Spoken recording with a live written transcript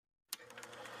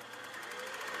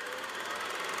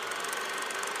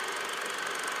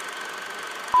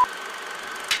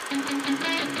You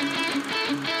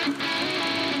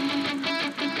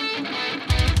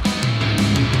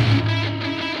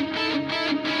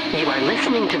are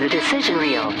listening to the Decision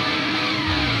Reel.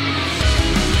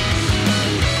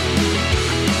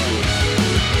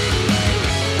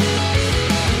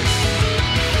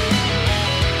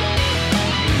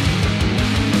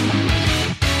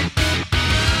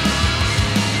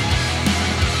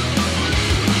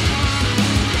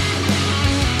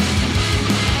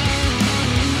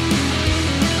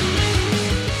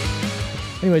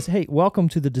 Anyways, hey, welcome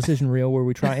to the Decision Reel, where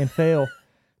we try and fail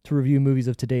to review movies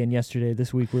of today and yesterday.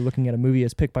 This week, we're looking at a movie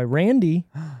as picked by Randy.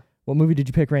 What movie did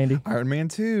you pick, Randy? Iron Man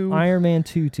 2. Iron Man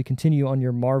 2, to continue on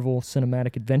your Marvel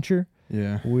cinematic adventure.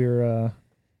 Yeah. We're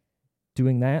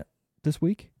doing that this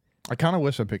week. I kind of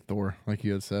wish I picked Thor, like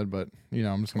you had said, but, you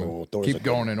know, I'm just going to keep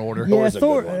going in order. Yeah,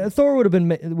 Thor would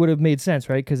have made sense,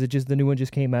 right? Because the new one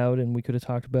just came out, and we could have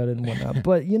talked about it and whatnot.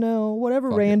 But, you know, whatever,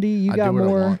 Fuck Randy, you got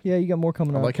more. Yeah, you got more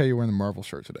coming I up. like how you're wearing the Marvel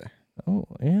shirt today. Oh,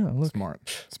 yeah. Look.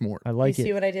 Smart. I like you it.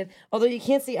 see what I did? Although you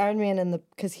can't see Iron Man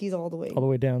because he's all the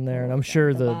way down there. And I'm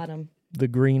sure the bottom. The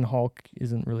green Hulk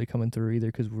isn't really coming through either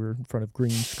because we're in front of green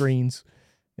screens.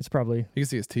 It's probably... You can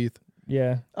see his teeth.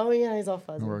 Yeah. Oh, yeah, he's all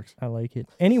fuzzy. It works. I like it.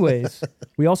 Anyways,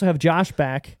 we also have Josh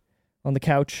back on the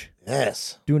couch.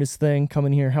 Yes. Doing his thing,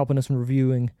 coming here, helping us in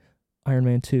reviewing Iron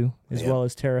Man 2, as well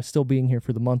as Tara still being here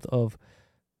for the month of...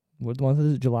 What month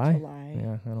is it? July? July.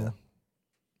 Yeah, I don't know.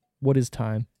 What is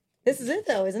time? This is it,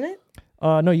 though, isn't it?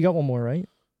 No, you got one more, right?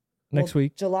 Next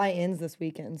week? July ends this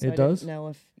weekend, so it I does? don't know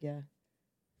if... Yeah.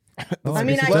 Oh, I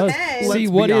mean, I does. can. See,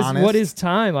 what is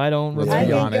time? I don't really Let's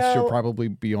be know. honest, you'll probably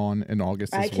be on in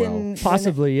August as well.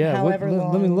 Possibly, yeah. However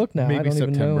long. Let me look now. Maybe I don't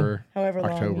September, even know. However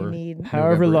long October, you need.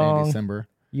 However November, long. and December.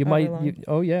 You However might. long.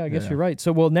 Oh, yeah, I guess you're right.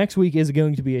 So, well, next week is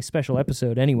going to be a special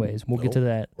episode anyways. We'll get to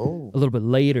that a little bit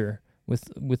later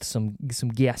with some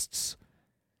guests.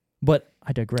 But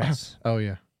I digress. Oh,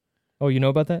 yeah. Oh, you know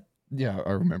about that? Yeah,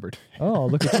 I remembered. Oh,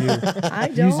 look at you. I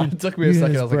don't. It took me a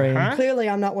second. I was like, huh? Clearly,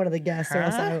 I'm not one of the guests, or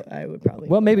else I would probably.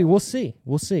 Well, maybe we'll see.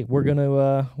 We'll see. We're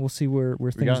gonna we'll see where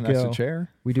We things got an go. extra chair.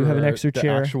 We do have an extra the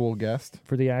chair. Actual guest.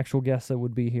 For the actual guest that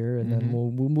would be here, and then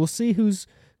we'll see who's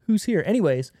here.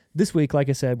 Anyways, this week, like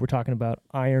I said, we're talking about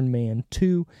Iron Man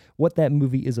 2, what that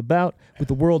movie is about. With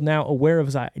the world now aware of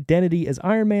his identity as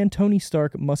Iron Man, Tony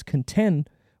Stark must contend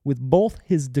with both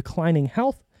his declining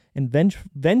health and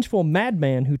vengeful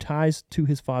madman who ties to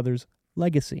his father's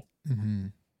legacy. Mm-hmm.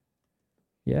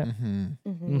 Yeah. Mm-hmm.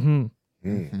 Mm-hmm.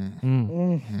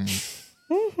 Mm-hmm.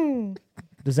 Mm-hmm.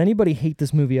 Does anybody hate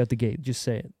this movie out the gate? Just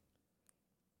say it.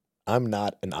 I'm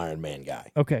not an Iron Man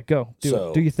guy. Okay, go. Do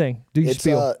it. Do your thing. Do your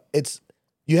spiel.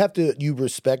 You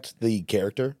respect the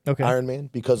character, Iron Man,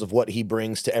 because of what he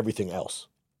brings to everything else,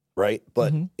 right?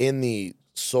 But in the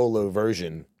solo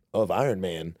version of Iron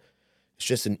Man, it's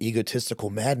just an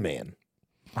egotistical madman.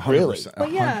 100%. Really?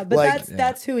 But yeah, but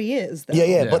that's who he is. Though.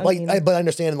 Yeah. But I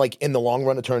understand. Like in the long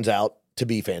run, it turns out to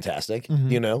be fantastic.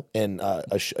 You know, and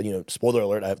spoiler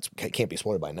alert. I can't be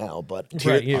spoiled by now, but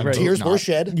tears were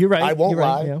shed. You're right. I won't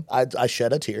lie. Yeah. I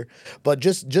shed a tear. But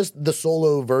just the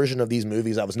solo version of these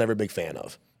movies, I was never a big fan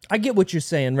of. I get what you're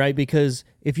saying, right? Because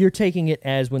if you're taking it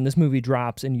as when this movie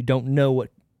drops and you don't know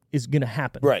what is going to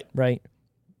happen, right?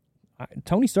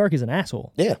 Tony Stark is an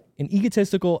asshole. Yeah. An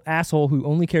egotistical asshole who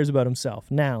only cares about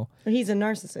himself. Now, he's a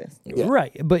narcissist. Yeah.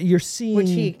 Right, but you're seeing... Which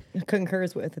he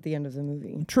concurs with at the end of the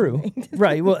movie. True.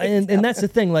 Right, well, and that's the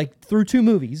thing, like, through two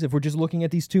movies, if we're just looking at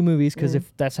these two movies, because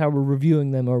if that's how we're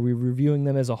reviewing them, are we reviewing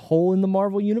them as a whole in the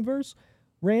Marvel Universe,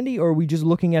 Randy, or are we just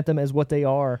looking at them as what they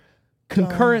are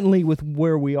concurrently with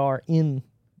where we are in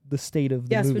the state of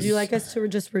the movies? Would you like us to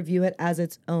just review it as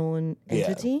its own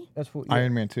entity? That's what,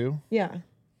 Iron Man 2? Yeah.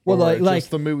 Well, like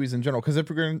the movies in general, because if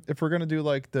we're gonna do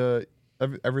like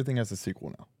everything as a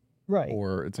sequel now, right?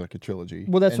 Or it's like a trilogy.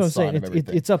 Well, that's what I'm saying.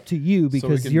 It's up to you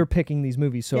because you're picking these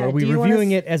movies. So are we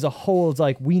reviewing it as a whole? It's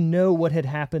like we know what had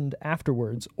happened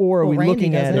afterwards, or are we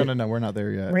looking at it? No, we're not there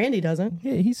yet. Randy doesn't.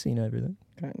 Yeah, he's seen everything.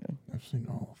 Kind of. I've seen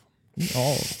all of them.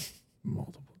 All of them.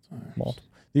 Multiple times.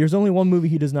 There's only one movie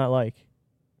he does not like.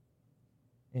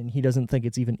 And he doesn't think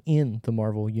it's even in the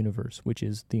Marvel universe, which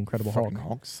is the Incredible Hulk.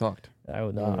 Hulk sucked.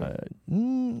 I'm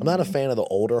not a fan of the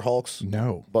older Hulks.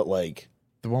 No, but like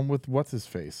the one with what's his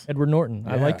face, Edward Norton.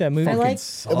 Yeah. I like that movie.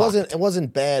 It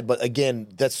wasn't bad, but again,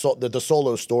 that's the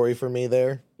solo story for me.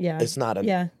 There, it's not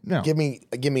a No. Give me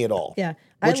it all. Yeah,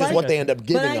 which is what they end up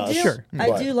giving us. Sure,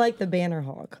 I do like the Banner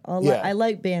Hawk. I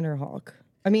like Banner Hawk.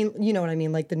 I mean, you know what I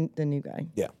mean, like the new guy.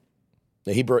 Yeah.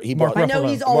 He brought. I know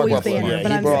he's always Mark been Ruffalo. there,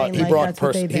 but I'm saying like that's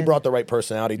what they've he been. brought the right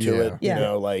personality to it. Yeah. You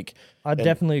know, like I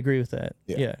definitely agree with that.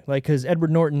 Yeah. Yeah, like because Edward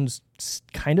Norton's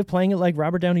kind of playing it like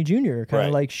Robert Downey Jr., kind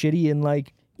of like shitty and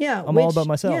like I'm all about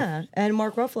myself. Yeah, and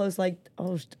Mark Ruffalo's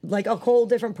like a whole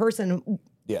different person.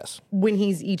 Yes. When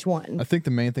he's each one. I think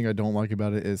the main thing I don't like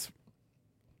about it is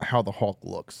how the Hulk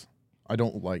looks. I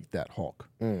don't like that Hulk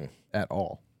at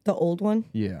all. The old one?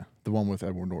 Yeah, the one with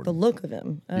Edward Norton. The look of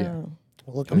him. Oh. Yeah.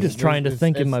 Well, I'm just trying to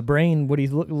think in my brain what he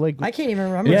looked like. I can't even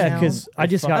remember. Yeah, now. because I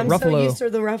just got I'm Ruffalo. so used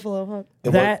to the Ruffalo Hulk.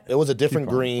 It was a different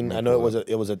green. I know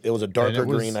it was a darker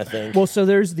green. I think. Well, so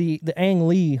there's the Ang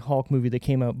Lee Hulk movie that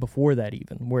came out before that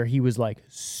even, where he was like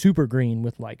super green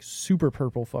with like super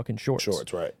purple fucking shorts.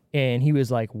 Shorts, right? And he was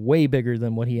like way bigger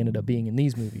than what he ended up being in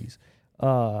these movies.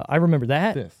 I remember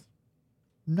that. This.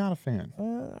 Not a fan.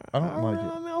 I don't like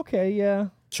it. Okay, yeah.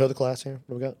 Show the class here.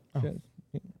 What we got?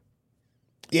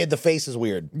 Yeah, the face is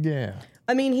weird. Yeah.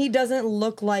 I mean, he doesn't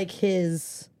look like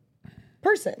his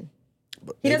person.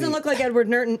 He doesn't look like Edward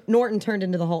Norton turned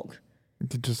into the Hulk.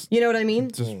 Just, you know what I mean?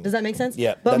 Does that make sense?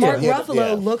 Yeah. But Mark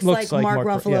Ruffalo looks like Mark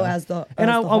Ruffalo as the. And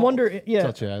I the Hulk. wonder,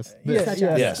 such as.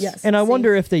 Yes. And I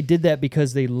wonder if they did that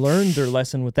because they learned their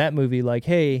lesson with that movie. Like,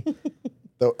 hey,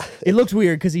 it looks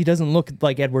weird because he doesn't look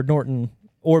like Edward Norton.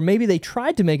 Or maybe they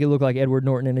tried to make it look like Edward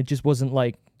Norton, and it just wasn't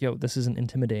like, yo, this isn't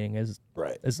intimidating as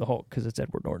the Hulk because it's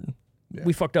Edward Norton. Yeah.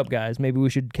 We fucked up, guys. Maybe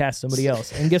we should cast somebody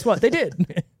else. And guess what? They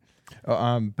did.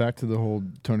 Back to the whole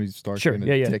Tony Stark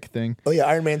dick thing. Oh yeah,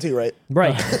 Iron Man 2, right?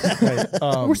 Right.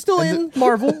 We're still in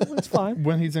Marvel. It's fine.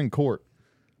 When he's in court,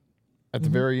 at the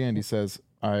very end, he says,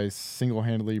 "I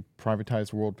single-handedly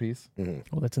privatized world peace."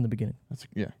 Oh, that's in the beginning. That's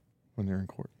when they're in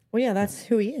court. Well, yeah, that's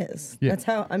who he is. Yeah. That's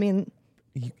how. I mean.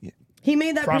 He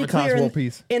made that pretty clear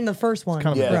in the first one,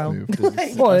 kind of bro.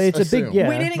 Well, it's a big,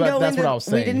 we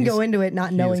didn't go into it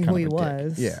not knowing who he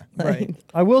was. Yeah, right.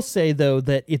 I will say though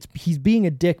that he's being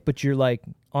a dick, but you're like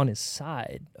on his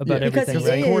side about everything,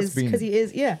 right? Because he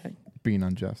is, being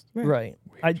unjust. Right.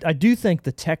 I do think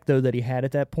the tech though that he had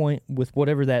at that point with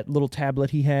whatever that little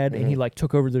tablet he had, and he like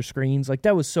took over their screens, like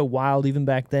that was so wild even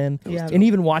back then. Yeah. And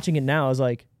even watching it now, I was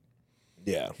like.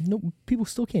 Yeah. No, people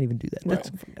still can't even do that.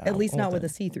 Right. At least not with a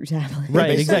see-through tablet. Right,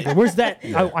 exactly. Where's that?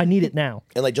 I need it now.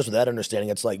 And like just with that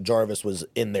understanding, it's like Jarvis was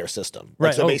in their system. Right.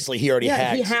 Like, so basically, he already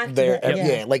hacked their.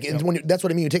 it. When that's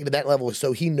what I mean. You take it to that level,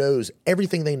 so he knows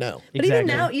everything they know. But even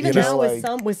now,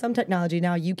 with some technology,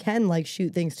 now you can like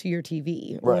shoot things to your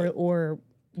TV or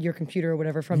your computer or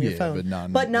whatever from your phone,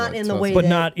 but not in the way. But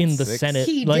not in the Senate.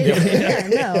 He like,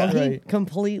 did. He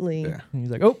completely. Yeah. He's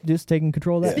like, oh, just taking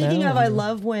control of that. Speaking now. of, I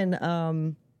love when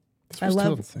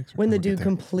when the dude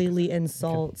completely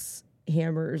insults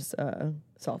Hammer's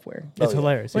software. It's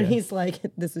hilarious. When he's like,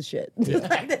 "This is shit,"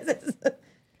 like, and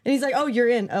he's like, "Oh, you're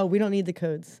in. Oh, we don't need the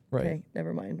codes. Right. Okay,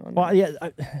 never mind." Well, yeah,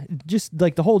 just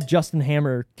like the whole Justin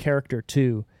Hammer character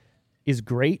too is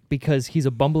great because he's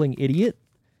a bumbling idiot,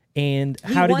 and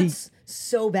he wants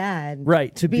so bad,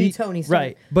 to be Tony Stark,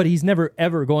 right? But he's never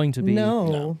ever going to be.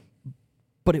 No.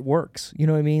 But it works. You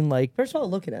know what I mean? Like, first of all,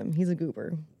 look at him. He's a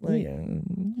goober. Like,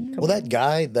 well, that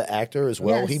guy, the actor as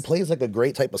well, he plays like a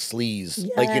great type of sleaze.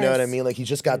 Yes. Like, you know what I mean? Like, he's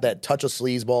just got that touch of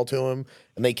sleazeball to him,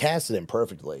 and they casted him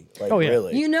perfectly. Like,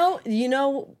 really. You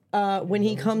know, when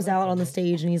he comes out on the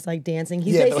stage and he's like dancing,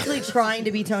 he's basically trying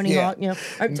to be Tony Hawk. You know,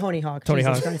 or Tony Hawk. Tony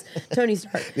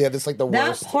Stark. Yeah, that's like the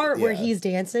worst. That part where he's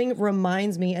dancing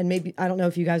reminds me, and maybe I don't know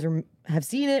if you guys have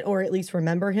seen it or at least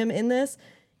remember him in this.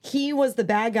 He was the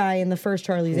bad guy in the first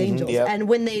Charlie's Angels, and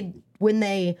when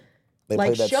they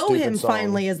like show him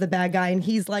finally as the bad guy, and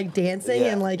he's like dancing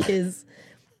in like his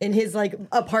like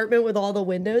apartment with all the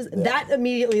windows, that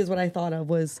immediately is what I thought of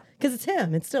was because it's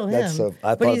him, it's still him,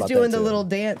 but he's doing the little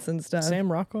dance and stuff.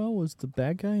 Sam Rockwell was the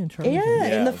bad guy in Charlie's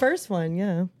Angels? In the first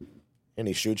one, and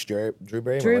he shoots Drew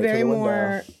Barrymore. Drew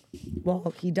Barrymore.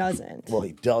 Well, he doesn't.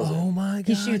 Oh my god!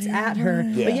 He shoots at her.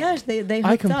 Yeah. But yes, they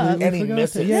hooked up. And he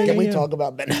misses. Can we talk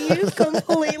about that? He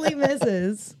completely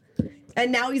misses.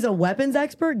 And now he's a weapons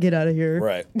expert? Get out of here.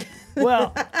 Right.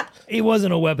 Well, he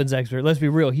wasn't a weapons expert. Let's be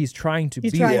real. He's trying to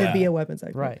be a weapons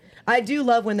expert. Right. I do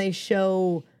love when they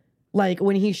show, like,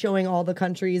 when he's showing all the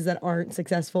countries that aren't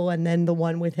successful, and then the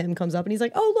one with him comes up, and he's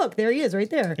like, oh, look, there he is right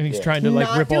there. And he's trying to,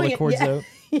 like, rip all the cords out.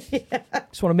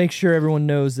 Just want to make sure everyone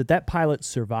knows that pilot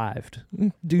survived.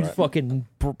 Dude fucking,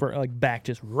 like, back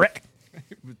just wrecked.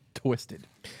 Twisted.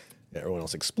 Yeah, everyone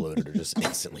else exploded or just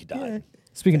instantly died.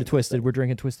 Speaking of Twisted, we're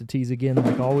drinking Twisted Teas again,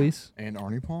 like always. And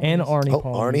Arnie Palmies. And Arnie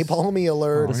Palmies. Arnie Palmy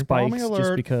alert. The spikes,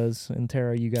 just because. And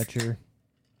Tara, you got your...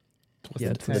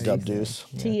 Twisted Dub Deuce.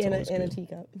 Tea in a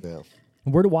teacup. Yeah.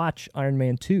 We're to watch Iron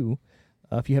Man 2.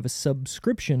 If you have a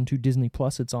subscription to Disney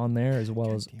Plus, it's on there as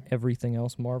well as everything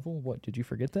else Marvel. What, did you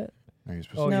forget that? No, you're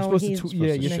supposed Oh, to. you're No, supposed to. he's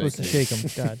Yeah, you're supposed supposed to to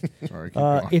shake them. God. Sorry, keep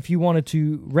going. If you wanted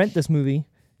to rent this movie,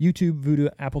 YouTube, Vudu,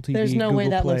 Apple TV, There's no Google way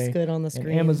that Play, looks good on the and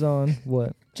screen. Amazon.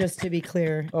 What? Just to be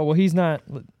clear. Oh well, he's not.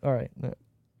 All right, no.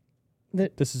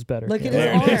 This is better. Look at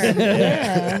Yeah. his arm.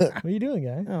 Yeah. What are you doing,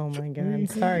 guy? Oh my God. What are I'm you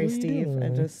sorry,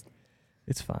 doing? Steve.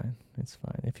 It's fine. It's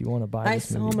fine. If you want to buy, I this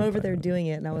saw movie, him you can over buy there it. doing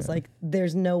it, and I was like,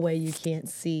 "There's no way you can't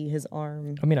see his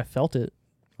arm." I mean, I felt it.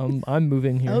 I'm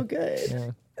moving here. Oh, good.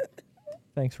 Yeah.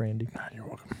 Thanks, Randy. You're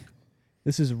welcome.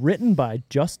 This is written by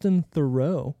Justin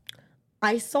Theroux,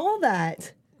 I saw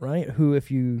that. right? Who,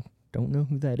 if you don't know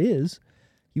who that is,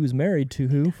 he was married to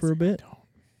who for a bit?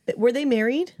 Were they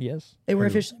married? Yes. They were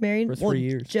officially married For 3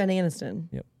 years. Jen Aniston.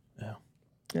 Yep.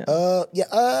 Yeah.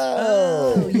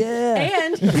 Oh, yeah.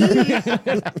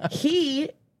 And he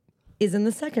is in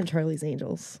the second Charlie's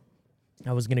Angels.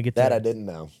 I was gonna get that that. I didn't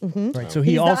know. Right. So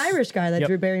He's he also the Irish guy that Yep.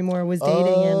 Drew Barrymore was dating,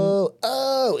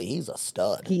 Oh, he's a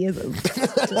stud. and he is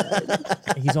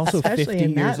a he's also Especially 50 in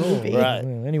years that old. movie. Right.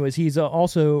 Yeah. Anyways, he's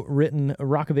also written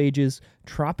Rock of Ages,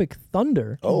 Tropic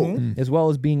Thunder, as well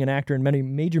as being an actor in many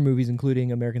major movies,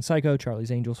 including American Psycho, Charlie's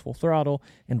Angels, Full Throttle,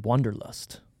 and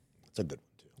Wanderlust. It's a good one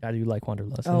too. I do like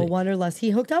Wanderlust. Oh, And Wanderlust.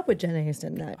 He hooked up with Jen Aniston.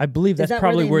 in That I believe Is that's that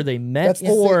probably where where they- they met, That's the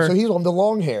or thing. So he's on the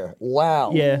long hair.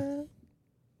 Wow. yeah,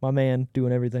 my man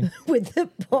doing everything. with the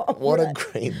ball. What a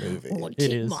great movie.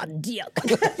 It is. My dick.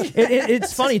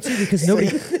 It's funny too because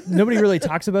nobody really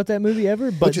talks about that movie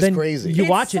ever. But Which is then crazy. you It's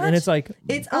watch it and such- it's like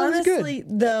It's oh, this is good. honestly,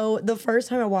 though, the first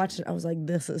time I watched it, I was like,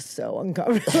 this is so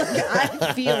uncomfortable. Like,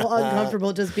 I feel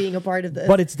uncomfortable just being a part of this.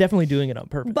 But it's definitely doing it on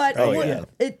purpose. But Oh, what- yeah.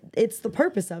 it's the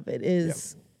purpose of it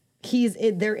is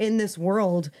they're in this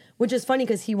world, which is funny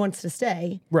because he wants to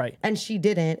stay. Right. And she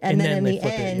didn't. And, And then then in they the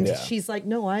flip it, end, yeah. she's like,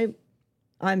 no,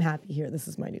 I'm happy here. This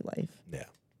is my new life. Yeah.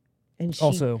 And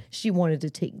Also- she wanted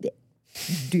to take that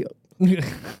deal.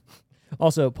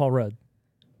 Also, Paul Rudd.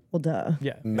 Well, duh.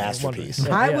 Yeah. Masterpiece.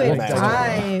 Yeah, I yeah, would masterpiece.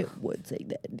 I would take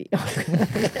that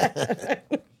deal.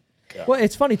 Well,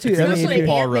 it's funny too. I mean, if Especially you're-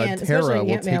 Paul Rudd, Ant-Man, Tara especially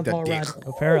will Ant-Man take that Paul dick. Rudd.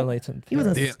 apparently, it's He was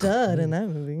a Yeah. stud in that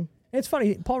movie. It's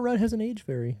funny. Paul Rudd hasn't aged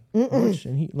very much,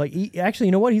 and he actually,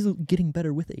 you know what? He's getting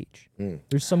better with age.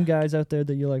 There's some guys out there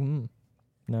that you're like,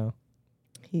 no.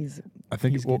 He's I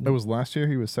think He's it getting- was last year.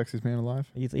 He was sexiest man alive.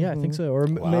 Yeah, I think so. Or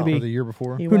Wow. Or maybe the year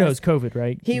before. he who was. knows? COVID,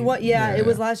 right? He was, yeah, Yeah. it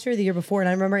was last year, or the year before, and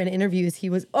I remember in interviews he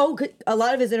was. A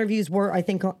lot of his interviews were, I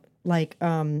think, like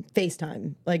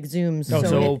FaceTime, like Zooms. Oh,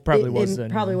 so it probably was then,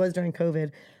 probably yeah. was during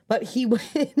COVID, but he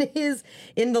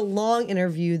in the long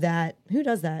interview that who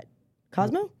does that?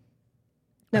 Cosmo?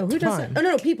 No, who does that? Time. Oh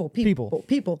no, people.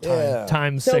 Yeah.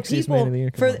 Times So sexiest man of the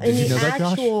year. for Come on. in you the know that,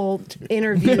 Josh? actual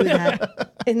interview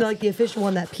that in like the official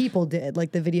one that People did,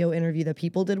 like the video interview that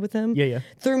People did with him. Yeah.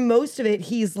 Through most of it,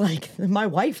 he's like, my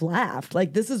wife laughed.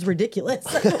 Like, this is ridiculous.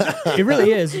 It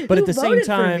really is. But Who at the same voted for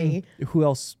time, me? who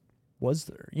else was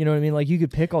there? You know what I mean? Like you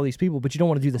could pick all these people, but you don't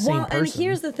want to do the same person. And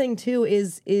here's the thing too: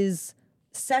 is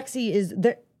sexy is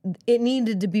there. It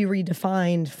needed to be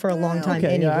redefined for a long time.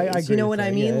 okay, yeah, I anyways. agree You know with what I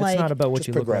that. mean? Yeah, Like, it's not about what just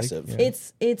you look like. progressive. Yeah.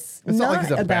 it's It's not not like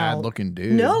he's a about bad looking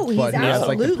dude. No, he's but he has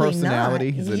absolutely like the personality.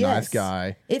 not. He's a nice Yes.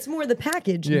 guy. It's more the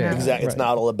package. Yeah. now. Exactly. It's Right.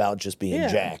 not all about just being Yeah.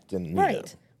 jacked and you Right. know.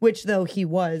 Which though he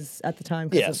was at the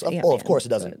time. 'cause Yes. of Well, of Ant-Man, course it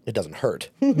but- doesn't. It doesn't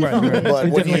hurt. right. But it when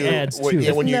definitely you adds to when, it.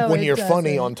 yeah, when you No, when it you're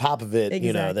funny doesn't. on top of it,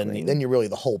 you know, Exactly. then you're really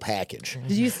the whole package.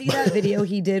 Did you see that video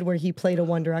he did where he played a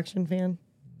One Direction fan?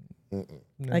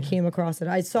 I came across it.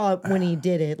 I saw it when he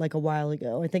did it like a while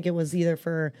ago. I think it was either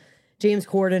for James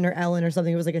Corden or Ellen or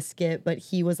something. It was like a skit, but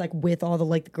he was like with all the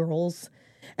like girls.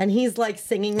 And he's like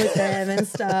singing with them and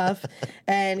stuff.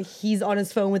 And he's on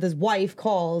his phone with his wife,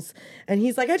 calls. And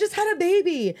he's like, I just had a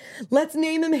baby. Let's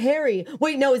name him Harry.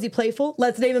 Wait, no, is he playful?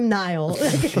 Let's name him Niall.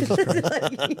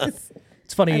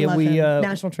 It's funny. I love We him.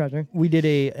 National treasure. we did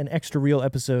an extra real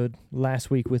episode last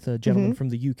week with a gentleman from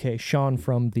the UK, Sean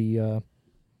from the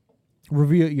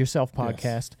Review It Yourself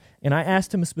podcast, and I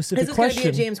asked him a specific Is this going to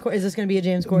question. be a James Corden? Is this going to be a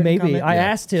James Corden Maybe comment? I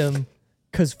asked him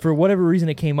because for whatever reason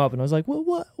it came up, and I was like, "Well,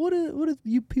 what do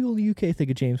you people in the UK think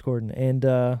of James Corden?" And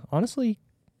honestly,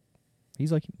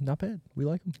 he's like, "Not bad. We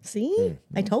like him." See?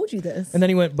 I told you this. And then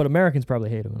he went, "But Americans probably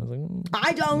hate him." And I was like,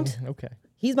 I don't. "Okay."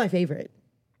 He's my favorite.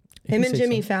 If Him you and say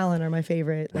Jimmy so. Fallon are my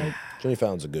favorite, Jimmy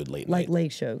Fallon's a good late like night.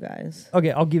 late show guys.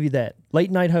 Okay, I'll give you that.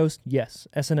 Late night host, yes.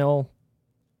 SNL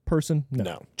person, no.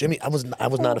 No, Jimmy. I was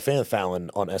not a fan of Fallon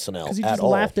on SNL Because he at just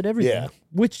all. laughed at everything, Yeah,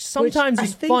 which sometimes Which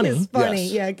is I think funny. is funny.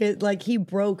 Yes. Yeah, 'cause, like he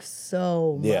broke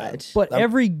so Yeah. much. But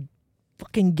every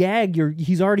fucking gag,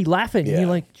 he's already laughing. And Yeah. you're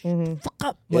like, Mm-hmm. fuck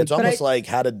up. yeah Like, it's almost like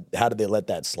how did they let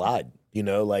that slide? You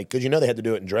know, like because they had to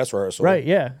do it in dress rehearsal, Right?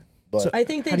 Yeah. But So I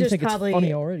think they how do you just think it's probably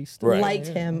funny already. Still? Right. liked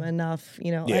him enough,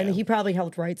 and he probably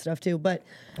helped write stuff too. But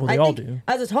Well, they I all think do.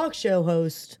 as a talk show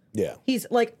host, yeah, he's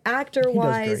like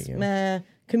actor-wise, great, yeah. meh,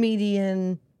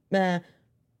 comedian, meh.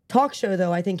 Talk show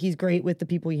though, I think he's great with the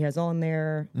people he has on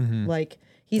there. Like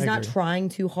he's not agree. trying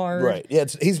too hard. right. Yeah,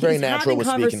 he's very natural having with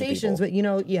speaking to conversations,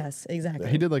 people. but yes, exactly.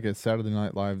 He did like a Saturday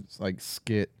Night Live like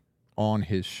skit on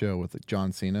his show with like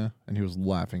John Cena, and he was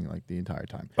laughing like the entire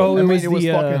time. Oh, I it mean, was it was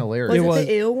the, fucking Was hilarious. it was-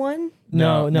 the ill one?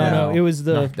 No. It was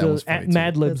the No, that was funny, too.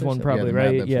 Mad Libs one, probably, the Mad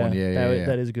right? Libs one. Yeah.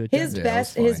 That is good. His Yeah,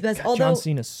 best, that was his best. God, Although John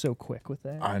Cena's so quick with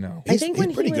that. I know. I think when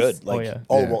he's pretty he was- good, like yeah.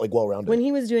 well rounded. when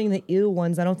he was doing the ew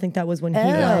ones, I don't think that was when he Oh.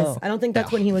 was. I don't think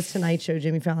that's when he was Tonight Show,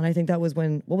 Jimmy Fallon. I think that was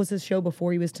when. What was his show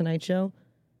before he was Tonight Show?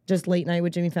 Just Late Night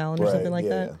with Jimmy Fallon or Right, something like yeah,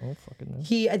 that. Oh fucking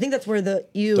no. I think that's where the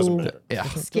Doesn't ew matter. Yeah.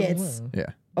 skits Yeah.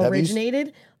 Have you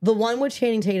originated. The one with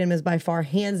Channing Tatum is by far,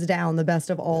 hands down, the best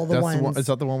of all the That's ones. the one. Is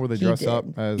that the one where they he dress did. up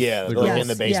as Yeah, the like girls? in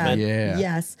the basement. Yeah.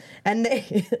 Yes. And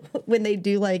they when they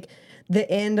do like the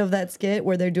end of that skit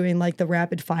where they're doing like the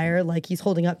rapid fire, like he's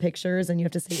holding up pictures and you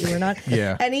have to say ew or not.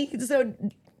 Yeah. And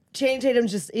Channing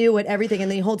Tatum's just ew at everything,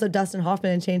 and then he holds up Dustin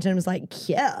Hoffman, and Channing Tatum's like,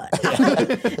 yeah.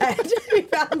 And Jimmy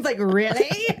Fallon's like, really?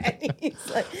 And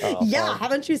he's like, yeah,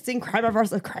 haven't you seen Kramer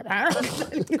versus Kramer?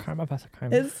 Karma.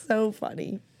 It's so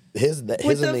funny. His With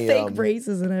in the the fake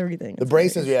braces and everything. the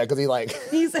braces, yeah, because he like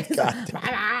He's like,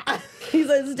 he's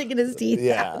like sticking his teeth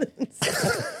Yeah. out.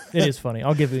 It is funny.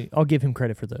 I'll give him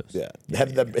credit for those. yeah.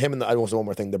 Him and I want to say one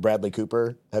more thing. The Bradley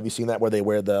Cooper. Have you seen that where they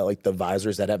wear the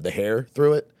visors that have the hair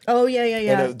through it? Oh, yeah.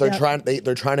 And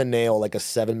they're trying to nail like a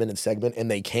 7-minute segment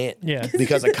and they can't. Yeah.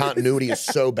 Because the continuity is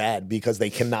so bad because they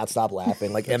cannot stop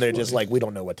laughing. Like and they're just like, we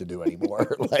don't know what to do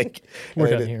anymore. Like We're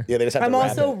and done here. Yeah, they just have I'm to wrap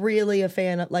also it. really a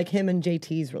fan of like him and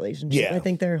JT's relationship. Yeah. I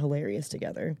think they're hilarious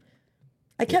together.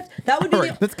 That would be All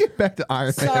right, let's get back to Iron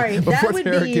Man Sorry, that before would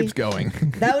Tara be- keeps going.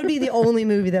 that would be the only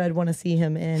movie that I'd want to see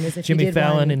him in. Is if Jimmy he did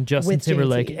Fallon one and Justin with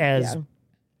Timberlake JT. as Yeah.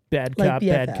 bad Like cop,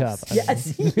 bad cop.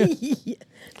 BFFs. Yes.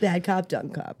 Bad cop, dumb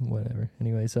cop. Whatever.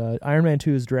 Anyways, Iron Man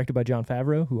 2 is directed by Jon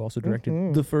Favreau, who also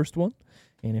directed the first one.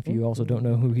 And if you also don't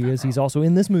know who he is, he's also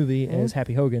in this movie as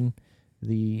Happy Hogan.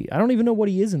 I don't even know what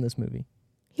he is in this movie.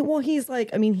 He's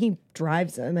like, he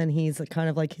drives him, and he's like, kind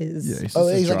of like his. Yeah, he's Oh,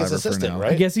 just a he's like his driver for assistant, now.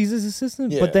 right? I guess he's his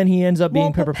assistant, Yeah. but then he ends up being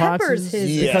Well, Pepper but Potts Pepper's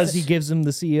his because he Yes. gives him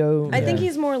the CEO. I think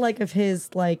he's more like of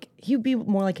his like he'd be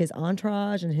more like his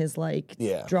entourage and his like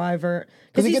Yeah. driver 'Cause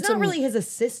because he he's gets not him- really his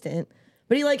assistant,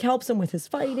 but he like helps him with his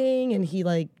fighting and he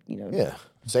like Yeah.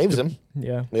 Saves him.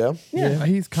 Yeah. Yeah. yeah.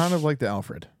 He's kind of like the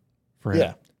Alfred for him.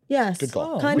 Yeah. Yes, Good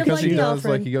call. kind of Because like he the does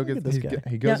Alfred. like he at this guy.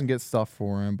 goes Yep. and gets stuff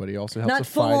for him, but he also helps Not with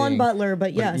full on fighting. butler,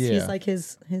 but yes, yeah. he's like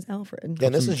his Alfred. Yeah,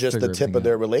 and this him is just the figure tip everything of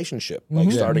their relationship,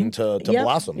 like starting to Yep,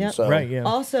 blossom. yep. So Right, yeah.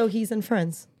 Also, he's in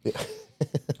Friends. It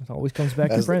always comes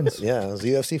back to friends. Yeah, as a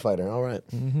UFC fighter. All right.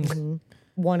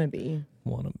 Wannabe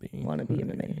Wannabe.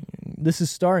 MMA. This is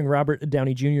starring Robert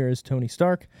Downey Jr. as Tony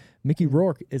Stark, Mickey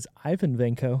Rourke as Ivan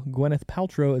Vanko, Gwyneth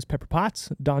Paltrow as Pepper Potts,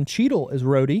 Don Cheadle as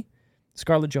Rhodey,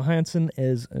 Scarlett Johansson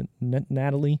as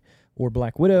Natalie or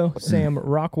Black Widow, Sam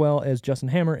Rockwell as Justin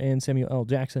Hammer, and Samuel L.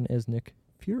 Jackson as Nick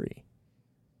Fury.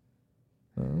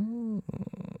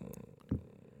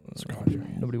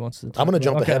 Nobody wants to. I'm going to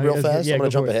jump ahead real okay, fast. yeah, I'm going go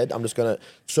to jump for it. ahead. I'm just going to.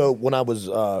 So when I was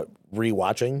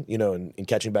rewatching, and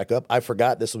catching back up, I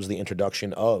forgot this was the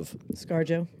introduction of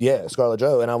ScarJo. Scarlett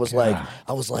Jo, and I was like,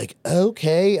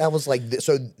 okay. I was like,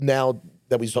 so now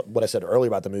that we saw what I said earlier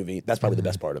about the movie, that's probably the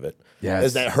best part of it. Yes.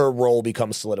 Is that her role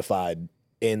becomes solidified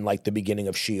in like the beginning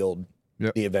of S.H.I.E.L.D.,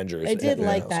 Yep. the Avengers. I did and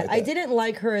like everything else that. I didn't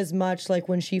like her as much like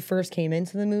when she first came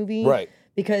into the movie. Right.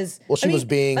 Because Well, she was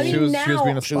being- I mean, She was now,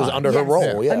 being a She was spy. under her Yes.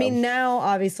 role. Yeah. I mean, now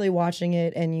obviously watching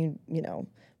it and you know,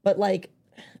 but like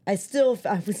I was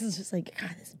just like,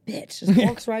 God, this bitch just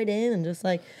walks right in and just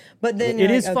like, but then It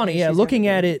you're is like, funny, okay, yeah. she's Looking not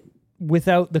at good. it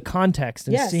without the context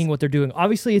and Yes. seeing what they're doing.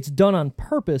 Obviously, it's done on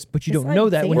purpose, but you It's don't like, know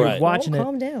that when you're Right. watching it.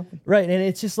 Calm down. Right, and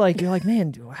it's just like you're like,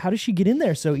 man, how does she get in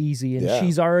there so easy? And Yeah.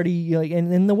 she's already like,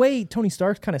 and the way Tony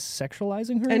Stark's kind of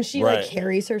sexualizing her, And she Right. like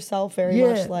carries herself very yeah,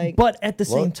 much like. but at the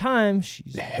same What? time,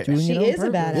 she's doing She it on is a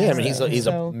purpose. badass. Yeah, I mean he's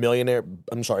So- a millionaire.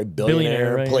 I'm sorry, Billionaire,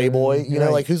 billionaire, right, playboy. You know,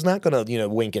 right. like who's not gonna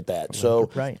wink at that? So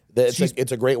Right.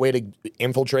 it's a great way to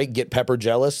infiltrate, get Pepper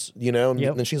jealous. And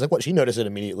Yep. then she's like, what? She noticed it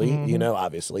immediately.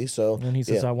 Obviously. So And he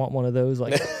says, yeah. "I want one of those."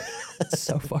 Like, it's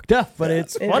so fucked up, but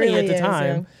it's It funny really at the is,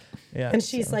 time. Yeah, and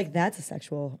she's like, that's a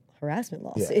sexual harassment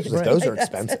Yeah, lawsuit. she's like, those are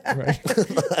expensive.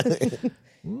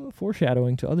 Well,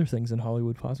 foreshadowing to other things in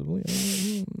Hollywood, possibly.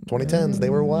 2010s, they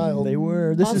were wild. They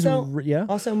were. This Also, is yeah.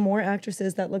 Also, more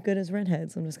actresses that look good as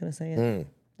redheads. I'm just gonna say it.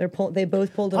 They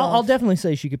both pulled it off. I'll definitely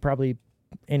say she could probably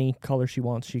any color she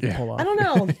wants. She could pull off. I don't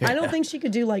know. I don't think she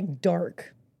could do like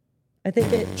dark. I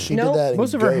think it. She did that.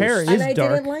 Most of her hair is and I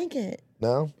dark. didn't like it.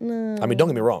 No. I mean, don't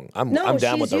get me wrong. I'm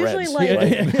down with the reds.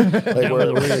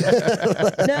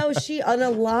 No, she on a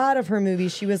lot of her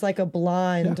movies she was like a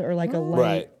blonde or like a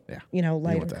light,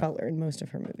 lighter color in most of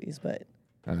her movies. But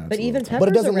even Pepper's but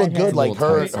it doesn't look good like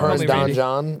her and Don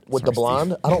John with the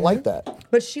blonde. I don't like that.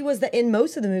 But she was in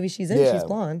most of the movies she's in. She's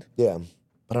blonde. Yeah,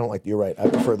 but I don't like. You're right. I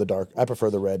prefer the dark. I prefer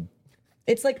the red.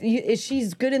 It's like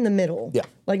she's good in the middle. Yeah,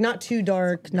 like not too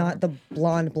dark, not the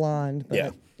blonde.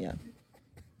 But yeah.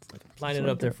 Line it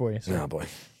up there for you. Oh boy.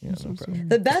 Yeah, no problem.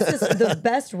 The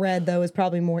best red though is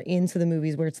probably more into the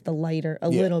movies where it's the lighter,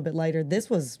 little bit lighter. This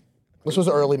was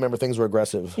early. Remember, things were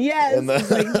aggressive.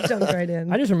 Yes, like jumped right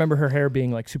in. I just remember her hair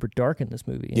being like super dark in this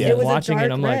movie. Yeah, and it was watching a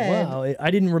dark it, I'm red. like, wow. I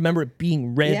didn't remember it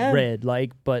being red,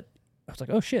 like, but I was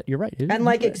like, oh shit, you're right. And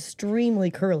like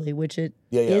extremely curly, which it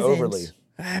isn't. Overly.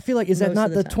 I feel like, is that not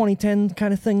the 2010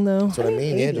 kind of thing, though? That's what I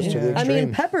mean. Yeah, just to the extreme. I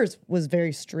mean, Peppers was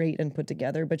very straight and put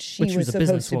together, but she was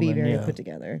supposed to be very put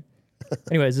together.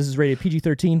 Anyways, this is rated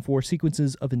PG-13 for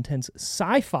sequences of intense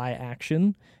sci-fi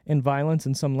action and violence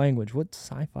in some language. What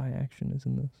sci-fi action is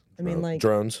in this? I mean, like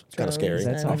drones. It's kind of scary.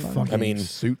 That's A fucking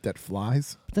suit that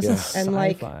flies. That's not sci-fi. And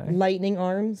like lightning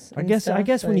arms. I guess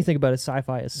when you think about it,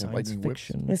 sci-fi is science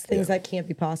fiction. It's things that can't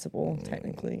be possible,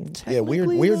 technically.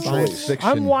 Weird Science fiction.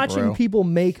 I'm watching people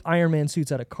make Iron Man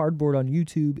suits out of cardboard on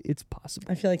YouTube. It's possible.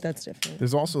 I feel like that's different.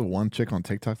 There's also one chick on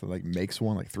TikTok that like makes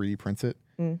one, like 3D prints it.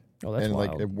 Oh, that's and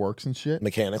wild. like it works and shit.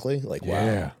 Mechanically, like wow.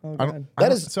 Yeah. Oh, I God.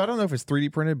 don't know if it's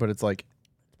 3D printed, but it's like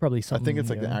Probably something. I think it's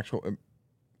like the actual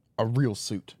a real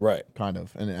suit, right? Kind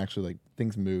of, and it actually like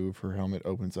things move. Her helmet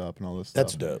opens up and all this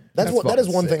That's stuff. dope. That is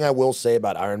one thing I will say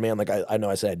about Iron Man. Like I know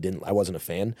I said I wasn't a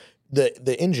fan.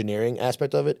 The engineering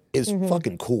aspect of it is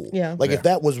fucking cool. Yeah. Like if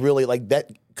that was really like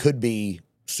that could be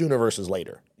sooner versus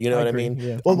later. You know what I mean?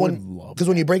 Yeah. Well, because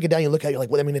when you break it down, you look at it, you're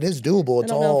like, well, I mean, it is doable.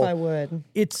 It's I don't know if I would.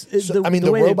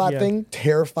 The robot thing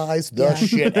terrifies the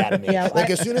shit out of me. Yeah,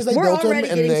 like as soon as they we're built them already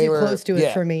and getting they too were close to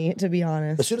it for me, to be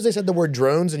honest. As soon as they said the word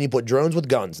drones and you put drones with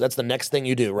guns, that's the next thing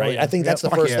you do, right? I think that's the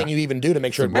first thing you even do to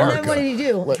make sure it works. And then what did he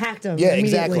do? Hacked them. Yeah, immediately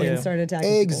exactly. And started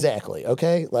attacking. Exactly.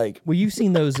 Okay, like. Well, you've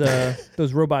seen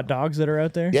those robot dogs that are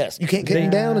out there. Yes, you can't get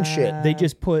them down and shit. They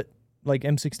just put like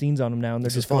M16s on them now, and they're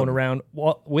just going around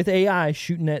with AI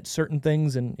shooting at certain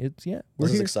things, and it's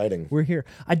this is exciting. We're here.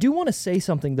 I do want to say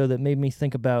something though that made me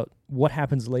think about what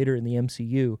happens later in the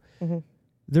MCU.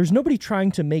 There's nobody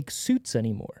trying to make suits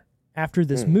anymore after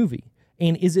this movie,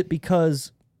 and is it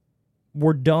because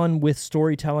we're done with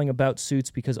storytelling about suits?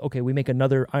 Because okay, we make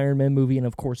another Iron Man movie, and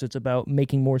of course it's about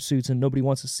making more suits, and nobody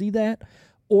wants to see that,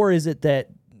 or is it that?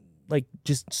 Like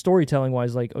just storytelling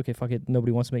wise, like okay, fuck it,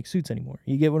 nobody wants to make suits anymore.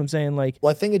 You get what I'm saying? Like,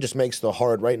 well, I think it just makes the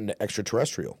hard right into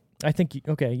extraterrestrial. I think yeah.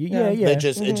 It's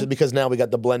just because now we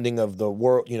got the blending of the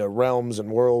world, realms and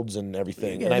worlds and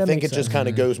everything, and I think it just kind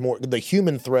of goes more. The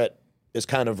human threat is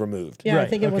kind of removed. Yeah, I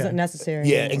think it wasn't necessary.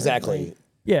 Yeah, anymore. Exactly.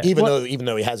 Yeah, even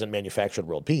though he hasn't manufactured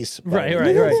world peace, right.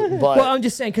 But, well, I'm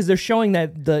just saying because they're showing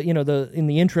that in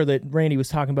the intro that Randy was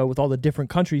talking about with all the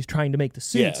different countries trying to make the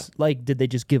suits. Yeah. Like, did they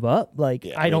just give up? Like,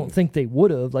 I don't think they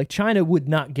would have. Like, China would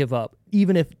not give up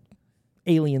even if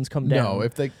aliens come down. No,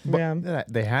 if they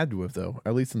they had to have though.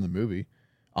 At least in the movie,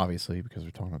 obviously because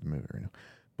we're talking about the movie right now.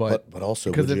 But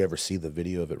also, would you ever see the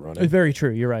video of it running? Very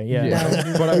true. You're right.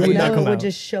 Yeah. But it would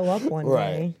just show up one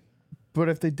day. But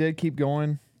if they did keep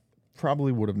going.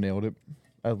 Probably would have nailed it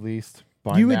at least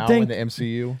by you would now think, in the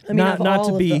MCU. I mean, not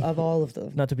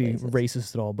to be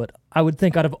racist at all, but I would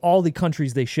think out of all the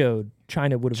countries they showed,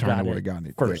 China would have gotten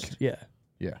it first. Quick.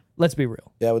 Yeah. Let's be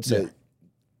real. Yeah, I would say.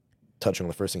 Touching on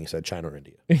the first thing you said, China or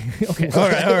India. Okay. All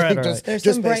right.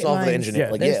 Just based off of the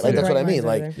engineering. That's what I mean.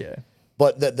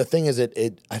 But the thing is,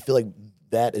 I feel like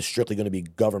that is strictly going to be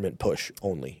government push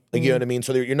only. Like, you know what I mean?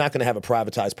 So you're not going to have a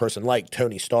privatized person like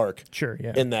Tony Stark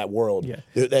in that world. Yeah.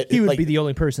 He would be the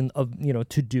only person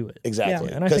to do it. Exactly.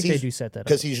 Yeah. And I think they do set that up.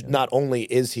 Because he's not only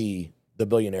is he the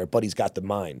billionaire, but he's got the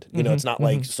mind. It's not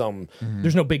like some...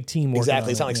 There's no big team.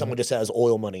 Exactly. It's not like someone just has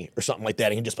oil money or something like that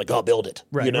and he can just build it.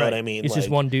 Right, you know what I mean? It's just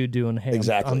one dude doing, hey,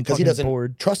 exactly. Because he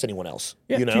doesn't trust anyone else.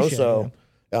 And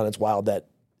it's wild that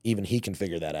even he can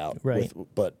figure that out. Right.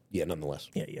 But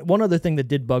nonetheless. Yeah. One other thing that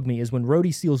did bug me is when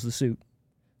Rhodey steals the suit,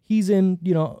 he's in,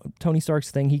 Tony Stark's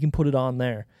thing. He can put it on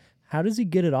there. How does he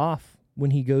get it off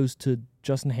when he goes to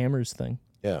Justin Hammer's thing?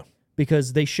 Yeah.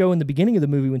 Because they show in the beginning of the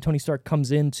movie when Tony Stark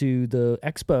comes into the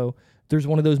expo, there's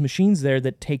one of those machines there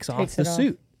that takes off the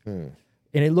suit. And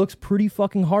it looks pretty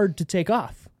fucking hard to take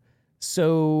off.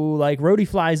 So like Rhodey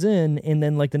flies in, and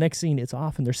then like the next scene, it's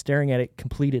off, and they're staring at it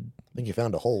completed. I think you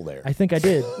found a hole there. I think I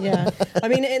did. Yeah. I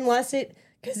mean,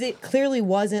 because it clearly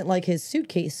wasn't like his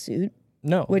suitcase suit.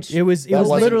 No, which it was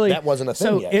literally that wasn't a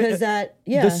thing yet. Because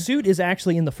the suit is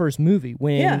actually in the first movie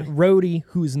when Rhodey,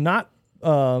 who's not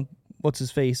what's his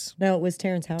face? No, it was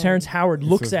Terrence Howard. Terrence Howard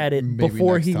looks at it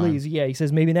before he time. leaves. Yeah, he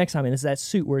says maybe next time, and it's that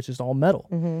suit where it's just all metal.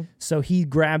 Mm-hmm. So he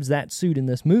grabs that suit in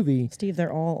this movie. Steve,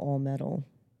 they're all metal.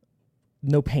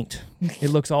 No paint. It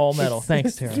looks all metal.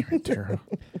 Thanks, Tara. Tara.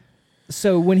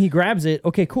 So when he grabs it,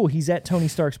 okay, cool. He's at Tony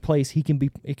Stark's place. It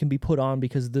can be put on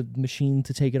because the machine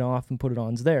to take it off and put it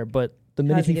on is there. But the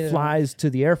minute he flies to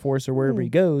the Air Force or wherever he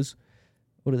goes,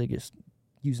 what do they just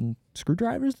using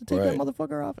screwdrivers to take that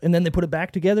motherfucker off? And then they put it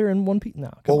back together in one piece?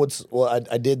 No.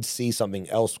 I did see something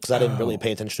else because I didn't really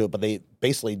pay attention to it, but they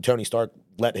basically Tony Stark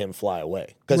let him fly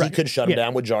away because he could shut him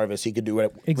down with Jarvis. He could do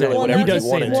whatever he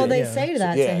wanted to. Well, they say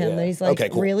that to him. That he's like, okay,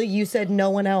 cool. Really? You said no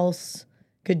one else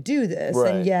could do this,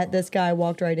 and yet this guy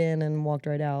walked right in and walked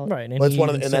right out. Right, and that's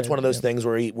one of those things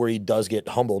where he does get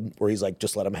humbled, where he's like,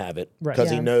 just let him have it,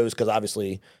 because he knows, because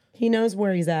obviously he knows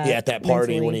where he's at. Yeah, at that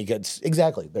party when he gets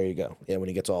there you go. Yeah, when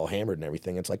he gets all hammered and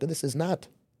everything, it's like, this is not.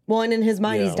 Well, and in his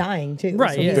mind, he's dying too.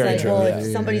 Right. So he's like, well,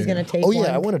 if somebody's going to take. Oh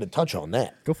yeah, I wanted to touch on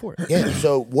that. Go for it. Yeah.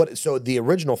 So the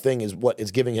original thing is what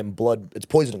is giving him blood. It's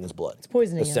poisoning his blood. It's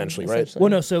poisoning essentially, him, right? Well,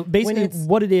 no. So basically,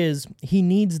 what it is, he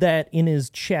needs that in his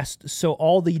chest, so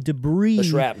all the debris, the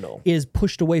shrapnel, is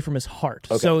pushed away from his heart.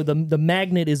 Okay. So the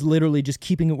magnet is literally just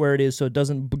keeping it where it is, so it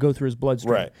doesn't go through his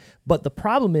bloodstream. Right. But the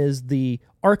problem is the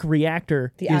arc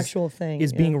reactor, actual thing,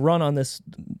 is being run on this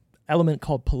element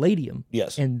called palladium.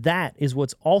 Yes. And that is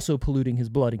what's also polluting his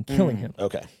blood and killing him.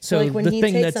 Okay. So like when he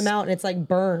takes them out and it's like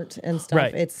burnt and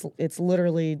stuff, it's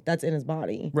literally that's in his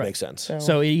body. Right. Makes sense.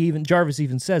 So Jarvis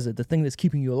even says it. The thing that's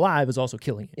keeping you alive is also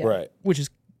killing you. Yeah. Right. Which is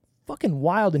fucking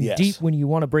wild and deep when you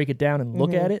want to break it down and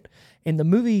look at it. And the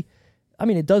movie, I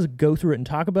mean, it does go through it and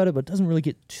talk about it, but it doesn't really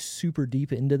get super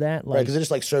deep into that. Right, because it just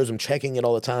like shows him checking it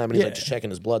all the time, and he's like just checking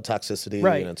his blood toxicity,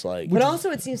 and it's like. But also,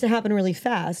 it seems to happen really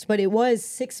fast. But it was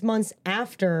 6 months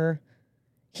after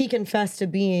he confessed to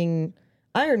being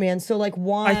Iron Man. So, like,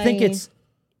 why? I think it's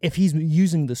if he's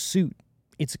using the suit,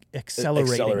 it's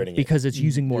accelerating because it's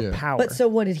using more power. But so,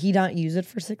 what did he not use it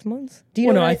for 6 months? Do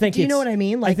you know? Do you know what I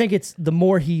mean? Like, I think it's the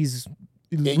more he's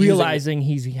realizing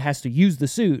he has to use the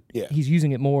suit, he's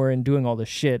using it more and doing all this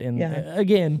shit. And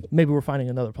again, maybe we're finding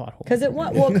another plot hole. Because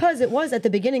it was at the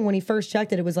beginning when he first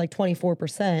checked it was like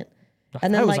 24%.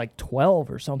 And then it was like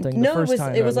 12 or something. No, the first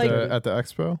time it was like at the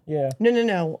expo. Yeah.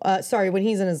 No. Sorry, when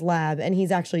he's in his lab and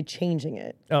he's actually changing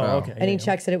it. Oh, okay. And he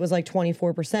checks it was like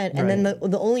 24%. And then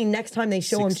the only next time they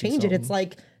show him change it, it's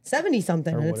like 70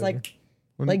 something, and it's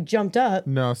like jumped up.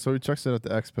 No, so he checks it at the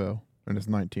expo, and it's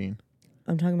 19.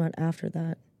 I'm talking about after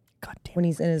that. God damn. When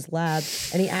he's in his lab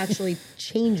and he actually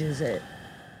changes it.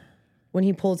 When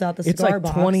he pulls out the it's cigar like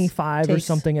box. 25 or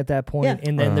something at that point. Yeah.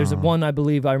 And then there's one, I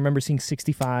believe, I remember seeing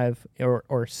 65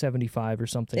 or 75 or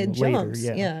something it later. Jumps,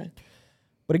 yeah.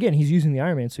 But again, he's using the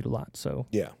Iron Man suit a lot, so.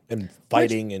 Yeah, and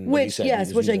fighting which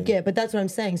I get, but that's what I'm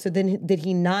saying. So then did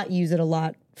he not use it a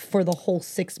lot for the whole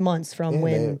 6 months from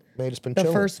when the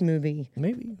first movie?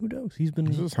 Maybe, who knows? He's been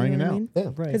just hanging out. Yeah,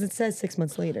 right. Because it says 6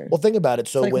 months later. Well, think about it.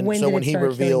 So like when he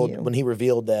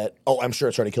revealed that, I'm sure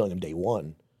it started killing him day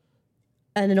one.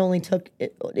 And it only took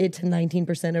it to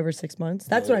 19% over 6 months.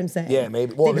 That's what I'm saying. Yeah,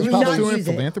 maybe. Well, Did he not use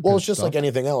it? Well, it's just like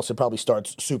anything else. It probably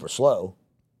starts super slow,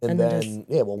 and then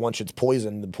once it's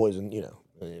poisoned, the poison,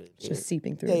 it's just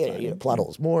seeping through. Yeah. Plot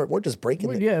holes. We're just breaking.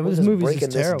 This movie's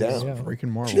just terrible. Down. Yeah. Breaking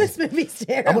Marvel. This movie's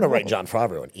terrible. I'm gonna write Jon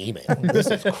Favreau an email. This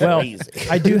is crazy. Well,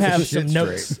 I do have some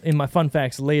notes in my fun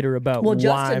facts later about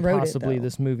why possibly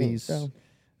this movie's.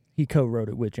 He co-wrote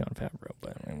it with Jon Favreau,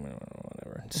 but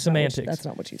whatever. Semantics. That's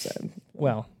not what you said.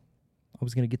 Well, I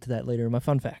was going to get to that later in my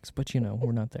fun facts, but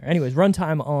we're not there. Anyways,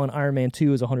 runtime on Iron Man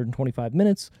 2 is 125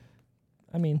 minutes.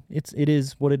 I mean, it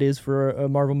is what it is for a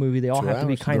Marvel movie. They all have to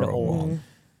be kind of old.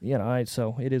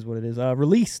 So it is what it is.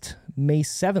 Released May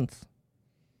 7th,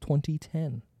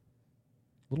 2010.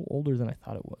 A little older than I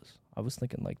thought it was. I was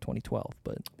thinking like 2012,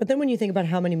 but then when you think about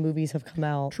how many movies have come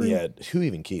out, yeah, who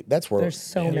even keep? That's where there's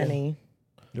so many.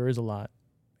 There is a lot,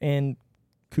 and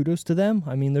kudos to them.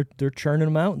 I mean, they're churning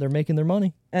them out. They're making their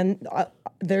money. And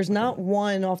there's not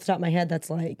one off the top of my head that's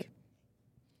like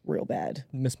real bad.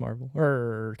 Miss Marvel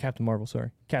or Captain Marvel.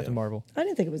 Sorry, Captain Marvel. I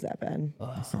didn't think it was that bad.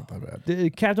 It's not that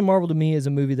bad. Captain Marvel to me is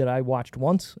a movie that I watched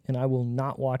once, and I will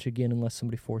not watch again unless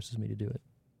somebody forces me to do it.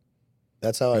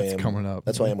 That's how I am. It's coming up.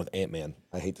 That's how I am with Ant-Man.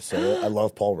 I hate to say it. I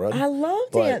love Paul Rudd. I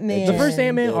loved but Ant-Man. The first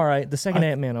Ant-Man, all right. The second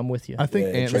Ant-Man, I'm with you. I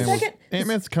think Yeah,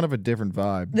 Ant-Man's kind of a different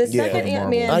vibe. The second for Marvel.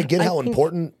 Ant-Man, I get how think-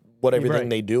 important what everything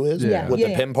they do is Yeah. with Yeah.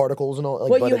 the PIM particles and all. Like,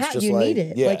 Well, but you it's just you like, need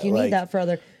it. Yeah, like you need that for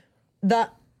other.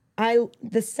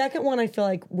 The second one I feel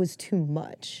like was too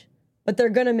much, but they're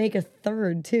gonna make a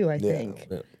third too. I think.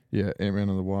 Yeah. Yeah, Ant-Man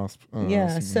and the Wasp.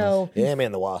 Yeah. So, Yeah, Ant-Man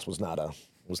and the Wasp was not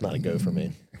a go for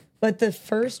me. but the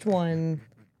first one,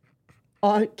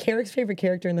 Carrick's favorite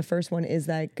character in the first one is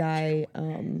that guy,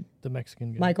 the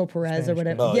Mexican guy. Michael Perez or Spanish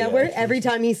whatever. guy. Oh, yeah, yeah. where every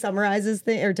time he summarizes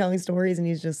things or telling stories, and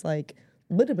he's just like,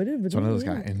 So another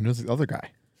guy, and there's the other guy.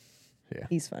 Yeah,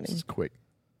 he's funny. This is quick.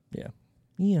 Yeah.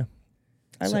 Yeah.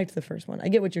 I liked the first one. I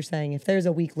get what you're saying. If there's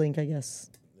a weak link, I guess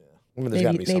I mean, there's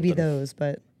gotta be maybe something. those,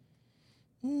 but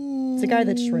it's a guy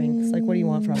that shrinks. Like, what do you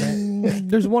want from it?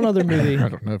 There's one other movie I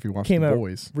don't know if you watched came The out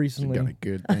Boys. recently. You got a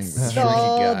good thing. with So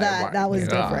Shrinky guy. that was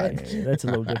God. different. Yeah, that's a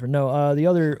little different. No, the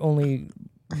other only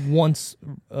once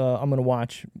I'm gonna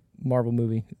watch Marvel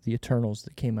movie, The Eternals,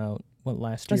 that came out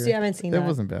last Oh, year. see, I haven't seen That that.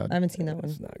 wasn't bad. I haven't seen that one.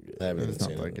 It's not good. I haven't It's not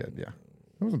seen that it. good. Yeah,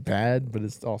 it wasn't bad, but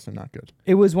it's also not good.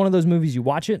 It was one of those movies you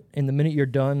watch it, and the minute you're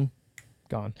done,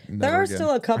 gone. There Never are again.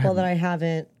 still a couple that I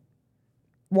haven't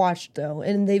watched though,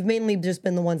 and they've mainly just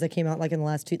been the ones that came out like in the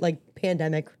last two, like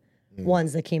pandemic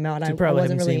ones that came out. So you I probably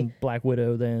wasn't haven't really. seen Black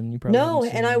Widow. Then you probably No,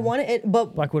 haven't and I seen- wanted it,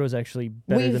 but Black Widow's actually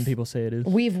better than We've- people say it is.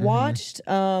 we've watched.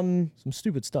 Some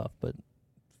stupid stuff, but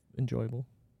enjoyable.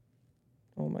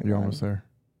 Oh my You're god, almost there.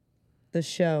 the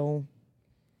show.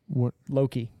 What?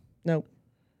 Loki, Nope,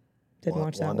 didn't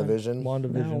watch that one. WandaVision.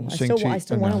 WandaVision. No, I Shang-Chi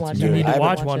still want to announced watch it. that. You need I to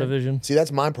haven't watch it. WandaVision. See,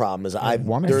 that's my problem. Is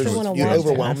WandaVision there's was wanna you watch it.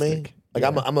 overwhelm me. fantastic. Like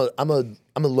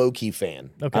I'm a low key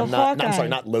fan. Okay. I'm not. I'm Hawkeye. sorry,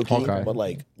 not low key, Hawkeye. but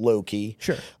like low key.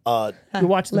 Sure. Uh, You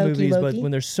watch the Loki, movies, but Loki?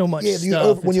 when there's so much yeah,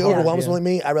 stuff, when it's you hard, overwhelm yeah. someone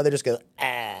like me, I'd rather just go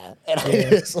and I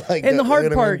just like. And the hard you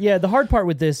know what I part, mean? yeah, the hard part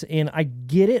with this, and I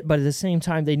get it, but at the same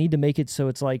time, they need to make it so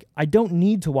it's like I don't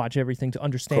need to watch everything to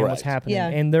understand what's Correct. happening. Yeah.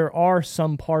 And there are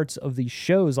some parts of these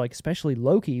shows, like especially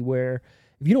Loki, where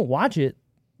if you don't watch it,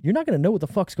 you're not going to know what the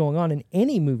fuck's going on in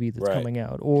any movie that's Right. coming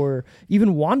out, or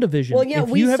even WandaVision. Well, yeah, If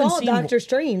we you haven't saw seen, Doctor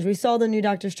Strange. We saw the new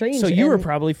Doctor Strange. so you were and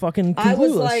probably fucking clueless. I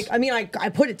was like, I mean, I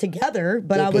put it together,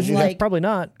 but Yeah, I 'cause was you That's like, probably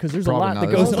not, because there's a Probably lot not. that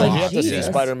It goes was on. Like, Oh, you have to see Jesus.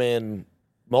 Spider-Man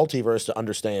multiverse to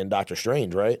understand Doctor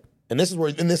Strange, right? And this is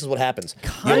what happens.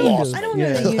 Kind You're lost. of. I don't know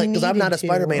Yeah. that you Because I'm not a needed to.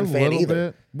 Spider-Man A fan little either.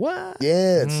 bit. What?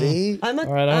 Yeah, see, I'm a,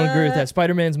 All right, I don't agree with that.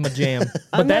 Spider-Man's my jam,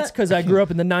 but that's because I grew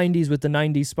up in the '90s with the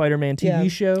 '90s Spider-Man TV Yeah.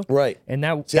 show, right. and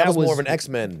that See, I was more of an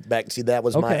X-Men back. See, that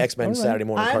was my Okay, X-Men all right. Saturday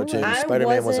morning I cartoon. I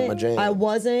Spider-Man wasn't my jam. I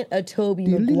wasn't a Tobey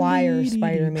Maguire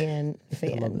Spider-Man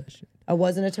fan. love that shit. I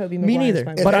wasn't a Tobey Me Maguire neither,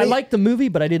 Spider-Man. but I any- liked the movie,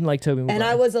 but I didn't like Tobey Maguire. and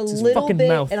I was a It's his little fucking bit,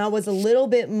 mouth. and I was a little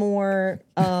bit more.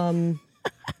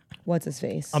 What's his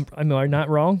face? Am I not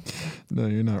wrong? No,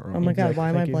 you're not wrong. Oh my god, why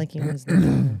am I Thank you. blanking on his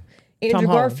name? Andrew Holland,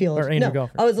 Garfield. or Andrew No,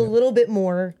 Garfield, I was a little bit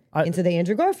more I- into the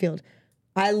Andrew Garfield.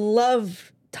 I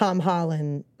love Tom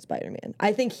Holland Spider-Man.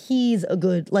 I think he's a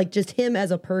good, like just him as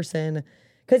a person,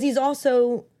 because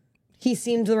he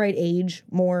seemed the right age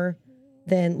more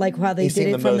than like how they He did seemed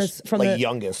it the from most from like the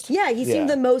youngest. Yeah, he seemed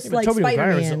the most But like Tobey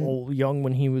Maguire was Spider-Man. old, young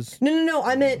when he was. No.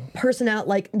 I meant personality,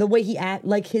 like the way he act,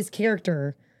 like his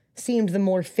character seemed the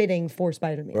more fitting for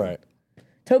Spider-Man. Right.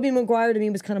 Tobey Maguire to me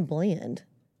was kind of bland,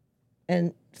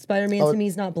 and Spider-Man to me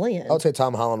is not bland. I would say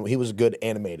Tom Holland. He was good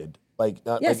animated. Like,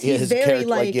 Yes, like he's his very, character,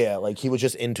 like- like he was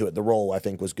just into it. The role I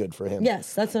think was good for him.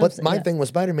 Yes, that's what I'm But saying, my yeah. thing with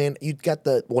Spider-Man, you got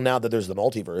now that there's the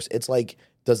multiverse, it's like,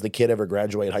 does the kid ever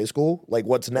graduate high school? Like,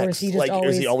 what's next? he just Like,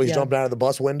 is he always- always yeah. jumping out of the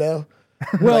bus window?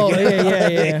 Well,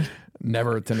 yeah.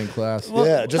 Never attending class.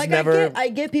 Yeah, just like never. I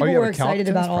get people you were have a calc excited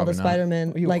test? about all the Probably not.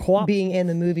 Spider-Man you a like co-op? being in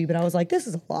the movie, but I was like, this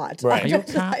is a lot. Right.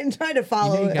 I'm trying to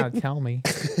follow it. tell me.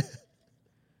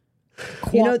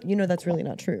 You know that's really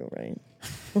not true, right?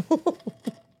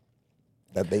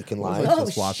 that they can lie. Oh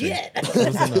just watching. shit!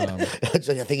 It was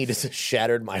in, I think he just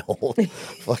shattered my whole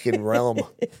fucking realm.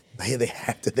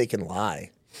 They can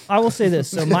lie. I will say this.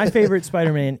 So my favorite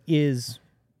Spider-Man is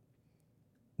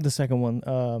the second one,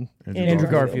 Andrew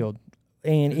Garfield.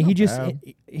 And he just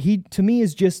he to me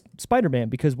is just Spider-Man,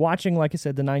 because watching, like I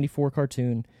said, the '94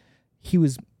 cartoon, he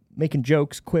was making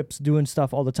jokes, quips, doing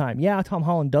stuff all the time. Yeah, Tom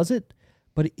Holland does it,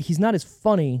 but he's not as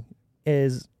funny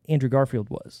as Andrew Garfield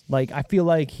was. Like, I feel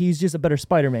like he's just a better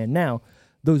Spider-Man. Now,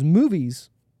 those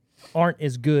movies aren't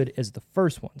as good as the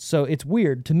first one, so it's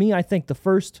weird to me. I think the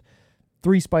first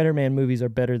 3 Spider-Man movies are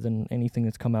better than anything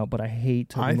that's come out, but I hate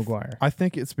Tobey Maguire, I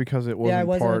think it's because it Yeah,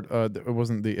 wasn't it it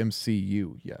wasn't the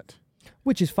MCU yet.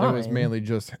 which is fine. It was mainly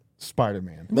just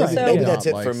Spider-Man. Maybe, So- maybe Not that's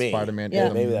it like for me. Spider-Man Yeah. in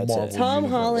the Maybe that's it. Marvel Tom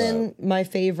universe. Holland, my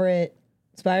favorite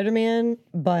Spider-Man,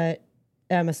 but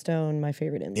Emma Stone, my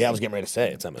favorite MJ. Yeah, I was getting ready to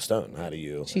say it's Emma Stone. How do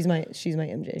you? She's my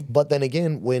MJ. But then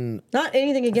again, when Not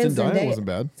anything against Zendaya. Wasn't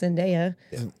bad. Zendaya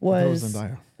It was.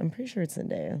 Zendaya. I'm pretty sure it's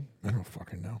Zendaya. I don't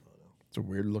fucking know. It's a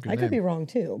weird looking I name. could be wrong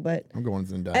too, but I'm going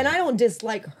Zendaya. and I don't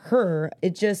dislike her.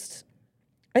 It just,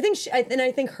 I think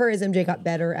I think her as MJ got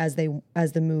better as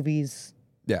the movies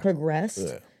progressed.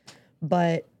 Yeah.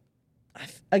 But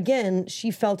again,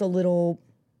 she felt a little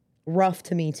rough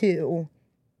to me too,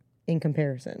 in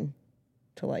comparison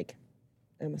to like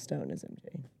Emma Stone as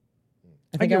MJ.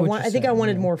 I think I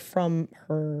wanted more from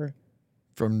her.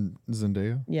 From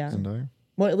Zendaya. Yeah. Zendaya.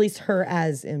 Well, at least her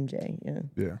as MJ. Yeah.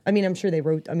 Yeah. I mean, I'm sure they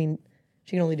wrote. I mean,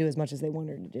 she can only do as much as they want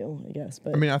her to do, I guess.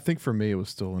 But I mean, I think for me, it was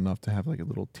still enough to have like a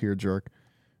little tear jerk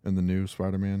in the new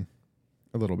Spider-Man.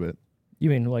 A little bit. You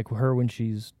mean like her when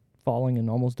she's falling and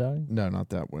almost dying? No, not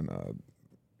that. When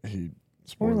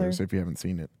spoilers if you haven't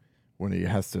seen it, when he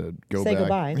has to go Say back,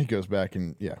 goodbye. he goes back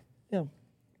and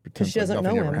pretends she doesn't like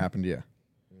nothing know ever him. happened. Yeah,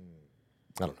 I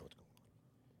don't know what's going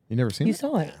you never seen you it,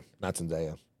 saw it. on. Not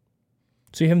Zendaya.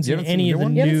 So you haven't seen haven't any seen of the the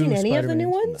new new one? You haven't seen any of the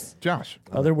new Spider-Mans? ones? Josh.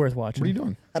 Oh, they're worth watching. What are you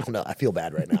doing? I don't know. I feel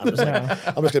bad right now.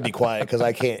 I'm just gonna be quiet because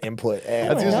I can't input.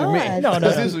 That's usually me. God. No,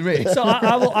 That's usually me. So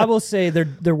I will say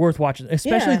they're worth watching,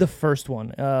 especially Yeah. the first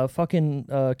one.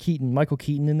 Keaton, Michael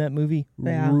Keaton in that movie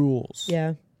rules.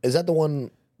 Yeah. Is that the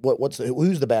one?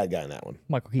 Who's the bad guy in that one?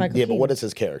 Michael Keaton. Michael Yeah, but what is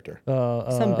his character?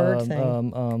 Some bird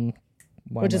thing.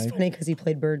 Why Which am is I- funny because he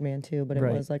played Birdman too, but it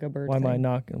Right. was like a bird Why thing.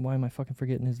 am I fucking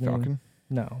forgetting his name? Falcon?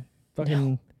 No.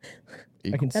 Fucking.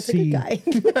 I can That's a see.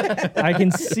 good guy. I can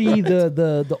see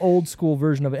the old school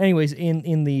version of it. Anyways,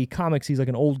 in the comics, he's like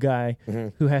an old guy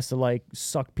who has to like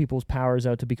suck people's powers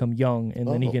out to become young, and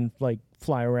then he can like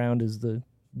fly around as the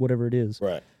whatever it is.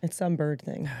 Right. It's some bird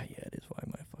thing. Yeah, it is. Why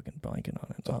am I fucking blanking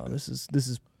on it? Oh, this is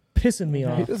pissing me He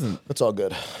off. doesn't. That's all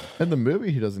good. In the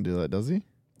movie, he doesn't do that, does he?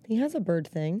 He has a bird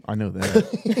thing. I know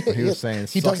that. But he was saying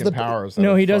He does sucking the- powers.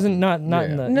 No, out he of doesn't. fucking- Not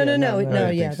yeah. in the. No, yeah, no,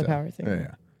 I yeah, think the so. power thing. Yeah.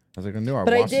 I was like, I knew I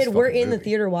But I watched this did. We're fucking in the movie.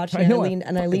 theater watching I it, know, I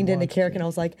and I leaned into Carrick and I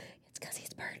was like, "It's because he's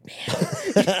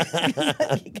Birdman."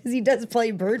 Because he does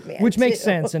play Birdman, Which makes too.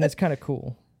 sense, and it's kind of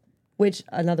cool. Which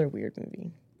another weird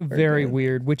movie. Very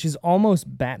weird, which is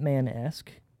almost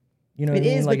Batman-esque. You know what It I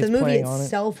mean? is, Like but the it's movie playing on it.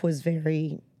 itself was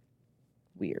very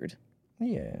weird.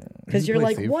 Yeah. Because you're play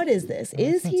like, Thief? what is this?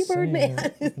 Is he not saying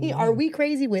Birdman? Are we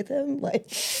crazy with him?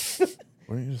 Like,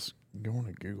 Why don't you just go on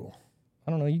to Google? I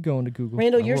don't know. You go into Google.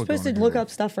 Randall, I you're will go supposed to on look Google. up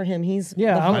stuff for him. He's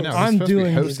Yeah, the I'm- host. I know. I'm he's supposed to be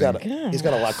doing- hosting. He's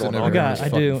got a lot going Sitting on. over I here. got. I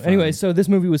It's do. fucking Anyway, fun. so this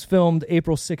movie was filmed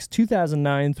April 6,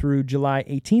 2009 through July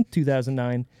 18th,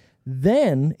 2009.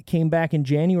 Then came back in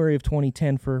January of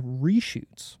 2010 for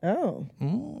reshoots. Oh,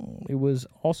 It was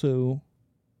also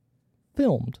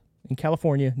filmed in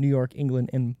California, New York,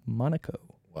 England, and Monaco.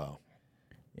 Wow.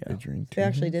 Yeah. Adrian they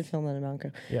actually Toomes. did film that in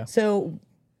Monaco. Yeah. So,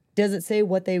 does it say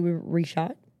what they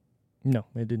reshot? No,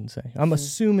 it didn't say. I'm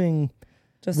assuming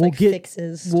Just We'll like get-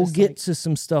 fixes. we'll just get like- to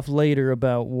some stuff later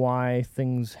about why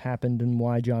things happened and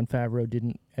why Jon Favreau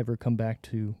didn't ever come back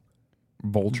to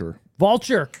Vulture.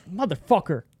 Vulture,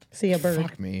 motherfucker. see a bird.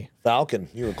 Fuck me. Falcon.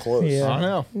 You were close. Yeah. I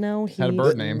know. No, he Had a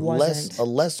bird name. wasn't. A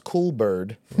less cool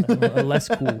bird. Less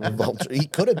cool. Vulture. He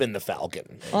could have been the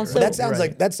Falcon. Also-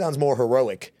 But that sounds more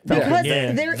heroic. Because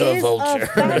Yeah. there The is vulture. a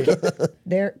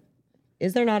falcon.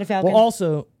 Is there not a falcon? Well,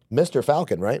 also Mr.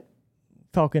 Falcon, right?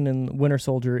 Falcon and Winter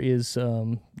Soldier is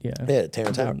Yeah,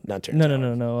 Terrence Howard. Not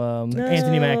Terrence no. Howard.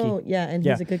 Anthony Mackie. Yeah, and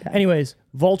Yeah. he's a good guy. Anyways,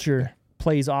 Vulture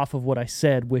plays off of what I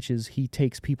said, which is he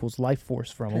takes people's life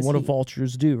force from them. 'Cause What do he-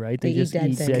 vultures do, right? they eat just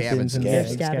dead eat things. dead things and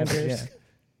Scavengers. Scavengers. Yeah.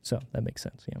 So that makes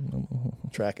sense. Yeah.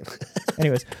 Tracking.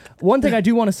 Anyways, one thing I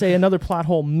do want to say, another plot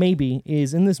hole maybe,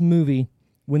 is in this movie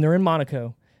when they're in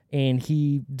Monaco and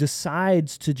he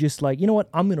decides to just like, you know what,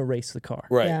 I'm gonna race the car.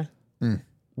 Right. Yeah.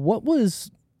 What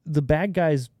was the bad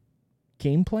guy's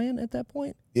game plan at that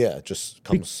point? Yeah, just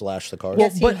come slash the cars.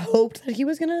 Yes, he but- hoped that he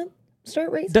was gonna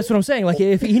start racing. That's what I'm saying. Like,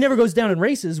 if he never goes down in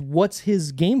races, what's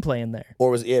his game plan there?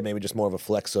 Or was maybe just more of a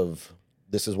flex of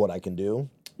this is what I can do.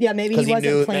 Yeah, maybe 'Cause he he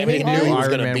wasn't knew- planning maybe he on knew it. he was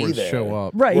Iron gonna Man be would there. show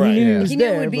up. Right. Right, He knew yeah. he was He knew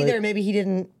there. it would be but- there. Maybe he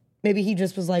didn't. Maybe he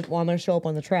just was like, "Well, I'm gonna show up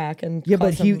on the track and Yeah,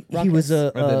 cause but he some was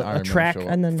ruckus. And then Iron a Man track show up.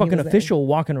 And then he fucking was there. official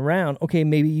walking around. Okay,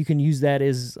 maybe you can use that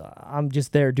as I'm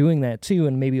just there doing that too,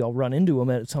 and maybe I'll run into him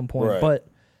at some point. Right. But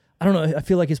I don't know. I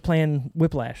feel like his plan,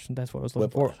 whiplash. That's what I was looking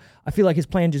for. Whiplash. I feel like his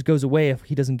plan just goes away if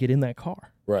he doesn't get in that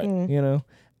car. Right. You know.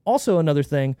 Also, another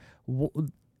thing,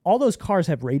 all those cars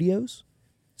have radios.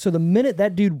 So the minute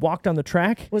that dude walked on the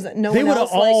track, Was it no they one would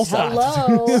have else like, all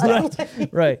stopped. hello?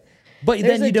 Right. But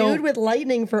There's then you a don't. dude with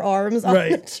lightning for arms on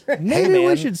the train. Maybe we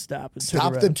man, should stop. And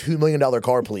Stop turn the around. $2 million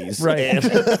car, please. Right.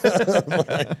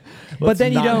 And- But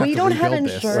then you not don't. have We to don't have rebuild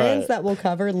this. insurance Right. that will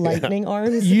cover lightning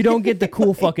arms. You don't get the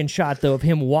cool fucking shot though of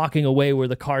him walking away where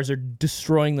the cars are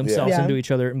destroying themselves Yeah. into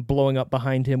each other and blowing up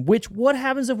behind him. Which what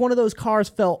happens if one of those cars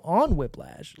fell on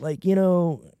Whiplash? Like he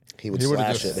would He would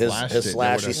have slash just it. slashed His it.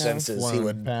 slashy senses. He Flown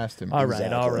would. past him. all right,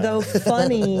 Exactly. all right. Though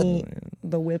funny,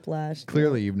 the whiplash.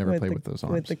 Clearly, you've never played the, with those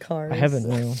with arms. the cars. I haven't.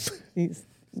 No. He's,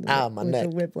 Ah, my with neck.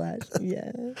 the whiplash. Yeah.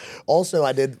 Also,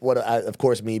 I did of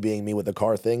course, me being me with the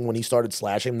car thing. When he started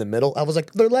slashing in the middle, I was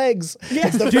like, "They're legs." Yeah.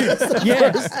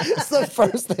 It's the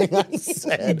first thing I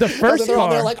said. The first They're all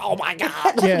there car- like, "Oh my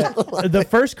god." Yeah, the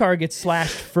first car gets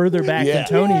slashed further back Yeah. than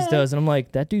Tony's Yeah. does, and I'm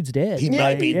like, that dude's dead. He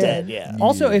might be dead. Yeah.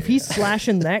 Also, if he's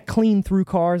slashing that clean through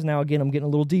cars, now again, I'm getting a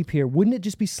little deep here. Wouldn't it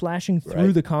just be slashing through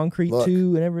Right. the concrete Look.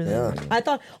 too and everything? Yeah. I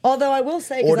thought, although I will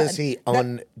say, Or 'cause does he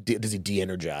does he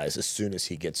de-energize as soon as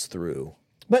he gets through?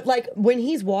 but like when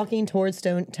he's walking towards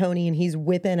Tony and he's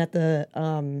whipping at the,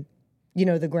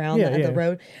 the ground Yeah, at yeah. the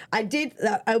road. I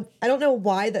don't know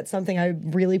why that's something I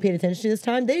really paid attention to this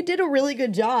time. They did a really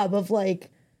good job of like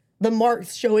the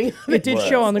marks showing up. It did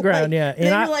show on the ground, yeah. And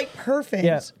they I- were like perfect.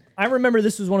 Yeah, I remember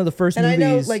this was one of the first And I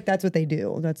movies. know like that's what they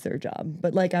do. That's their job.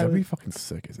 But like That'd be fucking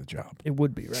sick as a job. it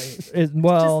would be right.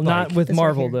 Well, not like with this right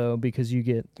Marvel here. though, because you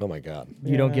get Oh my god.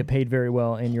 you don't Yeah. get paid very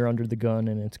well, and you're under the gun,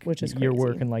 and it's Which is you're crazy.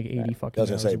 working like 80 fucking. I was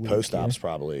gonna hours say a week, post yeah. ops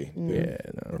probably. Yeah,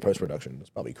 Or post production. It's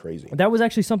probably crazy. That was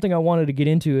actually something I wanted to get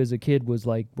into as a kid. Was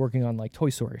like working on like Toy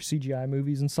Story CGI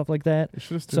movies and stuff like that. They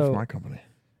should have stood So- for my company.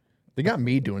 They got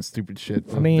me doing stupid shit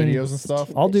for mean, videos and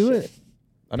stuff. I'll do it.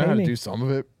 I know pay how to me. do some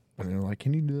of it, and they're like,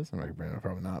 "Can you do this?" I'm like, "Man,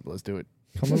 probably not, but let's do it."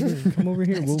 Come over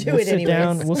here. We'll, do we'll it sit anyways.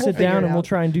 down. We'll We'll sit figure down it and we'll out.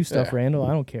 try and do stuff, Yeah. Randall.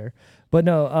 I don't care. But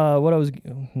no, what I was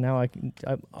now I don't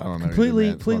know completely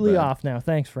either, man. It's my completely bad. off now.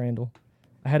 Thanks, Randall.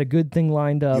 I had a good thing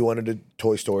lined up. You wanted a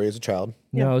Toy Story as a child?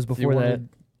 No, it was You before that. wanted,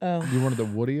 Oh. you wanted the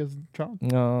Woody as a child?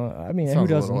 No, I mean, who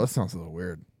Sounds a doesn't? little, that sounds a little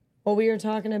weird. Well, we were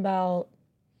talking about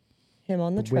him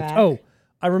on the Whipped- track. Oh,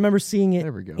 I remember seeing it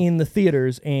There we go. in the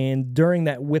theaters, and during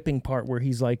that whipping part where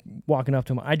he's like walking up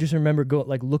to him, I just remember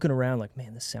looking around, like,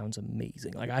 man, this sounds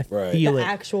amazing. Like I Right. feel the it,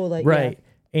 actual like right?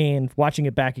 And watching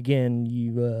it back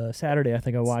again, Saturday, I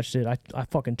think I watched it. I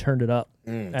fucking turned it up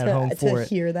at home to for it,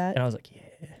 hear that. and I was like,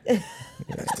 yeah,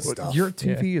 That's the stuff. Your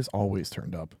TV is always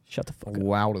turned up, shut the fuck up.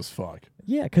 loud as fuck.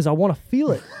 Yeah, because I want to feel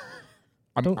it.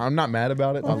 I'm not mad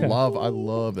about it. Okay. I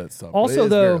love that stuff. but Also, it is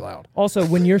very though, loud. also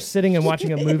when you're sitting and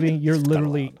watching a movie, you're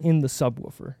literally in the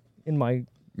subwoofer in my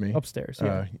Me upstairs.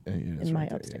 Yeah, In my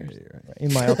upstairs.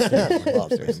 in my upstairs. Well,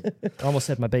 upstairs. I almost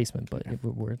said my basement, but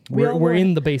we're all we're wore-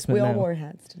 in the basement We all now. wore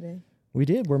hats today. We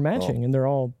did. We're matching, and they're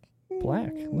all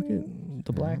black. Look at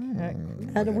the black hat.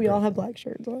 How did we all have black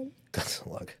shirts on?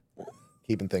 Look,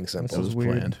 keeping things This simple. is was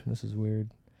weird. planned. This is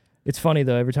weird. It's funny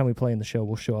though. Every time we play in the show,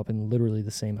 we'll show up in literally the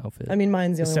same outfit. I mean,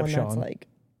 mine's the only Except one that's Sean. like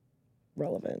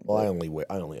relevant. Well, I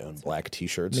only own black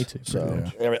T-shirts. Me too. So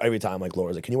Yeah. every time, like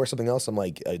Laura's like, "Can you wear something else?" I'm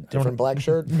like, "A different black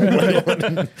shirt." You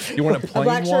want a A plain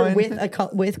black shirt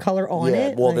one? with color on yeah.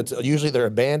 it. Well, like, it's usually they're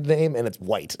a band name and it's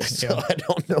white, so I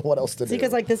don't know what else to do.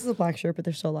 because like this is a black shirt, but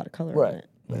there's still a lot of color on right, it.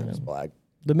 yeah, it's black.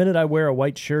 the minute I wear a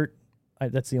white shirt,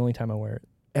 that's the only time I wear it.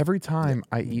 Every time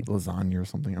I eat lasagna or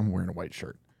something, I'm wearing a white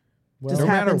shirt. Just no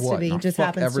matter happens to what, be. and I'll Just fuck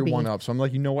happens to be. everyone up. So I'm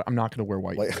like, you know what? I'm not going to wear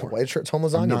white. White, anymore. white shirts, home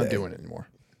lasagna I'm not day. doing it anymore.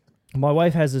 My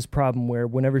wife has this problem where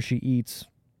whenever she eats,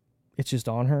 it's just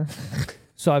on her.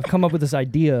 So I've come up with this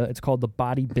idea. It's called the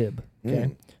body bib.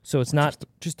 Okay, so it's not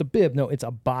just a bib. No, it's a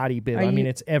body bib. Are I mean, you-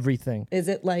 it's everything. Is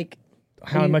it like?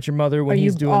 How I Met Your Mother Are when you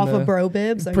he's doing off the of bro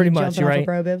bibs? Are pretty you much, jumping off right? of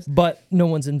bro bibs? But no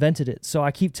one's invented it. So I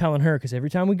keep telling her because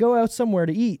every time we go out somewhere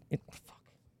to eat,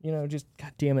 just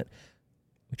god damn it,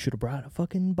 we should have brought a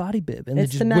fucking body bib and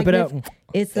It's then the just whip it out.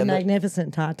 It's the And the-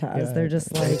 magnificent tatas. Yeah. They're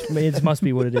just like It must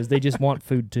be what it is. They just want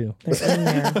food too. they're in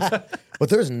there. But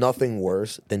there's nothing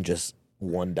worse than just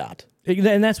one dot.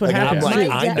 And that's what Like, I'm happens. like, too.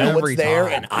 My I dad- know Every what's there,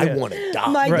 time. and I want a dot.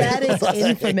 My Right. dad is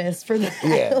infamous for that.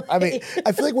 Yeah, I mean,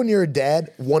 I feel like when you're a dad,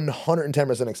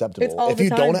 110% acceptable. It's all if the you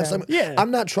time, don't have though. something, Yeah.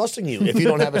 I'm not trusting you if you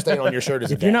don't have a stain on your shirt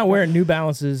as a If dad. you're not wearing New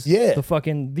Balances, Yeah. the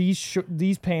fucking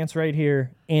these pants right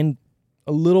here, and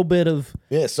a little bit of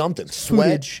yeah, something.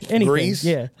 Sweat, Footage, anything, grease,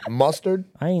 yeah. mustard,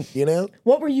 I ain't. you know?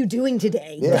 What were you doing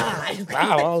today? God.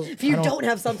 Wow, If you don't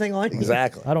have something on you.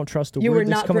 exactly. I don't trust a You word were that's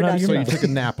not coming out of your So you mouth. took a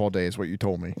nap all day is what you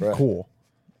told me. Cool.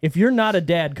 If you're not a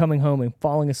dad coming home and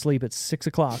falling asleep at 6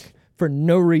 o'clock for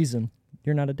no reason,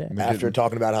 you're not a dad. After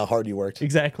talking about how hard you worked.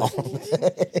 Exactly.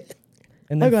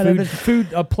 And then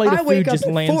a plate of food just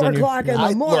lands on your... I wake up at 4 o'clock in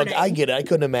the morning. Look, I get it. I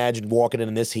couldn't imagine walking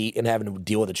in this heat and having to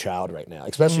deal with a child right now,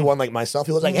 especially one like myself.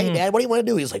 He was like, "Hey, Dad, what do you want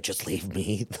to do?" He's like, "Just leave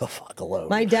me the fuck alone."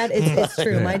 My dad, it's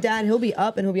true. My dad, he'll be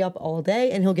up all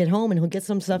day, and he'll get home and he'll get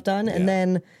some stuff done, and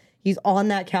then he's on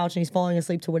that couch and he's falling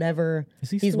asleep to whatever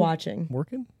he's watching.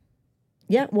 Working?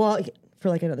 Yeah, well, for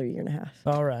like another year and a half.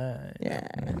 All right. Yeah.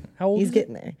 How old he's is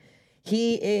getting there.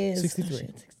 He is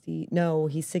 63. No,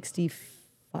 he's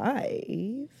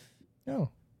 65. Oh,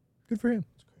 good for him.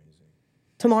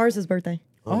 Tomorrow's his birthday.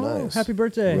 Oh, nice. Happy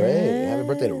birthday. Ray. Happy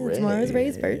birthday to Ray. Tomorrow's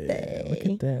Ray's birthday. Look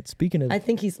at that. Speaking of... I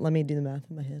think let me do the math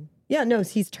in my head. Yeah, no,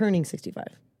 he's turning 65.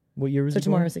 What year was So he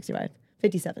tomorrow's born? 65.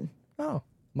 57. Oh,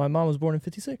 my mom was born in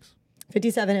 56.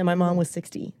 57, and my mom was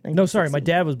 60. No, sorry, my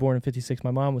dad was born in 56.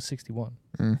 My mom was 61.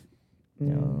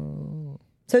 No.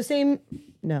 So same,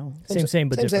 no. Same,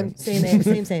 but different.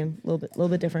 Same. A little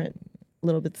bit different. A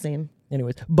little bit the same.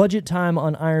 Anyways, budget time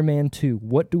on Iron Man 2.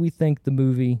 What do we think the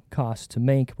movie cost to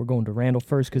make? We're going to Randall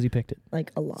first because he picked it.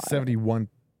 Like a lot. 71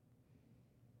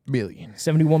 million.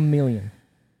 71 million.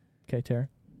 Okay, Tara?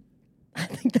 I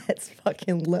think that's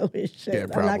fucking low as shit. Yeah,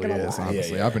 it probably is,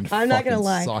 honestly. I've been I'm not gonna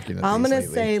lie. Sucking at I'm these gonna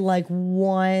lately. say like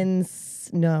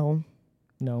no.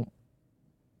 No.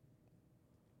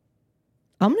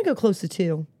 I'm gonna go close to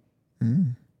 2.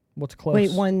 What's close?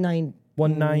 Wait,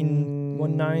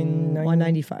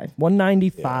 195.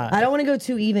 195. I don't want to go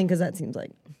 2 even because that seems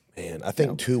like Man, I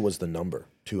think 2 was the number.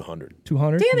 200.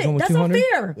 200? damn it. That's 200? not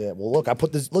fair. Yeah, well, look, I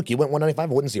put this. Look, you went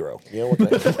 195, I went 0. You know what?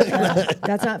 The,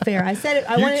 That's not fair. I said it.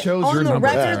 I You want it chose on your the number.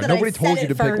 record that Nobody I told said you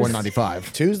to it pick first.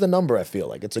 195. 2's the number. I feel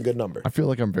like it's a good number. I feel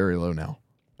like I'm very low now,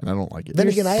 and I don't like it. Then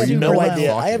again, I have super no low.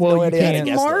 idea. I have Well, no you idea how to can't-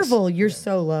 guess this. Marvel, you're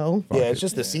so low. Yeah, it's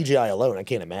just the CGI alone. I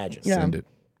can't imagine. Yeah. Send it.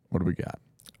 What do we got?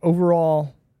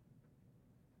 Overall,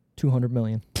 200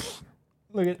 million.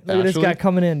 Look at this Actually? guy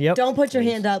coming in. Yep. Don't put your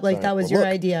hand up like that was Well, your look.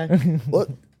 idea. Look,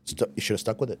 you should have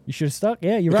stuck with it. You should have stuck.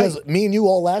 Yeah, you're Because right. me and you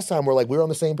all last time were like we were on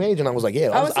the same page, and I was like, yeah,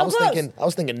 I was so close. I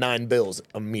was thinking 9 bills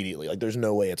immediately. Like, there's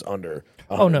no way it's under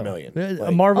 100 Oh, no. million. A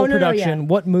Like, Marvel Oh, no, production. yeah.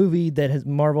 What movie that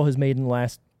Marvel has made in the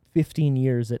last 15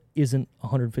 years that isn't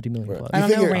 150 million plus? I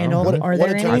don't know, Randall. What, Are what there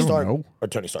did any? Tony I don't Stark know. or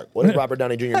Tony Stark? What did Robert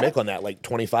Downey Jr. make on that? Like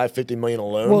 25, 50 million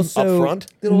alone Well, up so front?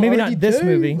 maybe not this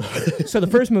movie. So the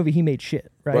first movie he made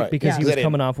shit, right? Right. Because Yeah. he was That didn't-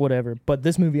 coming off whatever. But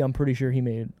this movie, I'm pretty sure he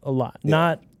made a lot.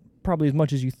 Not probably as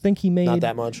much as you think he made. Not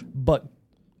that much. But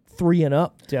 3 and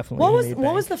up, definitely. What he was made what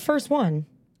bank. was the first one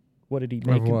What did he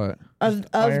make? Of what?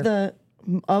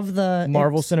 of the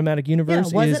Marvel Cinematic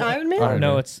Universe. Yeah, was is, it Iron Man? Iron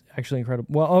No, Man. it's actually Incredible.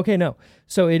 Well, okay, no.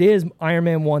 So it is Iron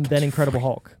Man 1, then Incredible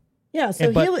Hulk. Yeah,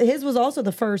 so but- his was also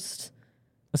the first.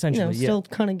 Essentially, yeah. Still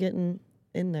kind of getting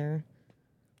in there.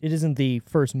 It isn't the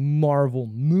first Marvel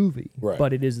movie, Right.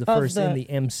 but it is the Of first in the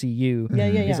MCU. Yeah,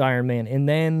 yeah, Is yeah. Iron Man, and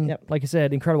then, Yep. like I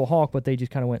said, Incredible Hulk. But they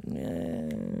just kind of went,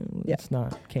 it's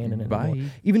not canon anymore.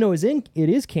 Even though it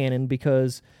is canon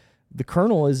because the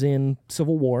Colonel is in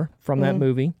Civil War from that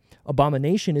movie.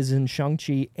 Abomination is in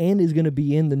Shang-Chi and is going to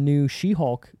be in the new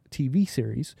She-Hulk TV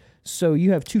series. So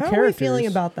you have two How characters. are we feeling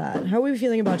about that? How are we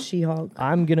feeling about She-Hulk?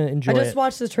 I'm gonna enjoy I just it.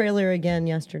 watched the trailer again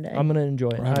yesterday. I'm gonna enjoy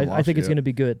it. haven't I watched think it it's yet. gonna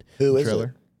be good. Who is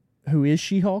Trailer. Who is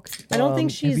She-Hulk? I don't think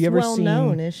have she's you ever well seen-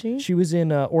 known, is she? She was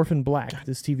in Orphan Black,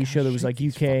 this TV show that was like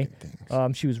UK.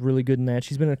 She was really good in that.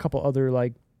 She's been in a couple other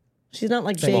like. She's not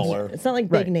like Smaller. big. It's not like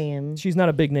Right. big name. She's not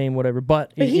a big name, whatever,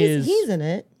 but, But it is. he's in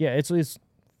it. Yeah, it's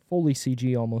fully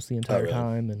CG almost the entire really?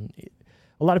 time, and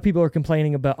a lot of people are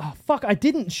complaining about. Oh fuck! I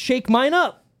didn't shake mine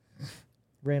up.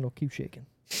 Randall, keep shaking.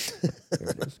 There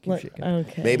it is. Keep Like, shaking.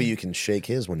 okay. Maybe you can shake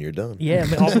his when you're done. Yeah,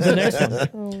 but off of the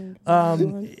next one.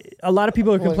 A lot of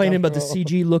people are complaining about the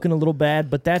CG looking a little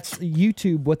bad, but that's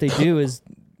YouTube. What they do is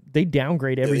they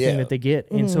downgrade everything Yeah. that they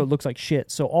get, and so it looks like shit.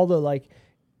 So all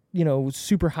the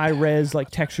super high res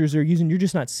like textures they're using, you're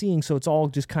just not seeing. So it's all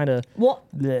just kind of Well,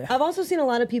 I've also seen a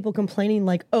lot of people complaining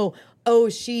like, oh,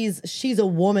 she's a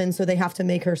woman, so they have to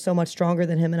make her so much stronger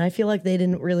than him. And I feel like they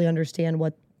didn't really understand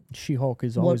what She-Hulk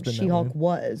has always been. She-Hulk that way.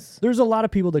 was. There's a lot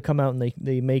of people that come out and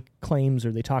they make claims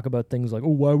or they talk about things like, oh,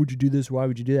 why would you do this? Why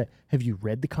would you do that? Have you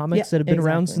read the comics Yeah, that have been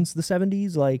around exactly. since the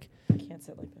 70s? Like, I can't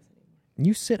sit like this anymore.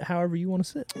 you sit however you want to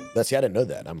sit. See, I didn't know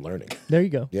that. I'm learning. There you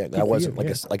go. Yeah, Good I for wasn't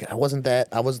you, I wasn't that.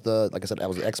 I was the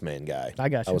X-Men guy. I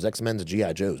got I you. was X-Men's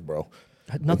GI Joes, bro.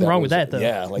 Nothing wrong with that though.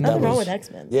 Yeah, like Nothing that wrong was, with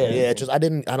X-Men. Yeah, it's just I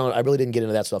really didn't get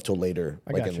into that stuff till later,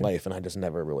 like got in you. life, and I just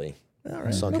never really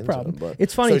right, sunk no into problem. it. But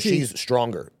It's funny, So too. she's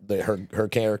stronger. Her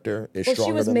character is Well, stronger.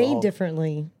 she was than the made Hulk.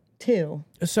 differently too.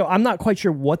 So I'm not quite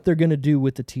sure what they're gonna do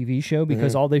with the TV show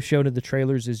because all they've shown in the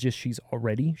trailers is just she's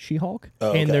already She-Hulk,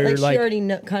 Oh, and okay. they're Like, like, she already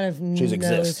kind of knows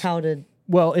exists. how to.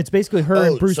 Well, it's basically her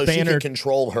and Bruce so Banner. she can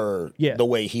control her the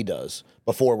way he does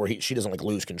before, where she doesn't like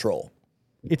lose control.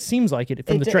 It seems like it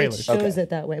from the trailers. It shows it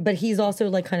that way, but he's also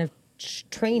like kind of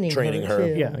training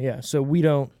her. Too. Yeah. So we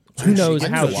don't. Who knows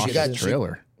how she got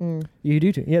trailer? You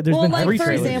do too. Yeah, there's been like three for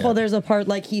trailers. example, there's a part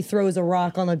like he throws a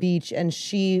rock on a beach, and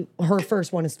her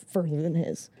first one is further than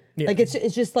his. Yeah. Like it's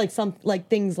just like some like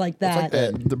things like that.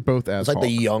 They're both as it's like Hulk.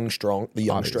 the young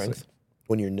strength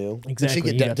when you're new.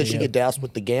 Exactly. Did she get doused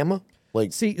with the gamma?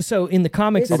 Like, see, so in the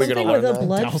comics, it's something with a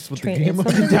blood doused with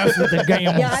the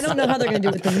gamma. Yeah, I don't know how they're going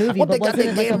to do it with the movie, but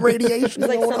wasn't it like radiation? It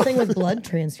was like something with blood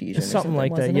transfusion, something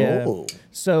like that. Yeah.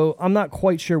 So I'm not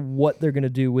quite sure what they're going to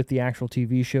do with the actual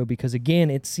TV show because again,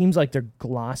 it seems like they're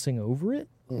glossing over it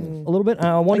a little bit.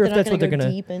 I wonder if that's what they're going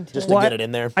to just to get it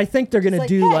in there. I think they're going to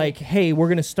do hey, we're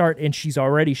going to start and she's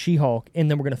already She-Hulk,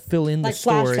 and then we're going to fill in the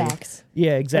story. Flashbacks.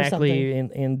 Yeah, exactly.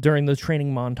 And during the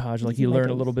training montage, like you learn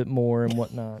a little bit more and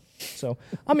whatnot. So,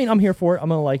 I mean, I'm here for it. I'm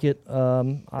gonna like it.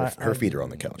 Her feet are on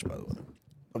the couch, by the way.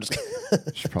 I'm just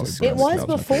kidding. It was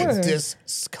before.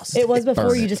 Disgusting. It was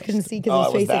before. You just couldn't see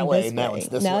because he's facing that way. this Now way. it's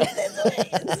this now way.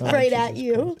 it's right at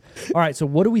you. All right. So,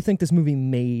 what do we think this movie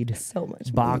made? So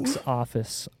much box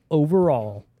office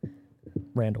overall.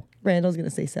 Randall's gonna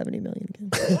say 70 million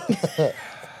again.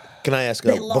 Can I ask,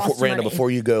 Randall,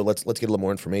 before you go, let's get a little more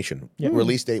information. Yep.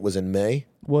 Release date was in May?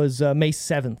 Was May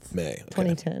 7th. May. Okay.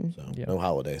 2010. So no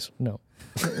holidays. No.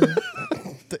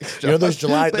 You know those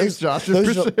July those July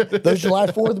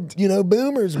 4th,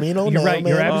 boomers. You're right.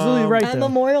 You're absolutely right. And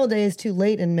Memorial Day is too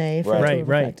late in May for it to have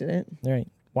affected it. Right.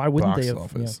 Why wouldn't box they have?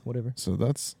 Office. Yeah, whatever. So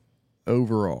that's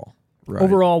overall. Right.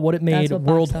 Overall, what it made what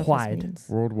worldwide.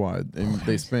 Worldwide, and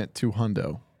they spent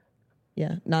 $200.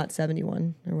 Yeah, not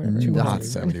 71 or whatever. Not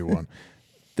 71.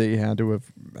 They had to have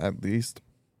at least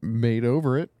made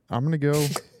over it. I'm gonna go.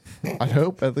 I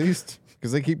hope at least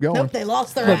because they keep going. Nope, they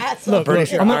lost their ass. I'm pretty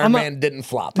sure Iron Man didn't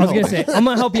flop. I was gonna say I'm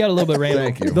gonna help you out a little bit, Randall.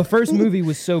 Thank you. The first movie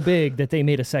was so big that they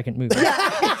made a second movie.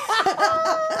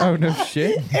 Oh no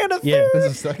shit! And a third. Yeah,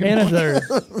 There's a second and a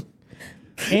third.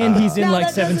 And he's in like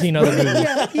 17 other movies.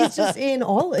 Yeah, he's just in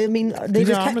all. I mean, they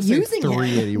just kept using him.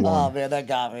 381. Oh man, that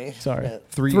got me. Sorry,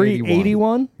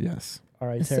 381. Yes. All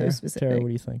right, That's so Tara. specific. Tara, what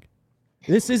do you think?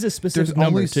 This is a specific There's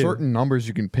number only too. certain numbers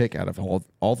you can pick out of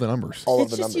all the numbers. All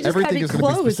It's of the just, you numbers. just Everything gotta is be gonna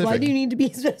be close. Why specific. do you need to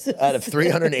be specific? Out of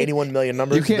 381 million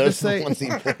numbers, You can't those just say- are the ones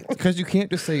you picked. Because you can't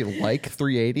just say like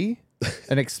 380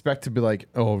 and expect to be like,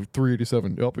 oh,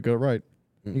 387. Oh, I got it right.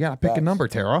 You gotta pick a number,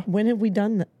 Tara. When have we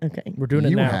done that? Okay. We're doing it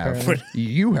You now. have. apparently.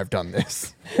 You have done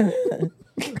this.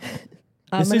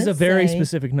 This is a very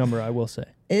specific number, I will say.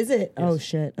 Is it? Oh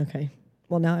shit. Okay.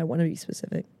 Well, now I want to be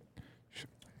specific.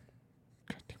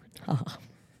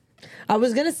 I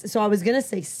was gonna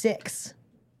say 6.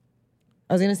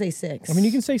 I was gonna say 6. I mean,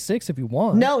 you can say 6 if you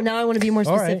want. No, now I want to be more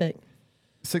All right. specific.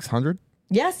 600.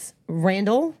 Yes,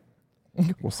 Randall.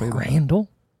 We'll say that. Randall.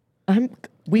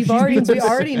 We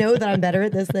already know that I'm better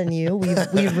at this than you. We've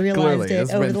realized Clearly,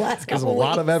 it over the last there's couple a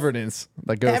lot of weeks. evidence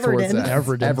that goes towards that.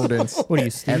 Evidence. What are you,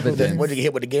 Steve? Evidence. What did you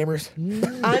get with the gamers?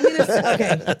 I'm gonna say,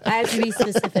 okay. I have to be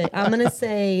specific. I'm gonna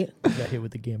say Got hit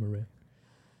with the gamma ray.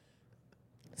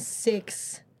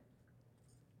 6.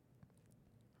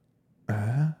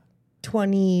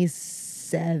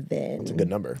 27. It's a good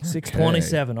number.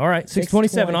 627. All right,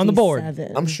 627 on the board.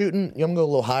 627. I'm shooting. I'm going to go a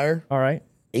little higher. All right,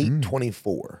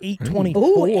 824. 824.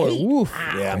 Ooh, 8. Oof.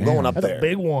 Yeah, I'm going up That's there. a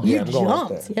big one. Yeah, I'm going up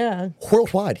Jumped. there. Yeah.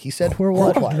 Worldwide. He said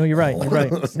worldwide. No, you're right. You're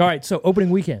right. All right, so opening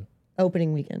weekend,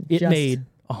 Opening weekend. it made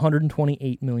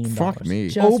 $128 million. Fuck me.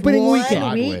 just opening one weekend.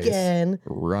 Sideways. weekend.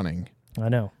 Running. I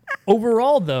know.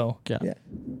 Overall, though, Yeah.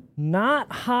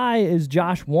 not high as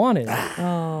Josh wanted.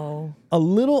 Oh. A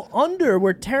little under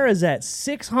where Tara's at,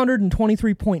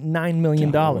 $623.9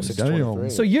 million.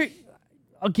 So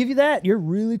I'll give you that. You're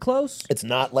really close. It's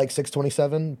not like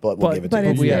 627, but we'll give it to But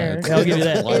you. it's Yeah, there. I'll give you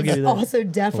that. I'll give It's you that. also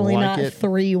definitely Like not it.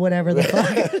 3, whatever the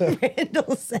fuck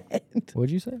Randall said.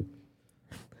 What'd you say?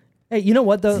 Hey, you know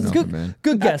what though? Nothing, man.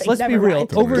 Good guess. Let's be never real.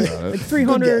 mind. Over Don't worry about it.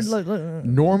 300.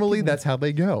 Normally, that's how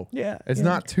they go. Yeah. It's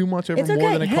not too much over It's more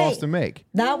okay. than it Hey. costs to make.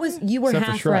 That was, you were Except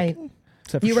for half Shrek. right.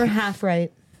 Except for You were Shrek. half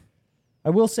right. I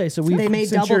will say, so we They made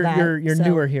since double that, you're so-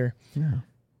 newer here.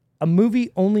 A movie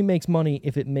only makes money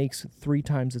if it makes 3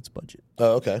 times its budget.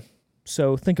 Oh, okay.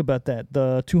 So think about that.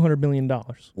 The $200 million.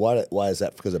 Why is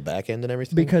that? Because of back end and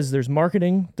everything? Because there's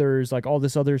marketing, there's like all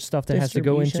this other stuff that has to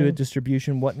go into it, Distribution.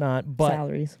 distribution, whatnot. But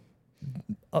Salaries.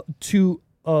 to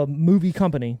a movie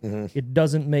company, it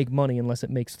doesn't make money unless it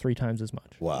makes 3 times as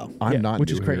much. Wow. I'm Yeah, not which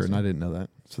new is here, crazy. and I didn't know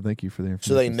that. So thank you for the information.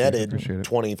 So they Steve. netted Appreciate it.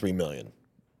 23 million.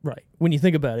 Right. When you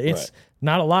think about it, it's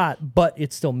not a lot, but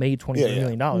it still made $23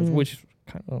 million, which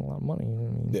kind of a lot of money. I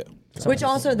mean, Yeah. Which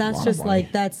also, that's just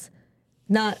like, that's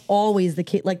not always the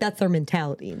case. Like, that's their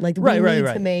mentality. Like, we Right, need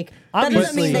right. to make. That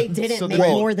doesn't mean they didn't make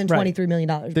more than $23 million.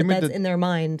 But that's in their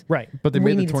mind. Right. But they we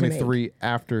made the needed to 23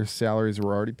 after salaries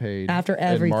were already paid. After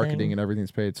and everything. marketing and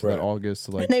everything's paid. So that all goes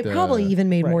to like. And they probably even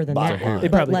made more than that. They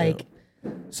But probably like, so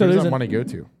where does there's that money go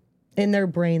to? in their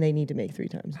brain, they need to make 3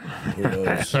 times. Who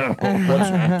knows?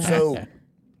 So,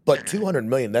 but 200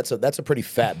 million, that's a pretty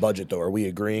fat budget, though. Are we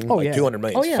agreeing? Oh, like yeah. 200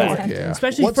 million Oh, is yeah. fat. Yeah.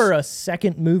 especially for a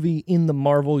second movie in the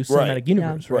Marvel Cinematic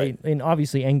Universe, Yeah. right? And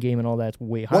obviously Endgame and all that's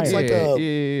way higher. What's like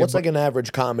Yeah, what's like an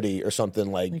average comedy or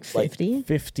something like 50?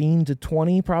 15 to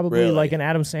 20 probably, Really? like an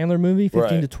Adam Sandler movie,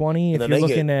 15 to 20. And If then you're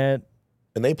they looking at...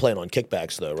 And they plan on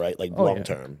kickbacks, though, right? Like long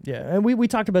term. Yeah, and we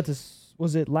talked about this,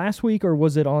 was it last week or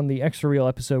was it on the Extra Real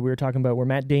episode we were talking about where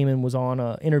Matt Damon was on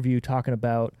an interview talking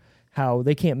about how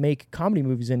they can't make comedy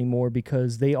movies anymore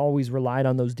because they always relied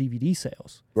on those DVD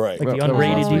sales. Right. Like the Well,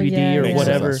 unrated DVD or yeah.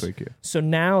 whatever. Last week, yeah. So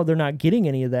now they're not getting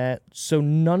any of that. So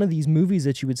none of these movies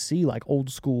that you would see, like Old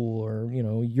School or,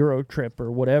 Euro Trip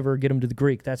or whatever, Get Them to the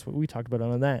Greek, that's what we talked about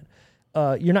on that.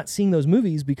 You're not seeing those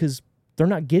movies because they're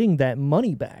not getting that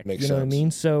money back. Makes you know sense. what I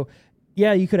mean? So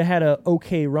yeah, you could have had a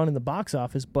okay run in the box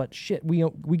office, but shit, we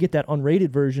get that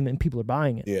unrated version and people are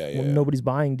buying it. Yeah, Well, yeah. nobody's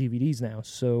buying DVDs now,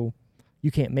 so you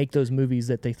can't make those movies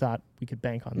that they thought we could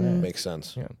bank on that. Makes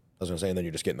sense. Yeah. I was going to say, and then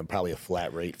you're just getting probably a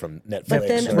flat rate from Netflix. But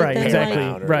then, or Right, exactly,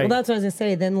 Paramount or- right. Well, that's what I was gonna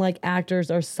say. Then, like,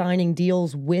 actors are signing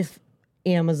deals with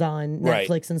Amazon, Right.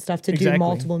 Netflix, and stuff to Exactly. do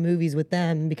multiple movies with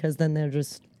them because then they're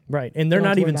just Right, and they're Don't not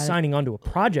have to worry even about it. signing onto a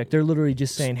project. They're literally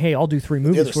just saying, "Hey, I'll do 3 The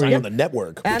movies other for side you." on the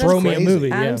network. Adam- Throw me a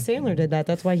movie. Adam yeah. Sandler did that.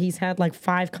 That's why he's had like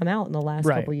 5 come out in the last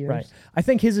couple years. Right. I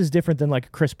think his is different than like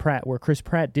Chris Pratt, where Chris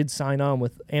Pratt did sign on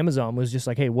with Amazon, was just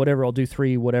like, hey, whatever, I'll do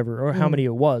 3, whatever, or how many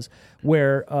it was.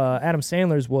 Where Adam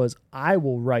Sandler's was, I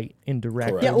will write and direct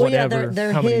Correct. Yeah, well, yeah, whatever,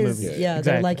 they're how many his. movies. Yeah, they're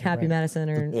Exactly, like Happy right. Madison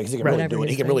or Yeah, 'cause he can really whatever do it. He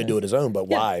his can thing really is. do it his own, but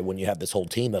Yeah. why when you have this whole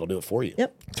team that'll do it for you?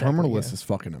 Yep. Terminal List is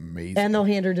fucking amazing. And they'll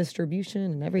handle distribution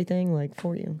and everything like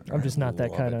for you. I'm just not that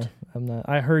Love kind of. it. I'm not.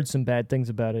 I heard some bad things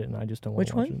about it, and I just don't want Which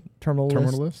to watch one? it. Terminal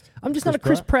Terminal List. List? I'm just Chris not a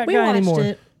Chris Pratt We guy watched anymore.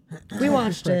 it. We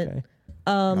watched Pratt it.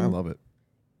 guy. I love it.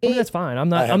 I mean, that's fine. I'm I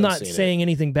not. I'm haven't not seen it. saying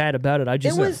anything bad about it. I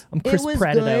just. It was. I'm Chris it was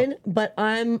Pratted good, out but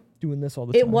I'm. doing this all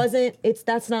the time. It wasn't. It's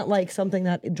that's not like something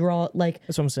that draw like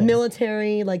That's what I'm saying.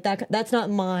 military like that. That's not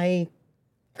my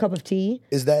cup of tea.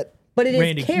 Is that But it is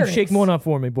Randy, you carrots. shake one up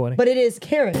for me, boy. But it is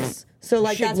carrots. So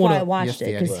like Shake that's one why I up. watched Yes,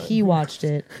 it because Dad. he watched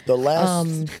it. the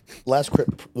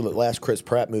last Chris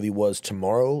Pratt movie was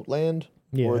Tomorrowland?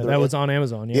 yeah, Or that was on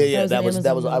Amazon. Yeah. Yeah, That was an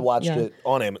that was. I Amazon watched one, yeah. it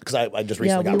on Amazon because I just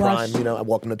recently we got Prime. watched- You know,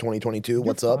 welcome to 2022.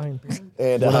 What's up? fine.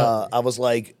 And I was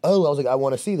like, I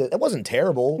want to see that. It wasn't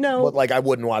terrible. No. but like I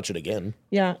wouldn't watch it again.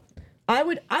 Yeah. I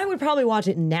would probably watch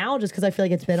it now just because I feel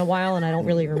like it's been a while and I don't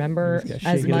really remember Yeah,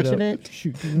 as shake much up. of it.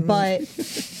 Shoot. But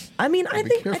I mean, I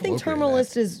think careful opening Terminal that.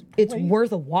 List is it's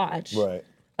worth a watch. Right.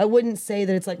 I wouldn't say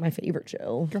that it's like my favorite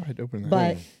show. Go ahead, open that.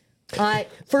 But I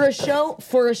for a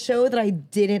show that I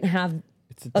didn't have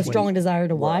a strong desire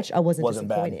to watch, I wasn't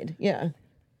bad. disappointed. Yeah.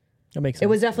 That makes sense. It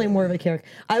was definitely more of a character.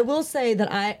 I will say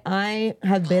that I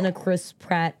have been a Chris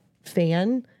Pratt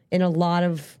fan in a lot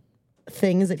of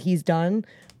things that he's done,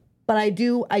 but I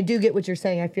do get what you're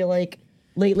saying. I feel like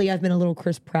lately I've been a little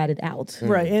Chris Pratted out.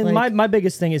 Right, and Like- my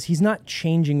biggest thing is he's not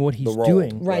changing what he's role,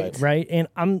 doing. right. Right,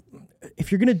 and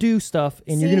if you're gonna do stuff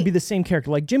and you're See- gonna be the same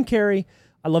character, like Jim Carrey.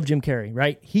 I love Jim Carrey,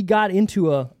 right? He got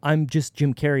into I'm just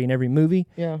Jim Carrey in every movie.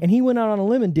 Yeah. And he went out on a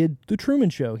limb and did The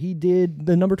Truman Show. He did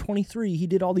The Number 23. He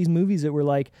did all these movies that were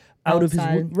like out of his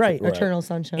Outside, right. Eternal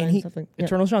Sunshine, And he, stuff like yeah.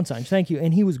 Eternal Sunshine, thank you.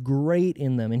 And he was great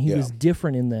in them and he was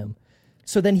different in them.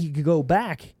 So then he could go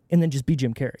back and then just be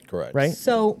Jim Carrey. Correct. Right?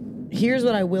 So here's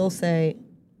what I will say.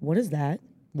 What is that?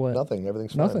 What? Nothing.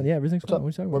 Everything's fine. Nothing. Yeah, everything's What's fine. up? What are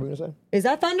you talking What about? were we gonna say? Is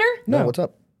that thunder? No. What's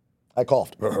up? I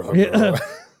coughed. Yeah.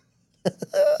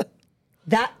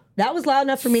 That was loud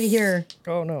enough for me to hear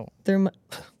Oh no. through my,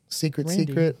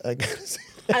 Secret. I gotta say.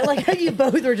 I like how you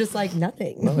both were just like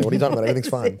nothing. What are you talking about? Everything's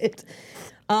fine.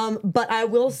 But I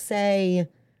will say,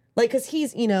 like, because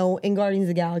he's, in Guardians of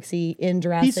the Galaxy, in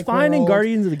Jurassic He's fine in World.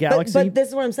 Guardians of the Galaxy. But this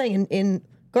is what I'm saying. In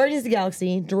Guardians of the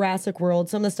Galaxy, Jurassic World,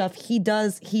 some of the stuff he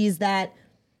does, he's that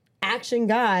action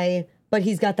guy, but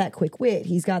he's got that quick wit.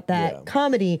 He's got that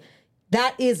comedy.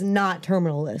 That is not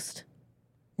Terminal List.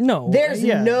 No. There's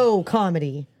yeah. no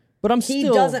comedy. But He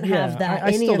still, doesn't yeah, have that, I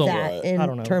any still of don't- that I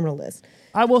don't know. in Terminal List.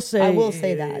 I will say. I will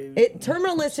say that.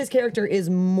 Terminal List, his character is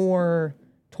more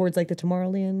towards like the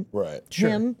Tomorrowland Right.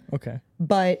 him, Okay.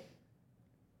 but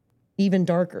even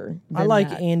darker. I than like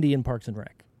that. Andy in Parks and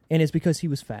Rec, and it's because he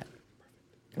was fat.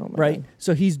 right? God.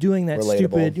 So he's doing that Relatable.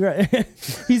 stupid. Right?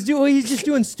 he's just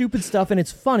doing stupid stuff, and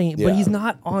it's funny, but he's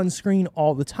not on screen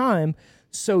all the time,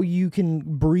 so you can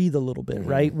breathe a little bit,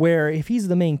 right? Where if he's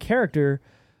the main character,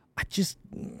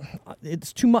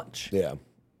 it's too much. Yeah.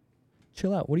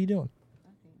 Chill out. What are you doing?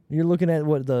 You're looking at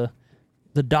what the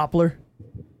Doppler,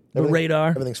 the radar.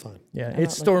 Everything's fine. Yeah,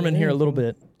 it's storming here a little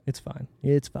bit. It's fine.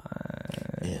 It's fine.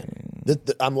 Yeah.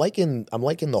 I'm liking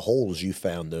the holes you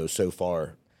found though so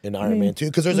far in Iron Man 2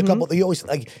 because there's a couple. You always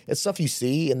like it's stuff you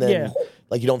see and then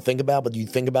like you don't think about, but you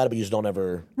think about it, but you just don't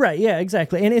ever. Right. Yeah.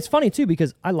 Exactly. And it's funny too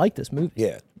because I like this movie.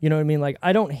 Yeah. You know what I mean? Like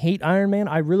I don't hate Iron Man.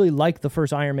 I really like the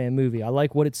first Iron Man movie. I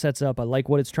like what it sets up. I like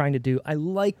what it's trying to do. I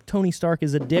like Tony Stark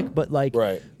as a dick, but like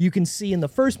you can see in the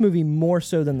first movie more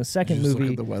so than the second movie.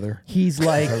 Look at the weather. He's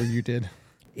like, how you did.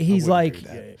 He's like,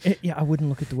 yeah, I wouldn't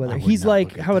look at the weather. He's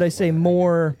like, how would I say,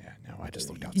 more. Yeah, no, I just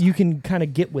looked outside. You can kind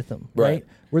of get with him, right?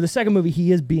 Where the second movie,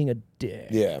 he is being a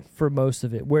dick for most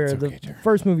of it. Where the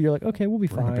first movie, you're like, okay, we'll be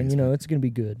fine. You know, it's going to be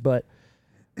good. But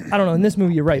I don't know. In this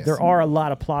movie, you're right. There are a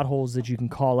lot of plot holes that you can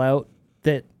call out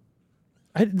that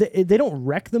they don't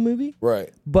wreck the movie. Right.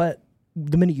 But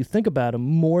the minute you think about them,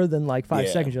 more than like 5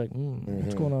 seconds, you're like,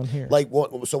 what's going on here? Like,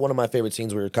 so one of my favorite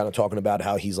scenes, we were kind of talking about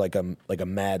how he's like a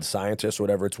mad scientist or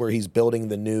whatever. It's where he's building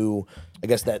the new, I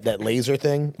guess that laser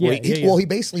thing. Well, he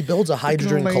basically builds a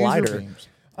hydrogen collider.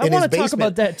 I want to talk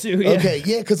about that too. Yeah. Okay,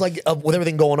 yeah, because like with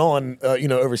everything going on,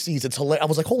 overseas, it's hilarious. I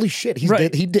was like, holy shit,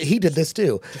 he did this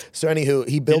too. So anywho,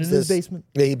 he builds this basement.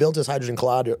 Yeah, he builds this hydrogen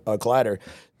collider,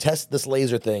 tests this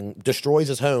laser thing, destroys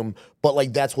his home. But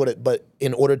like that's what it. But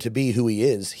in order to be who he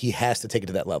is, he has to take it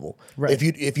to that level. Right.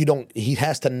 If you don't, he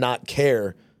has to not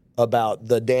care about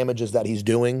the damages that he's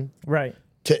doing. Right.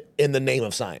 In the name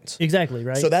of science. Like,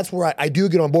 right. So that's where I do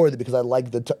get on board with it because I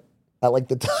like the. I like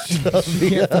the touch of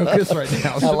the focus right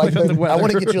now. I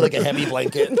want to get you like a heavy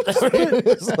blanket.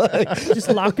 Just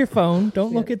lock your phone.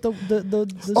 Don't look at the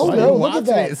oh no! Look at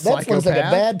that. That looks like a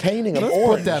bad painting of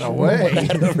orange. Put that away.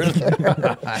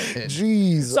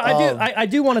 Jeez. So I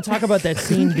do want to talk about that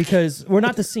scene because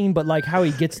not the scene, but like how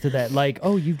he gets to that. Like,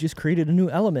 oh, you've just created a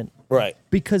new element, right?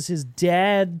 Because his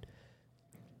dad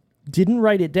didn't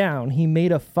write it down. He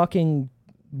made a fucking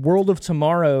World of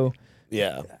Tomorrow.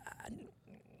 Yeah.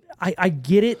 I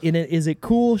get it. Is it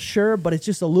cool? Sure, but it's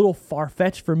just a little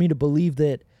far-fetched for me to believe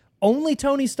that only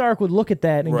Tony Stark would look at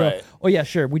that and go, oh yeah,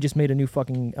 sure, we just made a new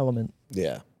fucking element.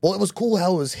 Yeah. Well, it was cool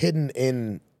how it was hidden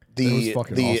in the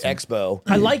awesome. Expo.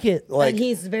 I like it. And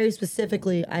he's very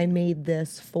specifically, I made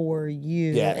this for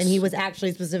you. Yes. And he was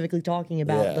actually specifically talking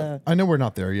about the... I know we're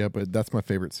not there yet, but that's my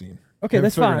favorite scene. Okay,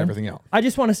 that's fine. Everything out. I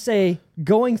just want to say,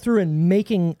 going through and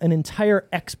making an entire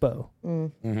expo,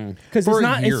 because it's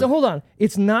not. Hold on,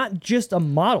 it's not just a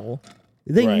model.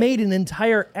 They made an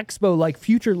entire expo like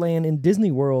Futureland in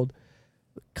Disney World.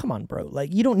 Come on, bro.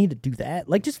 Like, you don't need to do that.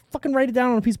 Like, just fucking write it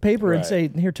down on a piece of paper and say,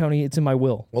 here, Tony, it's in my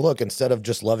will. Well, look, instead of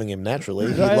just loving him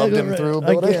naturally, he loved him through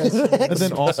building. And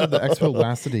then also the expo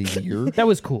lasted a year. That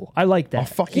was cool. I like that.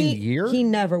 A fucking year? He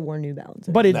never wore New Balance.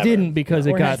 But it didn't because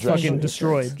it got fucking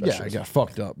destroyed. Yeah, it got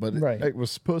fucked up. But it was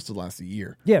supposed to last a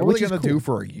year. Yeah, what were they going to do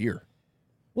for a year?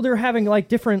 Well, they're having like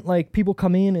different like people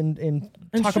come in and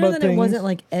talk about things. It wasn't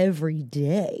like every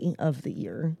day of the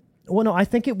year. Well, no, I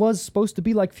think it was supposed to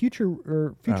be like Future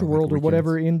World or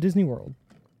whatever in Disney World.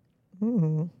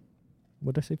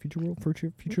 What did I say? Future World?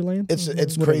 Futureland?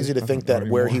 It's crazy to think that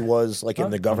where he was like in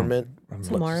the government.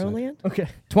 Tomorrowland? Okay.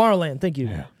 Tomorrowland, thank you.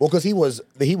 Yeah. Well, because he was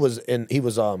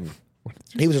his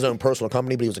own personal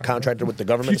company, but he was a contractor with the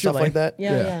government and stuff like that.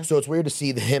 Yeah. So it's weird to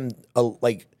see him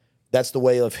like that's the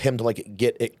way of him to like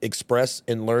express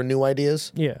and learn new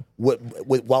ideas. Yeah.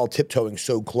 While tiptoeing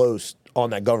so close on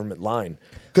that government line.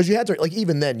 Because you had to, like,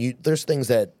 even then, there's things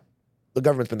that the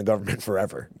government's been the government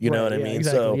forever. You know what I mean?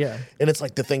 Exactly, and it's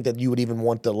like to think that you would even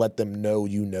want to let them know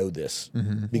you know this.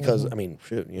 Because, I mean,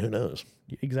 shit, who knows?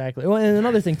 Exactly. Well, and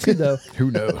another thing, too, though.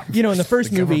 Who knows? You know, in the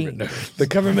first movie, the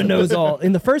government knows all.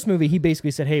 In the first movie, he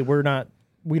basically said, hey,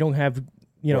 we don't have,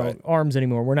 arms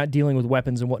anymore. We're not dealing with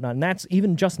weapons and whatnot. And that's,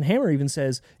 even Justin Hammer even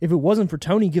says, if it wasn't for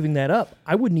Tony giving that up,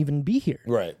 I wouldn't even be here.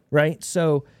 Right. Right?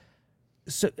 So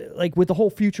like with the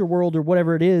whole future world or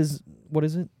whatever it is, what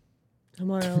is it?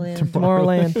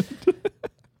 Tomorrowland.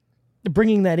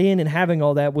 Bringing that in and having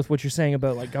all that with what you're saying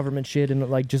about like government shit and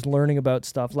like just learning about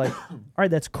stuff, like, all right,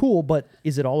 that's cool, but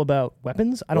is it all about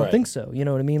weapons? I don't think so. You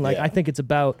know what I mean? Like, I think it's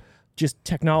about just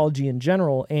technology in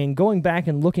general. And going back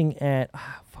and looking at,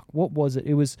 what was it?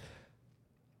 It was,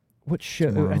 what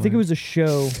show? I think it was a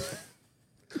show.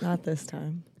 Not this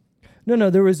time.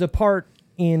 No, there was a part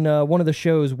in one of the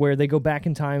shows where they go back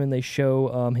in time and they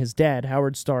show his dad,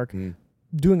 Howard Stark,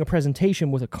 doing a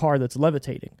presentation with a car that's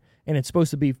levitating, and it's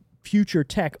supposed to be future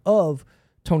tech of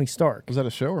Tony Stark. Was that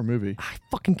a show or a movie? I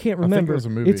fucking can't remember. it was a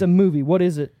movie. It's a movie. What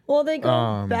is it? Well, they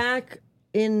go back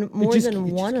in more than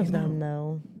one of them,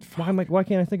 though. Why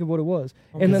can't I think of what it was?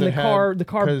 And then the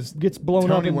car gets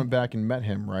blown up. Tony went back and met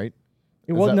him, right?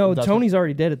 Tony's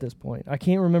already dead at this point. I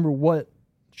can't remember what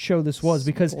show this was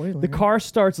because the car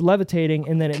starts levitating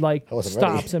and then it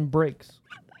stops and breaks.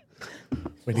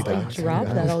 When he died. Drop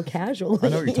that all casually. I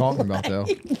know what you're talking about, though.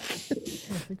 I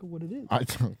think of what it is.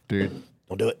 Dude.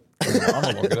 Don't do it. I'm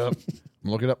going to look it up.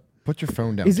 Look it up. Put your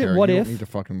phone down, Is it Terry. What you If? Don't need to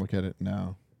fucking look at it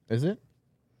now. Is it?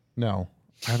 No.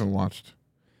 I haven't watched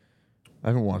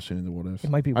any of the What Ifs. It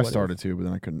might be I What started to, but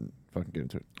then I couldn't fucking get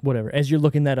into it. Whatever. As you're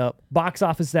looking that up, box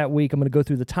office that week, I'm going to go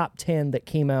through the top 10 that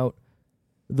came out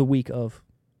the week of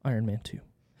Iron Man 2.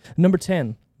 Number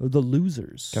 10, The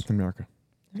Losers. Captain America.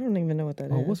 I don't even know what that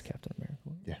is. Oh, it was Captain America.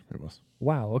 Yeah, it was.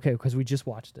 Wow. Okay, because we just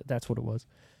watched it. That's what it was.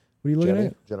 What are you looking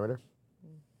at? Generator?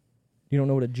 You don't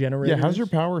know what a generator Yeah, how's is? your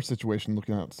power situation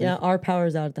looking out, Steve? Yeah, our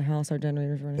power's out at the house. Our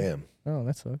generator's running. Damn. Oh,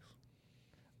 that sucks.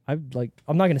 I'm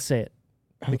not going to say it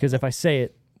because if I say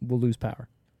it, we'll lose power.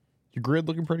 Your grid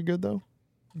looking pretty good, though?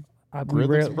 We Grid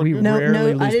looks pretty good.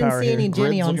 rarely lose I didn't power see any here. Jenny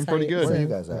Grid's on looking pretty site. good. Where are so- you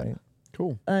guys at? Right.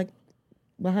 Cool.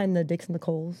 Behind the Dix and the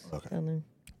Coles. Down there.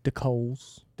 The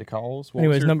Coles. Decals.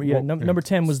 Anyways, number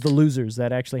 10 was The Losers.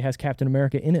 That actually has Captain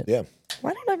America in it. Yeah.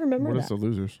 Why don't I remember What that? is the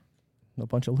Losers? A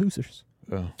bunch of losers.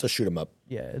 Oh. To shoot him up.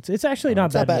 Yeah, it's actually not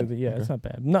It's not bad bad. movie. Yeah, it's not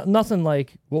bad. Nothing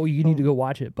like, well, you need to go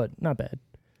watch it, but not bad.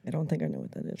 I don't think I know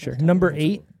what that is. Sure. Number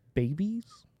 8, Babies.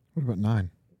 What about 9?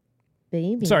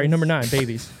 Baby. Sorry, number 9,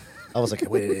 Babies. I was like,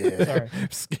 wait. Sorry.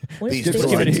 These Just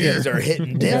give it here. T's are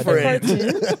hitting Is that the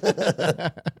different.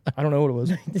 cartoon? I don't know what it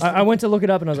was. I went to look it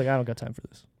up and I was like, I don't got time for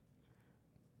this.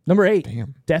 Number 8,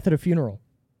 Damn. Death at a Funeral.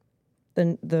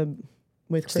 the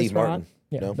with Chris Steve Rock. Martin.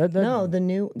 Yeah. No?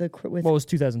 No, with Well, it was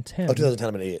 2010. Oh, 2010,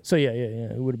 I'm an idiot. So yeah.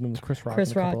 It would have been with Chris Rock.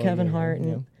 Chris and a Rock, couple Kevin other- Hart,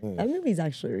 and yeah. that movie's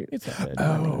actually. It's not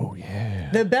bad. Oh, yeah.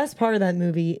 The best part of that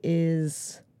movie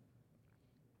is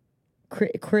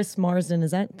Chris Marsden.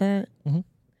 Is that? Mhm.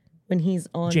 When he's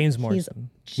on James he's Marsden.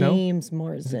 No? James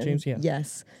Marsden. James? Yeah.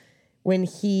 Yes. When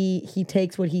he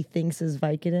takes what he thinks is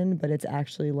Vicodin, but it's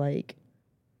actually like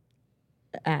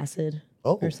acid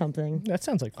Oh. or something. That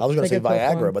sounds like I was going to Like say a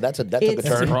quick Viagra, one. but that took a It's-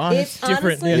 turn. It's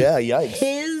different, honestly, Yeah, yikes.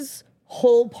 his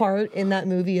whole part in that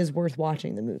movie is worth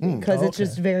watching the movie because it's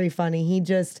just very funny. He's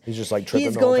just like tripping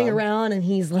he's the whole going time? around and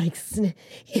he's like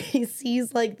he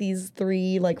sees like these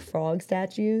 3 like frog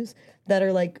statues that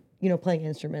are like playing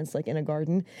instruments like in a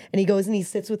garden, and he goes and he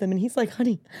sits with them and he's like,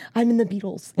 honey, I'm in the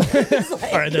Beatles.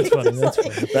 All right, that's funny. That's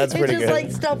funny. That's pretty it's just good.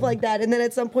 like stuff like that. And then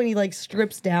at some point he like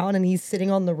strips down and he's sitting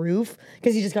on the roof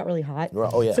because he just got really hot.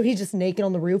 Oh, yeah. So he's just naked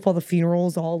on the roof while the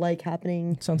funeral's all like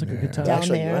happening Sounds like a good time. down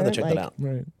Actually, there. you have to check like, that out.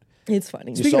 Right. It's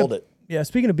funny. You sold it. Yeah.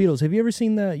 Speaking of Beatles, have you ever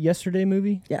seen the Yesterday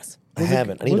movie? Yes. I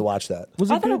haven't. I need to watch that.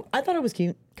 Was I it good? thought it was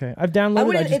cute. Okay, I've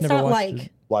downloaded. I just It's never not watched like.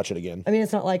 it. Watch it again. I mean,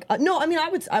 it's not like. No, I mean, I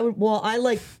would. Well, I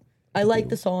like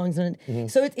the songs and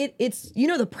so it's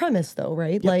the premise though,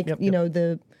 right? yep.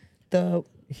 The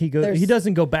He there's-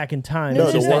 doesn't go back in time. No,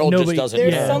 It's the just that world just nobody, doesn't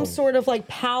there's Yeah. some sort of like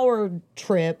power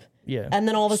trip. Yeah. And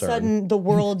then all of a sudden the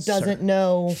world doesn't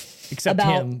know Except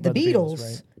about him, the but the Beatles, Beatles.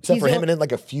 right? Except He's for him the- and then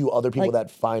like a few other people that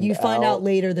find you find out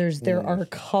later there are a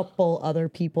couple other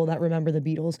people that remember the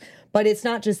Beatles. But it's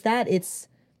not just that,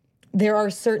 there are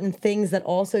certain things that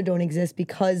also don't exist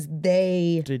because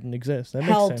they Didn't exist. That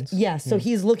helped. makes sense. Yes. So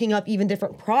he's looking up even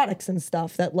different products and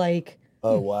stuff that like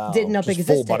Oh, wow. didn't up Just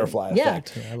exist. full butterfly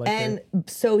effect. Yeah, I like and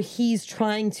so he's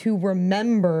trying to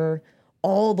remember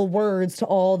all the words to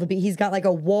all the he's got like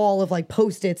a wall of like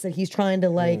post-its that he's trying to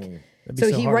like That'd be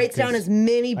so so he hard writes down 'cause as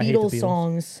many I hate the Beatles Beatles.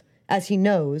 songs as he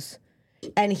knows,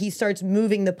 and he starts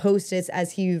moving the post-its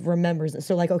as he remembers it.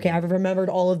 So like, okay, I've remembered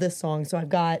all of this song, so I've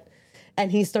got, and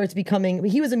he starts becoming.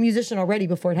 He was a musician already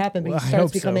before it happened, but Well, he I starts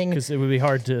hope becoming. because it would be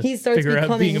hard to He starts figure out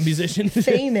becoming being a musician.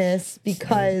 famous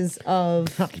because of.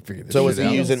 So was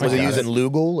he using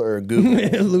Lugal or Google?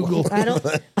 Lugal. I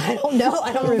don't know.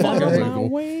 I don't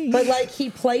remember. But like he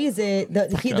plays it.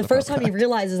 The first time he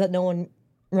realizes that no one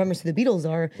remembers who the Beatles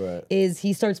are is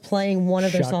he starts playing one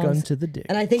of their Shotgun songs. to the Dick.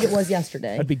 And I think it was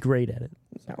Yesterday. I'd be great at it.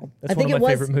 No. That's I think one of my it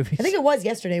was, favorite movies. I think it was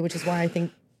Yesterday, which is why I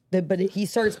think that. But he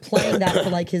starts playing that for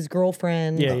like his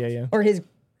girlfriend. Yeah. Or his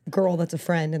girl that's a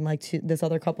friend and like this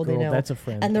other couple they Girl know. that's a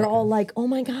friend. And they're Okay. all like, "Oh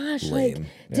my gosh, Lame.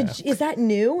 like, is that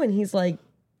new?" And he's like.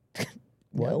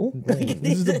 No.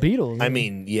 This is the Beatles. I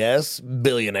mean, yes,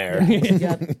 billionaire.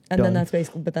 Yep. And then that's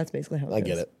basically how it I goes.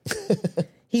 get it.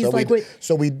 He's so like,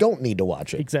 so we don't need to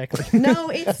watch it. exactly. no,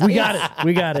 it's We got it.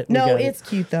 We got it. We No, got it's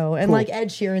cute though, and Cool. like Ed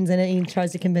Sheeran's in it. And he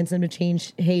tries to convince him to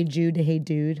change "Hey Jude" to "Hey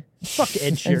Dude" it. Fuck Ed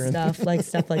and Sheeran.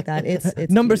 stuff like that. It's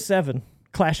Number cute. 7,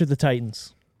 Clash of the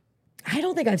Titans. I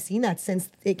don't think I've seen that since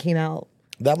it came out.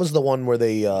 That was the one where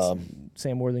they.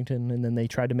 Sam Worthington, and then they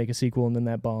tried to make a sequel, and then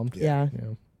that bombed. Yeah.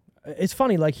 It's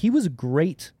funny, like he was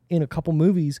great in a couple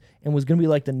movies and was going to be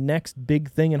like the next big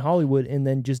thing in Hollywood, and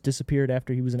then just disappeared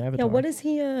after he was in Avatar. Yeah. What is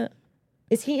he?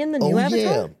 Is he in the new Oh, Avatar?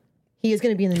 yeah. He is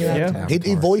going to be in the new Avatar.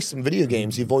 He voiced some video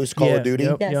games. He voiced Call of Duty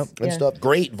Yep, Yes. yep. and Yeah. stuff.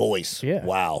 Great voice. Yeah.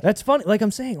 Wow. That's funny. Like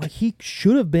I'm saying, like he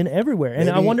should have been everywhere. And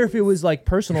I Maybe- wonder if it was like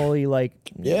personally, like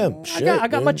Yeah, I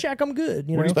got my check. I'm good.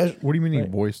 You know. What do you mean he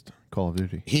voiced Call of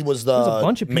Duty? He was the a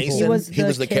bunch of people. Mason. He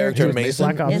was the the character character. Mason.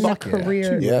 Black Ops. In the Fuck yeah.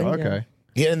 career. Yeah. Okay.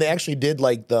 Yeah, and they actually did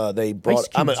like they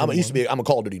brought. Cube's in I'm a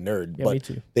Call of Duty nerd, Yeah, but me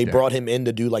too. they brought him in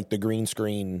to do like the green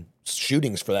screen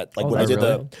shootings for that. Like when they did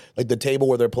really? the table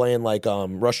where they're playing like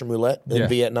Russian roulette in Yeah.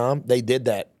 Vietnam. They did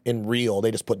that in real.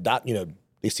 They just put they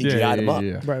CGI'd them up.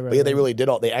 yeah. Right, But yeah, they really did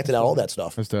they acted out all that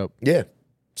stuff. That's dope. Yeah,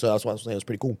 so that's why I was saying it was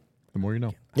pretty cool. The more you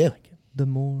know. Yeah, The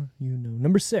more you know.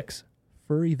 Number 6,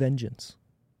 Furry Vengeance.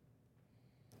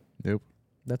 Nope.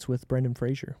 That's with Brendan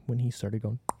Fraser when he started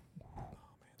going.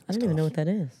 I don't even know what that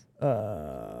is.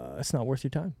 It's not worth your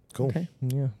time. cool. Okay.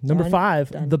 Yeah. Number Done.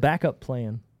 5, Done. The Backup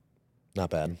Plan. Not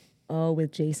bad. Oh,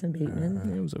 with Jason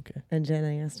Bateman It was okay. and Jen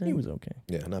Aniston. It was okay.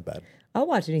 Yeah, not bad. I'll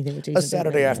watch anything with Jason. A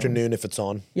Saturday Bateman. afternoon if it's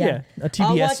on. Yeah, a I'll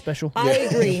TBS watch- special. I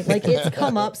agree. Like it's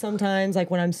come up sometimes,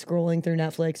 like when I'm scrolling through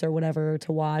Netflix or whatever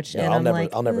to watch, Yeah, and I'm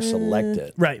like, I'll never select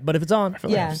it. Right, but if it's on,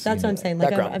 yeah, that's what I'm saying.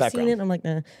 Like I've seen it, I'm like,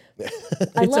 nah.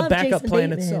 I a love backup Jason plan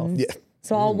Bateman, itself. Yeah,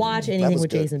 So I'll watch that anything was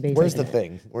with good. Jason Bateman. Where's the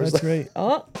thing? Where's that's the? great.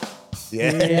 Oh,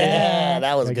 Yeah,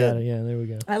 that was I got it. good. Yeah, there we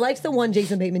go. I liked the one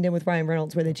Jason Bateman did with Ryan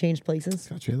Reynolds where they changed places.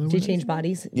 Gotcha. Did he change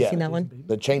bodies? You Yeah. seen that one?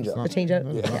 The change up. The change up?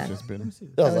 That's Yeah. just been.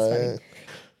 That was funny.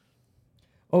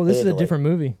 Oh, this is a Italy. different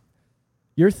movie.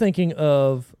 You're thinking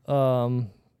of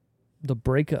The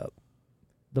Breakup.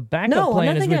 The backup No, I'm plan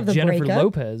not is thinking with of The Jennifer Breakup.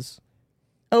 Lopez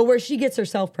Oh, where she gets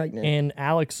herself pregnant. and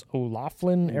Alex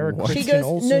O'Loughlin, Eric What? She Christian goes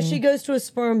Olsen. no, she goes to a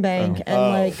sperm bank and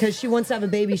like because she wants to have a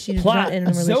baby, she's Plot. not in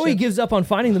a relationship. Zoe gives up on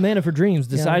finding the man of her dreams,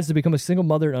 decides to become a single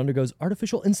mother, and undergoes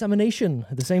artificial insemination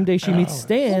the same day she meets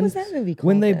Stan. What was that movie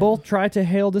when called they then? both try to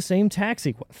hail the same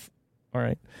taxi. All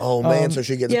right. Oh man, so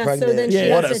she gets yeah, pregnant. so then she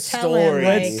Yeah. What has a to tell him, story.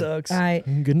 like, That sucks. All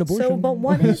right. Get an abortion. So, but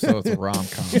what is? So it's a rom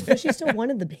com. But she still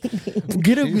wanted the baby.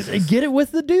 Get it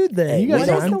with the dude then. You What guys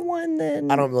is are the one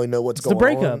then? I don't really know what's It's the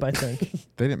going breakup, on. I think.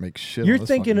 They didn't make shit. You're on this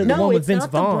thinking fucking of the movie. No, one with it's Vince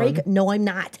not Vaughn. the break. No, I'm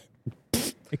not.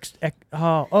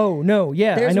 Oh no,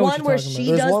 yeah, There's I know one what you're where talking she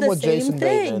about. There's does one the with same Jason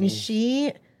thing. Bateman.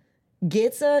 She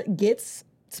gets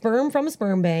sperm from a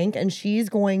sperm bank, and she's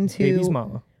going to Baby's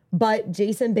mama. But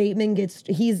Jason Bateman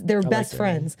they're best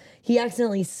friends. He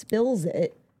accidentally spills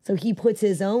it, so he puts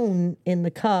his own in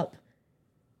the cup,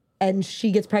 and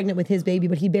she gets pregnant with his baby,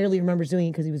 but he barely remembers doing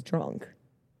it because he was drunk.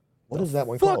 What is that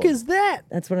one Fuck called? is that?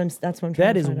 That's what I'm trying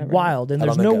That to is find out right wild, and I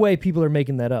there's don't no think way people are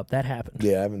making that up. That happened.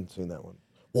 Yeah, I haven't seen that one.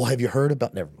 Well, have you heard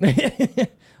about never mind.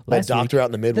 that Last doctor out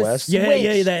in the Midwest? Yeah.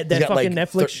 Yeah, Switch. that He's got, fucking like,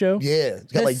 Netflix show. Yeah, he's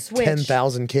got The like Switch.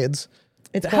 10,000 kids.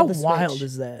 It's How called The wild Switch.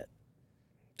 is that?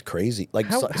 Crazy. Like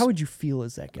How would you feel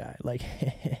as that guy? Like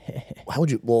how would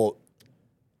you? Well,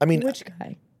 I mean, Which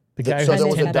guy? the guy so who there has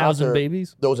was a 10,000 doctor-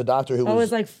 babies? there was a doctor who Oh, it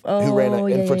was was like who ran an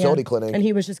yeah, infertility yeah. clinic, and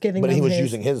he was just giving. but he them was his.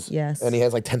 using his. Yes, and he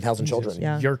has like 10,000 children.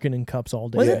 Yeah. Yerking in cups all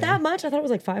day. Was it that much? I thought it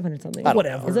was like 500 something. I don't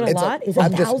Whatever. know. Is it a It's lot? Is it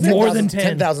I'm just- 1,000? More than 10.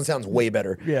 10,000 sounds way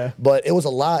better. Yeah. But it was a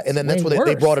lot. And then that's way where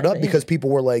they brought it worse, up I because think.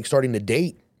 people were like starting to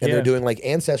date and Yeah. they're doing like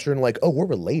ancestry and like, oh, we're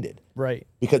related. Right.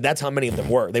 Because that's how many of them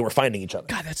were. They were finding each other.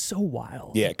 God, that's so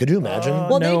wild. Yeah. Could you imagine?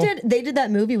 Well, No. they did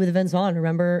that movie with Vince Vaughn.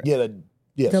 Remember? yeah.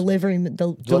 Yes. Delivery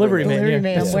Delivery Man. Delivery Yeah.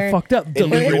 Man, That's so where- fucked up. In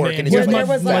Delivery New York, Man. and it's where like there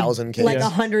was 1,000 kids. like Yeah.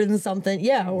 100 and something,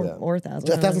 or 1,000. I don't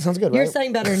 1,000 know. sounds good, You're right?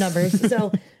 saying better numbers.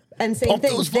 So, and same Pump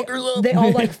thing. those They, fuckers up. they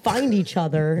all like find each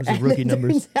other. are rookie it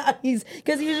numbers. turns out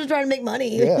because he was just trying to make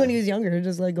money Yeah. when he was younger,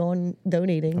 just like going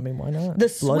donating. I mean, why not?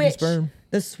 The Blood and switch. sperm.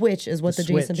 The switch is what the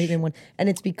Jason Switch. Bateman one, and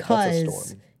it's because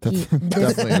storm.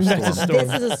 Definitely a storm.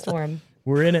 this is a storm.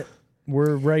 We're in it.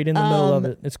 We're right in the middle of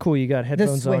it. It's cool. You got The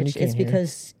headphones on. You switch can't is hear.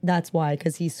 because that's why,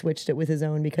 because he switched it with his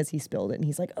own because he spilled it, and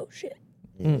he's like, oh shit.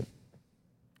 Yeah,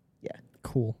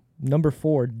 Cool. Number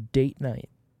 4, Date Night.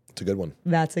 It's a good one.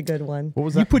 that's a good one. What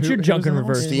was You that? put Who- your who junk was in that one?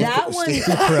 reverse. That one,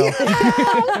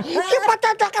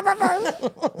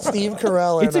 Steve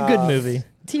Carell and, It's a good movie.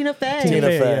 Tina Fey. Tina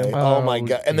Fey. yeah. Oh my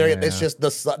god! And it's just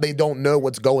they don't know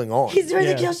what's going on. He's doing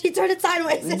the kill. She turned it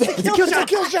sideways. It's a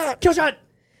kill shot. Kill shot.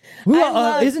 Who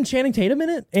isn't Channing Tatum in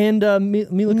it? And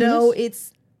Mila Kunis? No,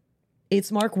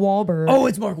 it's Mark Wahlberg. Oh,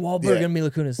 it's Mark Wahlberg and Mila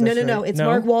Kunis. No. It's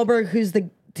Mark Wahlberg who's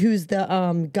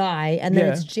the guy, and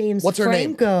then it's James. What's her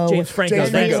name? James Franco.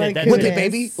 That's it. Whip it,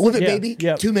 baby. Whip it, baby.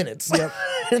 Yep. 2 minutes. Yep.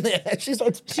 She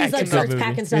starts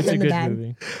packing stuff in the bag.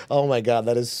 Movie. Oh my god,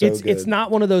 that is so good. It's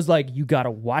not one of those like you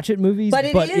gotta watch it movies, but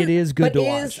it is good to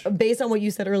watch. Based on what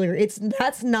you said earlier,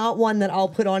 that's not one that I'll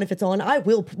put on if it's on. I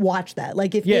will watch that.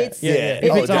 Like if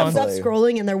it comes up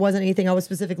scrolling and there wasn't anything I was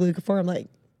specifically looking for, I'm like.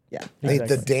 Yeah,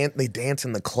 exactly. They dance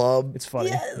in the club. It's funny.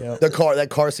 Yes. Yep. That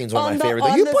car scene's one of my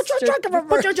favorites. You put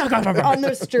your junk on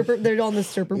the stripper. They're on the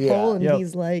stripper pole, and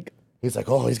he's like,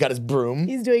 oh, he's got his broom.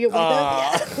 He's doing it with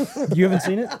them. You haven't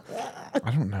seen it?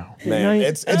 I don't know. Man,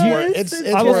 it's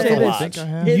worth a watch.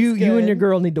 You and your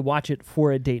girl need to watch it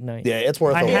for a date night. Yeah, it's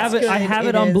worth a watch. I have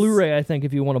it on Blu-ray, I think,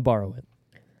 if you want to borrow it.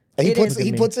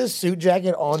 He puts his suit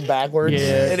jacket on backwards.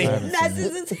 Yeah, and he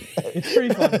messes it's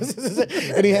pretty fun.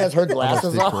 And he has her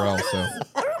glasses on.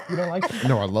 You don't like it?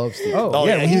 No, I love Steve. Oh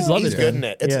yeah, he's good in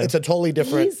it. It's a totally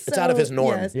different. It's out of his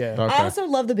norm. Yes. Yeah. Okay. I also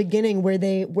love the beginning where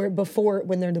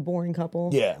when they're the boring couple.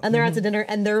 Yeah. And they're out to dinner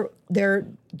and they're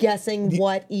guessing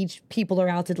what each people are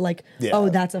out to like. Yeah. Oh,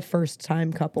 that's a first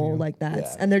time couple. Like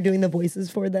that's and they're doing the voices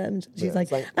for them. She's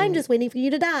like, I'm just waiting for you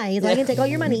to die so I can take all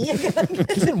your money.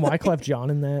 Isn't Wyclef Jean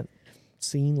in that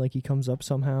scene? Like he comes up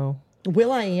somehow.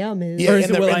 Will.i.am is. Yeah,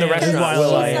 in the restaurant.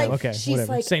 Will.i.am. Okay,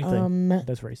 whatever. Like, same thing.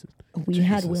 That's racist. We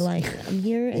had Will.i.am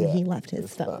here, and he left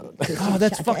his phone. Oh,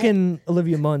 that's fucking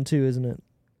Olivia Munn too, isn't it?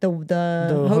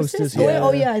 The hostess? Yeah.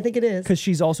 Oh yeah, I think it is. Because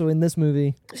she's also in this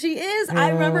movie. She is. I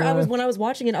remember when I was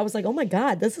watching it, I was like, oh my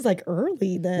god, this is like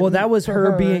early then. Well, that was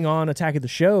her being on Attack of the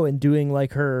Show and doing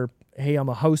like her, hey, I'm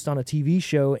a host on a TV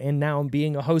show, and now I'm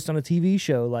being a host on a TV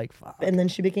show. Like, fuck. And then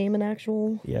she became an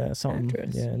actual something.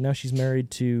 actress. Yeah, now she's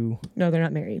married to. No, they're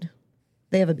not married.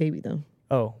 They have a baby though.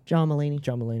 Oh, John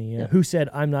Mulaney. Yeah. Who said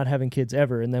I'm not having kids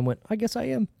ever, and then went, I guess I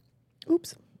am.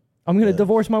 Oops. I'm gonna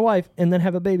divorce my wife and then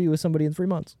have a baby with somebody in 3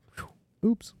 months.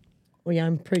 Oops. Well, yeah,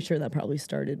 I'm pretty sure that probably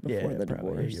started before the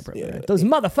divorce. You're probably right. Those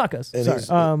motherfuckers.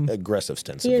 Sorry. Aggressive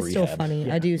stints he of is rehab. still funny.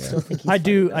 Yeah. I do still think he's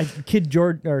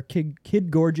funny.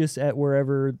 Kid Gorgeous at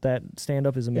wherever that stand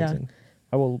up is amazing. Yeah.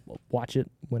 I will watch it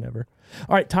whenever.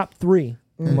 All right, top 3.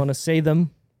 I'm gonna say them,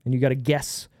 and you got to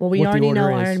guess. Well, we already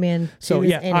know Iron Man 2. So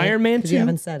yeah, Iron Man 2. You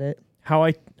haven't said it.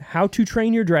 How to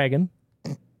Train Your Dragon,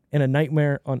 and A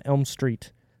Nightmare on Elm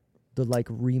Street, the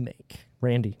remake.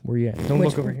 Randy, where you at? Don't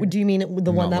look over here. Do you mean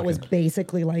the one that was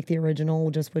basically like the original,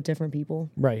 just with different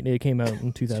people? Right. It came out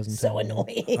in 2010. So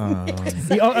annoying.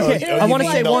 Okay. I want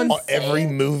to say one. Every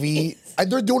movie.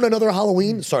 They're doing another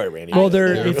Halloween. Sorry, Randy. Well,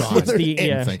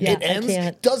 it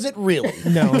ends. Does it really?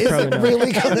 No, is probably it not.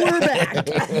 really? We're back.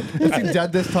 Is he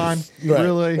dead this time? Right.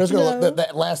 Really?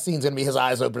 That last scene's gonna be his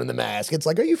eyes open in the mask. It's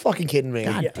like, are you fucking kidding me?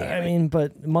 God damn it. I mean,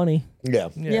 but money.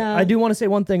 Yeah. I do want to say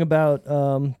one thing about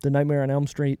The Nightmare on Elm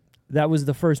Street. That was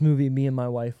the first movie me and my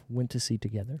wife went to see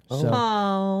together.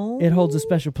 So it holds a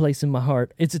special place in my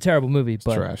heart. It's a terrible movie,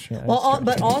 but trash. Yeah,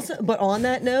 but on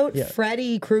that note,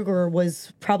 Freddy Krueger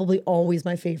was probably always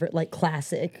my favorite,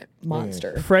 classic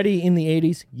monster. Freddy in the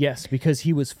 80s, yes, because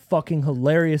he was fucking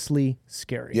hilariously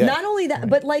scary. Yeah. Not only that,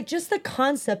 but just the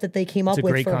concept that they came up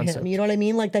with for him. You know what I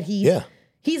mean? Like that he. Yeah.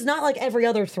 He's not like every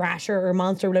other thrasher or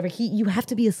monster or whatever. You have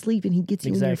to be asleep and he gets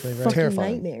you in your fucking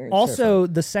nightmares. Also,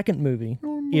 the second movie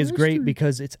is great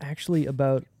because it's actually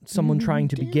about someone trying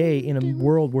to be gay in a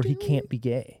world where he can't be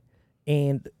gay.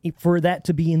 And for that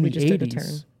to be in the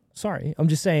 80s. Sorry, I'm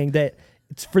just saying that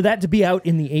it's for that to be out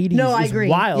in the 80s is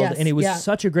wild. Yes, and it was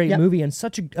such a great movie and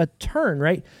such a turn,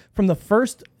 right? From the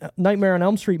first Nightmare on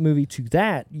Elm Street movie to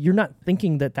that, you're not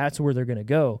thinking that that's where they're going to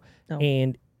go. No.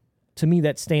 And to me,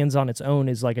 that stands on its own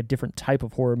as a different type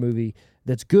of horror movie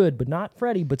that's good, but not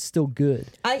Freddy, but still good.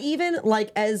 I even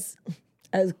as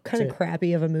kind of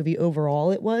crappy of a movie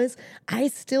overall it was, I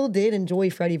still did enjoy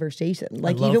Freddy vs. Jason.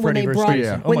 Even when they brought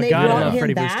him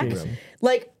back,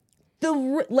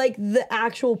 the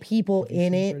actual people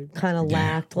in it kind of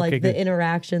lacked the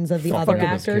interactions of the other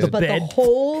actors, but the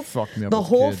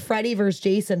whole Freddy vs.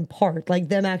 Jason part,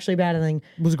 them actually battling,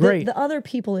 was great. The other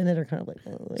people in it are kind of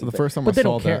so the first time I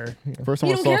saw that, first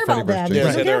time I saw Freddy vs.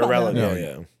 Jason, they're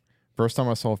irrelevant. First time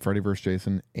I saw Freddy vs.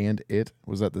 Jason and it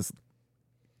was at this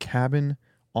cabin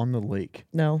on the lake.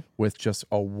 No, with just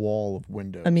a wall of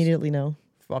windows. Immediately, no.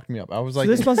 Fucked me up. I was like,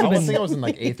 so this must have been. I was in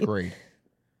 8th grade.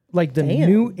 The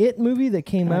new It movie that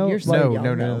came out?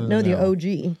 No, the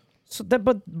OG. So that,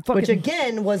 but fucking, which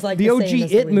again was like the OG same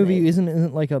as It the movie remake.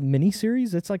 isn't like a mini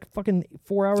series. It's like fucking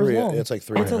 4 hours long. It's like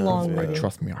 3. It's a long movie.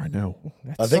 Trust me, I know.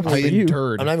 I think sucks for you.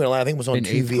 Intern I'm not even gonna lie. I think it was on in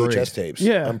 2 8th grade. VHS tapes.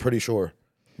 Yeah. I'm pretty sure.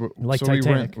 Like so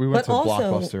Titanic. we went But to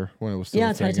also- Blockbuster when it was still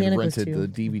Yeah, a thing Titanic and was rented too.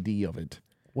 the DVD of it.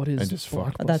 What is And just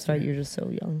fucked. Blockbuster? That's right. You're just so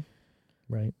young.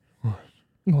 Right.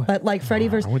 But like Freddy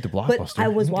versus. I went to But Blockbuster. I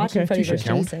was watching Okay, Freddy touche. versus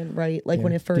Count. Jason, right? Like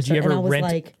when Yeah. it first. Did you started, ever and I was rent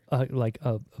like,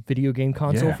 a video game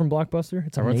console Yeah. from Blockbuster?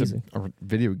 It's I went amazing, to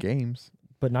video games.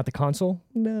 but not the console.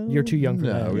 no. You're too young for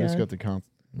No, that. we just Yeah. got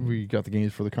we got the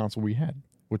games for the console we had,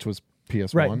 which was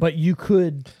PS1. Right, but you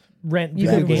could rent You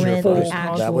video could games rent full the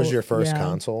console. That was your first yeah.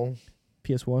 console.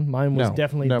 PS1. Mine was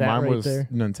definitely no, that mine right was there.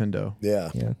 Nintendo.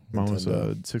 Yeah. Yeah, Mine was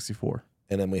Nintendo. 64.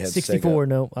 And then we had 64. Sega.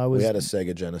 No, I was. We had a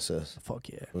Sega Genesis. fuck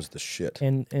yeah. It was the shit.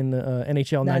 And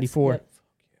NHL That's- '94. yep.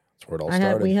 That's where it all I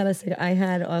started. had. We had a. Sega- I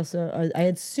had also. I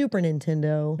had Super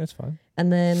Nintendo, That's fine.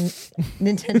 and then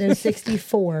Nintendo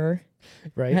 64.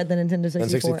 Right. I had the Nintendo 64.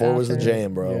 and 64 was the after.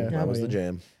 jam, bro. Yeah. That was Yeah. the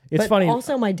jam. It's But funny.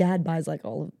 Also, my dad buys like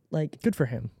all of like Good for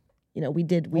him. we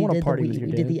did wanna the party with Wii, your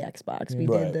we did dad. the Xbox, we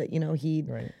Right. did the he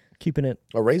Right. Keeping it.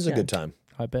 A Ray's a Yeah. good time.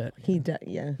 I bet.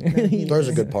 yeah. No, he There's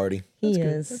a is. good party. He good.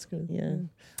 is. That's good. Yeah.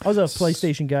 I was a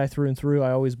PlayStation guy through and through.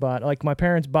 I always bought, like, my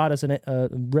parents bought us like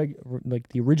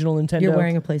the original Nintendo. You're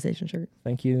wearing a PlayStation shirt.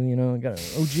 Thank you. You know, I got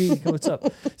an OG. What's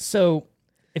up? So,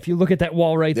 if you look at that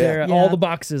wall right Yeah. there, Yeah. all the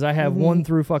boxes, I have 1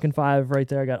 through fucking 5 right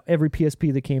there. I got every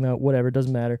PSP that came out, whatever,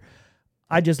 doesn't matter.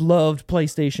 I just loved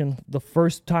PlayStation. The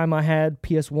first time I had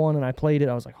PS1 and I played it,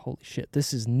 I was like, holy shit,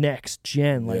 this is next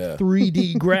gen. Like Yeah.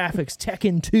 3D graphics,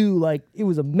 Tekken 2, like it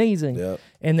was amazing. Yep.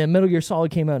 And then Metal Gear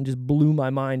Solid came out and just blew my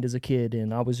mind as a kid,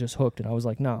 and I was just hooked. And I was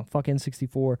like, nah, fuck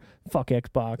N64, fuck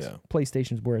Xbox, Yeah.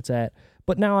 PlayStation's where it's at.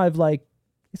 But now I've like,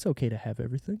 it's okay to have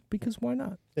everything because why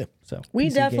not? Yeah. So We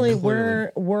PC definitely gaming.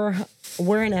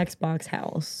 we're an Xbox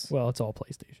house. Well, it's all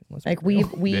PlayStation. Let's Like be real.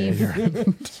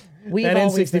 we've that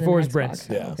always been an N64 is Xbox Brent's,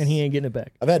 Yeah. and he ain't getting it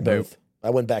back. I've had both. I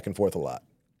went back and forth a lot.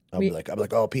 I'd be like,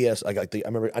 oh, PS. I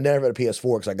remember I never had a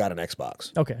PS4 because I got an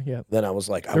Xbox. Okay, yeah, Then I was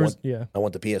like, I want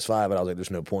the PS5, and I was like, there's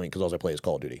no point because all I play is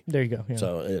Call of Duty. there you go. Yeah.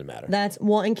 So it didn't matter. That's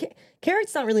and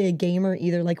Carrot's not really a gamer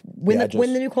either. Like when Yeah,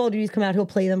 when the new Call of Duties come out, he'll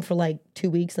play them for like 2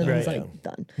 weeks and then he's Right. like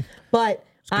done. But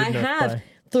I enough, have bye.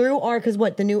 through our because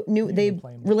what the new they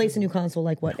release a new console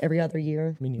like what every other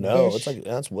year. No, Ish. it's like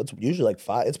that's what's usually like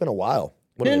 5. It's been a while.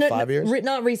 What is it, 5 years?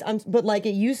 Not recent, but like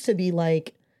it used to be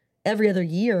like every other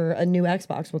year a new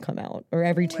Xbox would come out or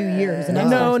every 2 years. And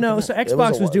No. So was a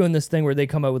Xbox was while. doing this thing where they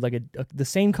come out with like the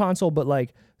same console, but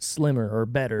like slimmer or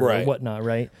better or Right. whatnat,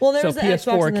 right? Well, there's so the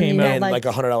Xbox PS4 and then came you out. had, and like-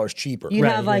 like $100 cheaper. You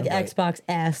Right, have like yeah. Xbox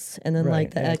S and then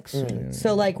like the Right, X.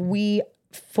 So like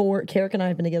Carrick and I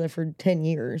have been together for 10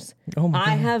 years. Oh my I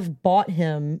God. have bought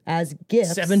him as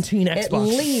gifts 17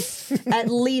 Xbox. at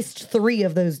least 3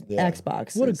 of those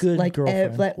Xboxes. What a good like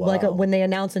girlfriend. when they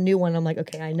announce a new one, I'm like,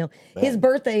 okay, I know. His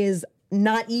birthday is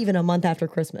not even a month after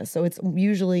Christmas, so it's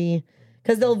usually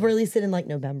because they'll release it in like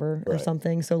November or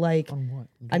something. So like,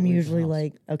 I'm usually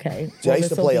like, okay. See, I well, used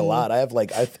to this'll play a be- lot. I have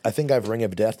like I think I've Ring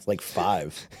of Death like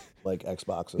 5 like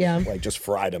Xboxes. Yeah. Like just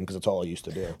fried them because that's all I used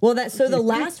to do. Well, the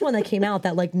last one that came out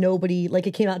that like nobody like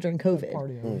it came out during COVID,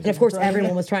 and of course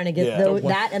everyone was trying to get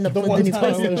that and the new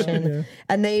PlayStation,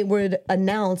 and they would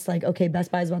announce like, okay, Best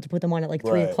Buy is about to put them on at like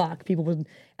 3 o'clock. People would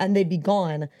and they'd be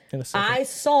gone.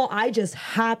 I just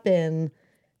happened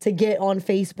to get on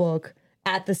Facebook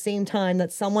at the same time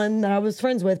that someone that I was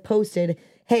friends with posted,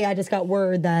 "Hey, I just got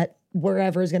word that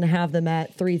wherever is going to have them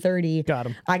at 3:30." Got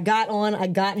 'em. I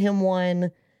got him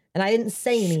one. And I didn't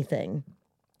say anything.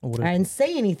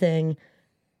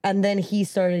 And then he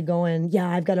started going, yeah,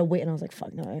 I've got to wait. And I was like,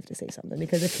 fuck, no, I have to say something.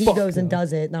 Because if he goes and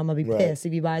does it, then I'm going to be pissed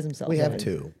if he buys himself We have one.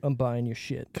 2. I'm buying your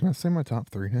shit. Can I say my top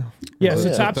 3 now? Yeah,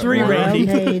 so top 3, Wow, Randy.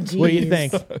 okay, What do you geez.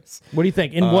 think? What do you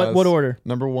think? In what order?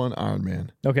 Number 1, Iron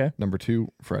Man. Okay. Number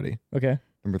 2, Freddy. Okay.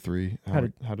 Number 3, How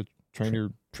How to Train Your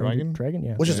Dragon? Dragon. Dragon,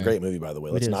 yeah. Which is a great movie, by the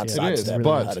way. Let's is, not yeah. It is, sidestep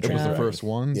but How to it Train was Your the Dragon. first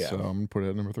one, Yeah. so I'm gonna put it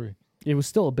at number 3. It was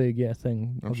still a big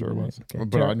thing. I'm sure it was, Okay.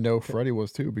 but I know Freddy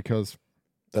was too because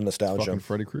The nostalgia. fucking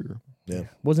Freddy Krueger. Yeah.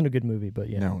 Wasn't a good movie, but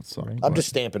yeah. No, it sucked. Right.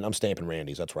 I'm stamping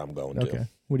Randy's. That's where I'm going Okay. to.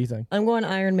 What do you think? I'm going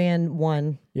Iron Man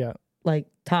 1, Yeah, like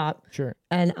top. sure.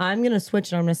 And I'm going to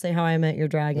switch it. I'm going to say How I Met Your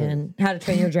Dragon. How to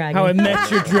Train Your Dragon. How I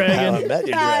Met Your How I Dragon. Met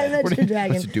Your How I Dragon. Met Your What's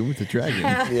Dragon. to do with the dragon?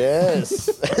 Yes.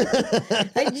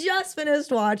 I just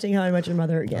finished watching How I Met Your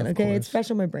Mother again. Okay, it's fresh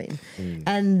on my brain. Mm.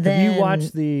 And then Have you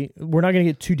watched we're not going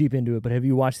to get too deep into it, but have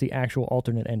you watched the actual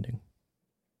alternate ending?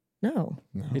 No,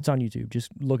 It's on YouTube.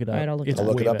 Just look it up. All right, I'll look it it's up.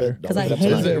 I'll look way it up. better. because I Is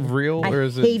hated Is it real I or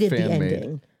is it hated the fan made?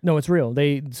 ending. No, it's real.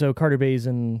 What's the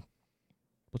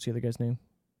other guy's name?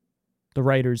 the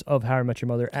writers of How I Met Your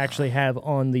Mother actually have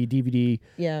on the DVD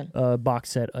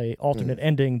box set a alternate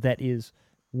ending that is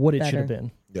what it should have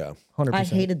been. Yeah, 100%. I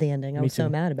hated the ending. I was so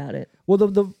mad about it. Well,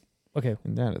 okay.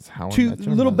 And that is How I Two Met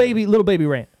Your little Mother. baby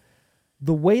rant.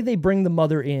 The way they bring the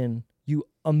mother in, you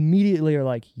immediately are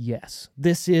like, yes,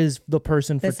 this is the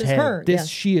person for This is Ted. her,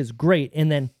 She is great.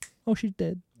 And then, oh, she's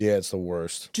dead. yeah, it's the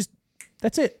worst. Just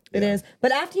that's it. It is.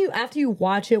 But after you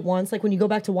watch it once, like when you go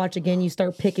back to watch again, you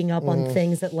start picking up on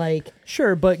things that like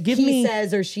Sure, but give he me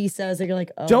says or she says, or you're like,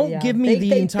 oh, Don't yeah. give me the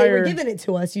They entire- were giving it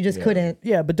to us. You just couldn't.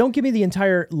 Yeah, but don't give me the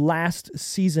entire last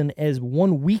season as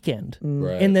one weekend.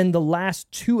 Right. And then the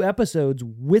last 2 episodes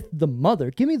with the mother.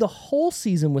 Give me the whole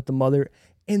season with the mother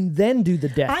and then do the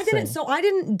death I didn't. thing. So I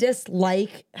didn't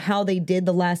dislike how they did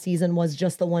the last season. Was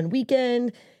just the one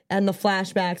weekend and the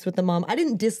flashbacks with the mom. I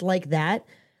didn't dislike that.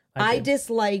 I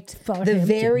disliked the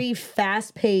very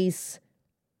fast pace,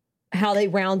 how they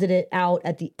rounded it out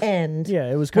at the end. Yeah,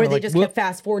 it was where kind of they like just kept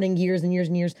fast forwarding years and years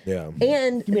and years. Yeah.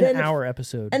 And give me then an hour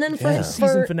episode. And then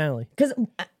season finale. because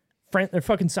Their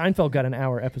fucking Seinfeld got an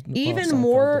hour episode. even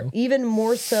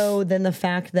more so than the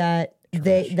fact that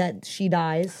that she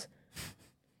dies.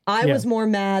 I was more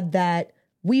mad that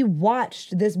we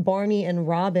watched this Barney and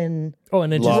Robin. Oh,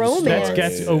 and it Love just story.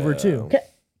 gets over too.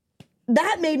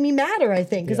 That made me madder, I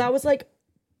think, because I was like,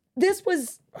 this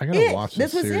was I gotta it. watch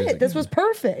This this was series it. This again. was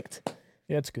perfect.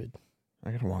 Yeah, it's good.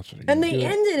 I gotta watch it again. And they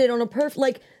ended it on a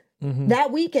perfect,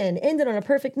 that weekend ended on a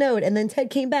perfect note. And then Ted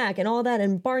came back and all that.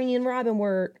 And Barney and Robin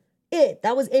were it.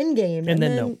 That was Endgame. And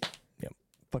then no. Yeah,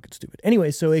 fucking stupid.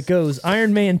 Anyway, so it goes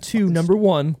Iron Man 2, number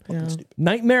 1,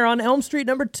 Nightmare on Elm Street,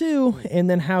 number 2, and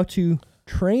then How to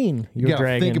Train Your You gotta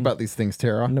Dragon. think about these things,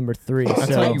 Tara. number 3. I'll So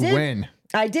tell you did. when.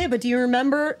 I did, but do you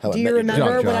remember? How I Do you Met Your remember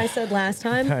Dragon. what I said last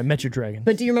time? I Met Your Dragon.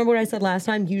 But do you remember what I said last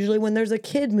time? Usually, when there's a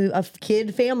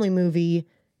kid family movie,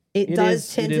 it does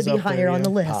is- tend it to is be up higher there, on the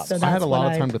yeah. list. So that's I had a lot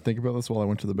what of time to think about this while I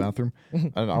went to the bathroom,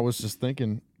 and I was just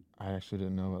thinking. I actually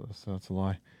didn't know about this, so that's a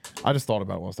lie. I just thought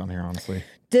about it while I was down here, honestly.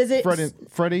 Does it?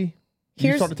 Freddie, you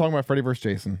Here's- started talking about Freddy versus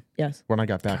Jason Yes. when I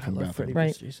got back from the bathroom, Freddy Right.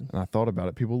 vs. Jason. and I thought about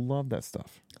it. People love that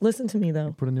stuff. Listen to me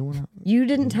though. Put a new one out. You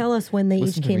didn't tell us when they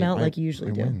Listen each to came me. out I- like you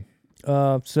usually I do. win.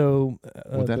 So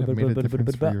Would that have made a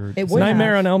difference for your It would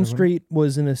Nightmare have. on Elm Street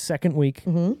was in the second week.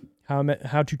 How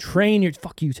to Train Your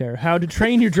Fuck you, Tara. How to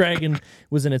Train Your Dragon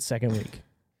was in its second week.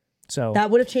 So That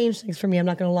would have changed things for me. I'm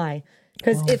not gonna lie.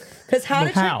 Because how to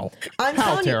How? I'm How,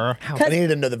 telling you, Tara? I needed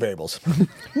to know the variables.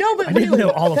 no, but didn't really,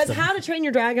 know all of because them. How to Train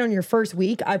Your Dragon on your first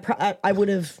week, I would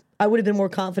have been more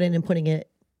confident in putting it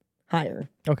higher.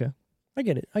 okay, I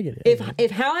get it.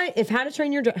 If How to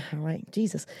Train Your Dragon, all right,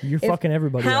 Jesus, You're If fucking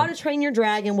everybody How up. to Train Your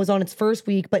Dragon was on its first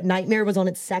week, but Nightmare was on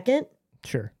its second.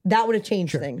 Sure, That would have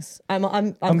changed things.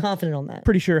 I'm confident on that.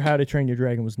 pretty sure How to Train Your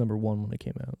Dragon was number 1 when it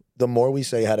came out. The more we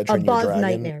say How to Train Your Above Dragon,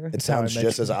 Nightmare. it sounds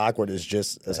just as awkward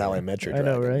as How I Met Your I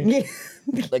Dragon. know,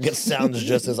 right? Like it sounds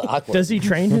just as awkward. Does he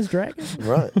train his dragon?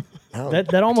 Right. How?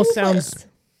 That almost sounds.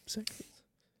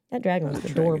 That dragon was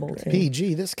adorable too.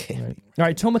 PG. This can't be. All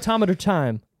right, tomatometer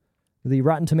time. The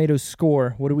Rotten Tomatoes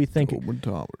score. What do we think?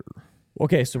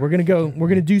 Okay, so we're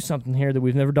gonna do something here that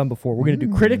we've never done before. We're gonna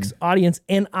do critics, audience,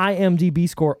 and IMDb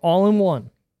score all in one.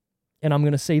 And I'm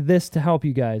gonna say this to help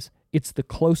you guys. It's the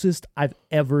closest I've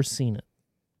ever seen it.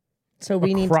 So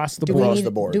we need Across the do board. we Across need-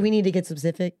 the board. Do we need to get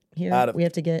specific here? Out of- We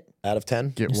have to get. Out of 10?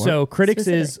 Get what? So critics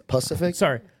is Pacific?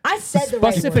 sorry. I said the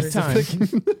right Specific word. time.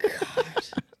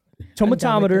 done with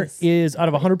Tomatometer this. is out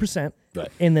of 100%, Right.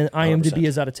 and then IMDb 100%.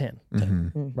 is out of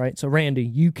 10. Right. So Randy,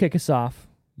 you kick us off.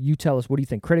 You tell us what do you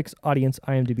think? Critics, audience,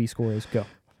 IMDb score is go.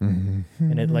 And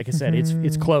it, like I said,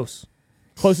 it's close,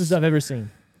 closest I've ever seen.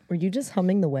 Were you just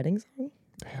humming the wedding song?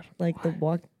 Like the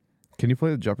walk. Can you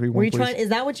play the Jeopardy one, Were you please? trying? Is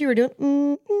that what you were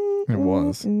doing? It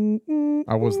was.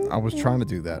 I was trying to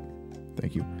do that.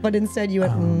 Thank you. But instead you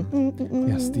went.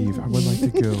 Yeah, Steve, I would like to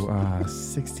go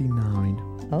 69,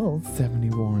 Oh,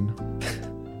 71,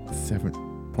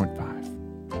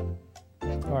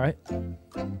 7.5. All right.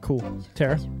 Cool.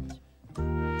 Tara.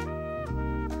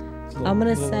 I'm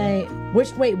gonna say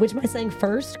which. Wait, which am I saying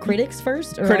first? Critics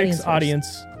first or Critics, audience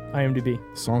first? audience,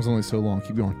 IMDb. Song's only so long.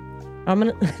 Keep going. I'm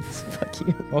gonna fuck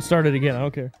you. I'll start it again. I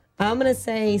don't care. I'm gonna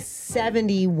say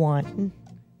 71,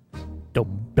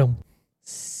 Dum.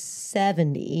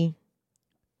 70,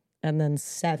 and then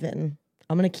 7.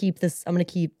 I'm gonna keep this. I'm gonna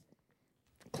keep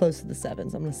close to the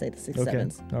 7s. I'm gonna say the 6 Okay.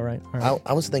 7s. All right. All right.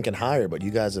 I was thinking higher, but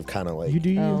you guys have kind of like. You do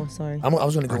you. Oh, sorry. I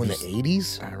was going to go in the just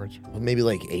 80s. Average. Maybe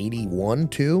like 81,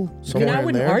 2. I mean, Somewhere I in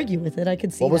wouldn't there. argue with it. I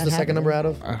could see. What was that the second number out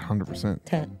of? 100%.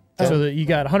 10. So that you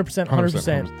got 100%,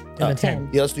 100%, and then 10.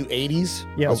 Yeah, let's do 80s.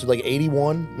 Yeah. Let's do like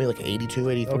 81, maybe like 82,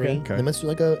 83. Okay. Okay. Then let's do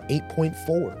like a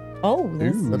 8.4. Oh,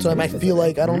 that's why I might feel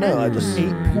like, I don't know. I just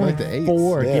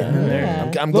 8.4 getting in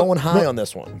there. I'm going high on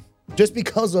this one just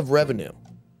because of revenue.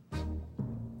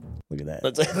 Look at that.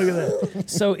 Look at that.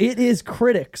 So it is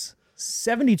critics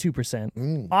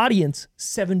 72%, audience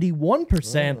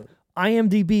 71%,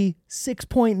 IMDb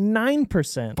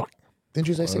 6.9%. Didn't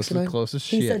you say 69? Closest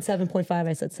He shit. said 7.5.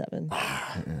 I said 7.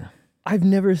 I've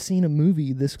never seen a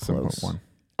movie this close. 7.1.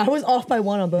 I was off by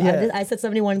one on both. Yeah. I said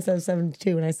 71 instead of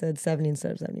 72, and I said 70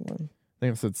 instead of 71. I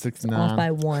think I said 69. Off by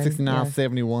one. 69, Yeah.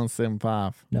 71,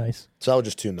 75. Nice. So I was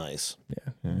just too nice.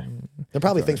 Yeah. There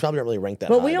probably things probably don't really rank that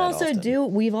But high we that also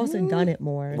often. we've also done it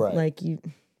more. Right. Like you.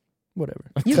 Whatever.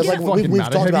 You Because get like we've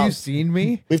talked Have about, you seen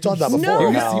me? we've talked about before. No.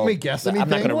 Have you how seen me guess I'm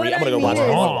not anything? gonna read. I'm gonna go I watch mean it.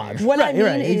 is- Watch. What I Right, mean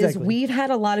right, is exactly. we've had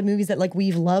a lot of movies that like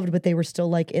we've loved, but they were still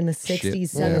like in the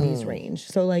 60s, 70s range.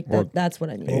 So like that's what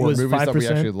I mean. It Or was movies that we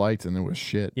 5%? actually liked and it was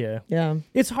shit. Yeah. Yeah.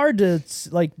 It's hard to,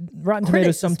 like, Rotten Tomatoes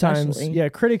Critics sometimes. especially. Yeah,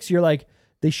 critics, you're like,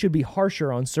 they should be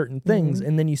harsher on certain things.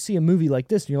 And then you see a movie like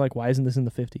this and you're like, why isn't this in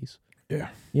the 50s? Yeah.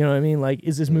 You know what I mean? Like,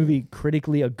 is this movie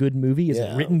critically a good movie? Is it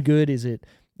Yeah. written good? Is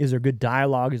there good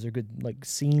dialogue? Is there good like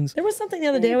scenes? There was something the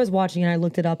other day I was watching and I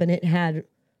looked it up and it had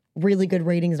really good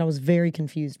ratings and I was very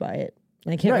confused by it.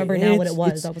 And I can't remember and now what it's- it was.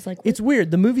 it's- I was like, It's weird.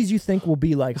 The movies you think will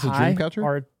be like Is it high Dreamcatcher?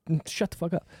 are shut the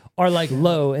fuck up. Are like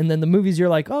low, and then the movies you're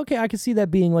like, okay, I can see that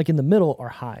being like in the middle are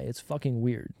high. It's fucking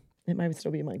weird. it might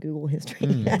still be in my Google history.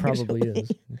 It probably actually. is.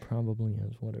 It probably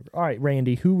is. Whatever. All right,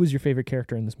 Randy, who was your favorite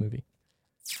character in this movie?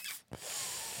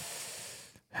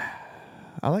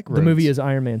 I like Rhodes. The movie is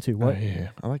Iron Man 2. Oh, What? yeah.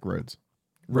 I like Rhodes.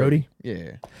 Rhodey?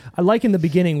 Yeah. I like in the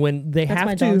beginning when they That's have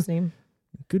my to. dog's name.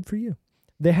 Good for you.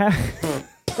 They have.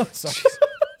 I'm sorry.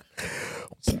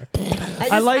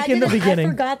 I like in the didn't- beginning. I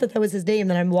forgot that was his name.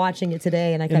 Then I'm watching it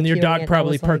today, and I kept And your hearing it, dog and I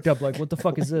probably was perked like, up like, what the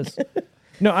fuck is this?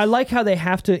 No, I like how they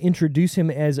have to introduce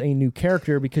him as a new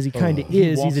character because he kind of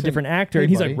is. walks He's a in, different actor. "Hey, And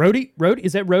he's like, Rhodey?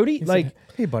 Is that Rhodey? Like,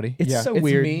 hey, buddy. it's yeah, so it's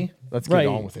weird. me. Let's right. get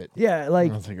on with it. Yeah, And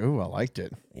like, I was like, ooh, I liked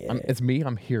it. It's me.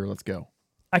 I'm here. Let's go.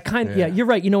 I kind of, yeah, you're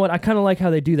right. You know what? I kind of like how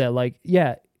they do that. Like,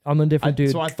 yeah, I'm a different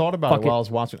dude. So I thought about Fuck it while it. I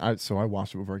was watching. So I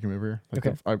watched it before I came over here. Like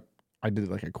Okay. I did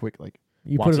like a quick like.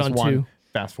 You watch put it this on one, 2.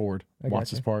 Fast forward. I Watch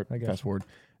gotcha. this part. I gotcha. Fast forward.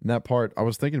 And that part, I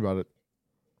was thinking about it.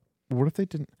 What if they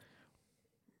didn't?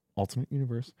 Ultimate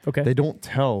Universe. Okay. They don't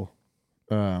tell.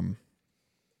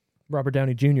 Robert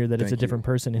Downey Jr. that it's a Thank different you.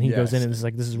 person, and he goes in Yes. and is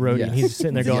like, this is Rhodey. And he's Yes. just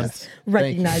sitting there going, Yes.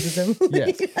 recognizes him.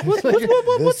 Yes. what's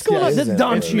This going guy on? This is is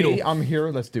Don a- It's Cheadle. me. I'm here.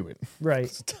 Let's do it.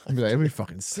 Right. I'd be like, it'd be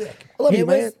fucking sick. I love It you,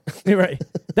 man. was- You're right.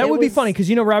 That It would be was- funny because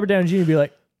you know Robert Downey Jr. would be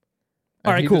like,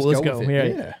 all And right, he'd cool, just let's go go. with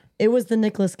it. Yeah. Yeah. It was the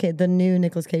new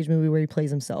Nicolas Cage movie where he plays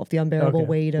himself, the unbearable Okay.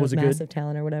 weight of Was it good? massive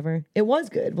talent or whatever. It was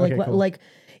good. Like, Okay, cool. like,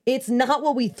 it's not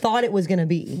what we thought it was going to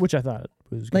be. Which I thought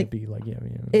was going Like, to be like, yeah.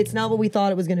 It's not what we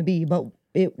thought it was going to be, but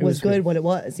it was good, good. what it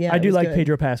was. Yeah, I it do was like good.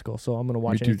 Pedro Pascal, so I'm going to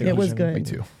watch too, anything. dude. It was he's in. good. Me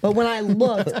too. But when I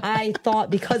looked, I thought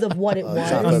because of what it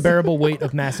Jonathan- was. Unbearable weight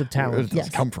of massive Where talent. does this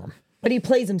come from? But he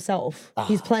plays himself.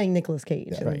 He's playing Nicolas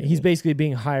Cage. Right. He's basically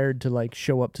being hired to like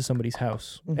show up to somebody's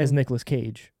house as Nicolas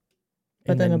Cage.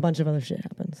 But And then a bunch of other shit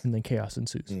happens. and then chaos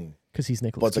ensues because he's Well,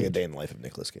 Nicolas it's like a Cage. day in the life of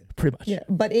Nicolas Cage. Pretty much. Yeah,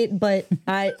 but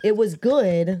it was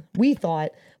good. We thought,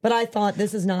 but I thought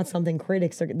this is not something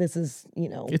critics are. This is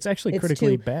It's actually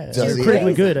critically too- bad. Does Or he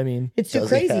critically have- good. I mean, It's too Does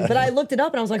he crazy. have- But I looked it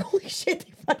up and I was like, holy shit,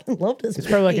 they fucking love this. it's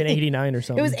probably like an 89 or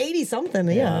something. It was 80 something.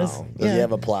 Yeah, it was, Does yeah. he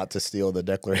have a plot to steal the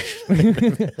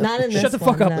Declaration? Not in this. Shut the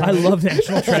fuck one, up. no. I love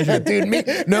National Treasure. Dude, me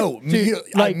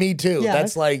like- me too. Yeah.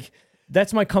 That's like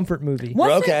That's my comfort movie.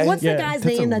 What's, Okay. what's Yeah. the guy's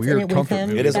That's a name that's in weird it with comfort him?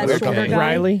 movie. It is a That weird shorter comfort guy?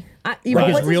 Riley? What's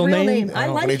his his real real name? name? I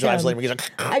Oh. like when he drives him. later, he's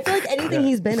like, I feel like anything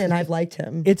he's been in, I've liked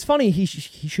him. It's funny. He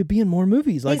should be in more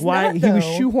movies. Like He's why not, he was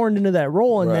though. shoehorned into that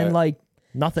role and then Right. like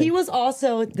nothing. He was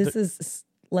also, this is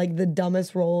like the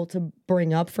dumbest role to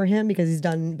bring up for him because he's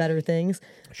done better things.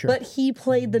 Sure. But he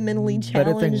played the mentally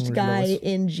Better things challenged with guy Lois.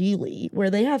 in Geely, where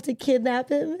they have to kidnap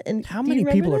him. And How do you many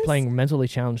remember people are this? playing mentally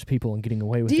challenged people and getting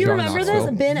away with Do it? you John remember Knoxville.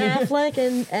 this? Ben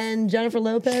Affleck and Jennifer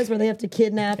Lopez, where they have to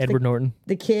kidnap Edward Norton.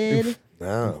 the kid,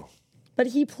 no. but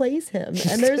he plays him.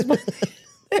 And there's one,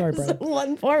 Sorry, there's Brian.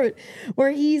 one part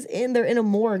where they're in a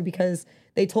morgue because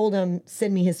they told him,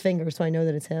 send me his finger so I know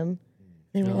that it's him.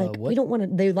 They were like, what? we don't want to,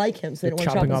 they like him, so they don't want to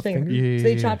chop chopping his off finger. fingers? So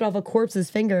they chopped off a corpse's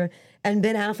finger, and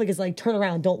Ben Affleck is like, turn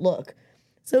around, don't look.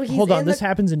 So he's Hold on, in this the,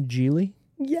 happens in Geely?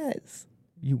 Yes.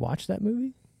 You watched that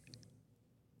movie?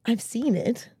 I've seen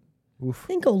it. Oof.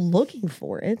 I didn't go looking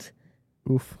for it.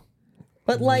 Oof.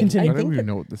 But like, Continue. I I don't think even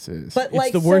that, know what this is. but It's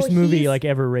like, the worst so movie he's- like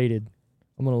ever rated.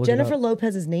 I'm gonna look Jennifer it up.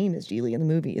 Lopez's name is Geely in the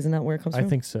movie. Isn't that where it comes I from?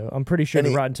 think so. I'm pretty sure And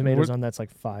the he- Rotten Tomatoes on that's like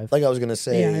 5. Like I was gonna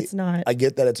say, Yeah, it's not. I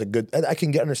get that it's a good. I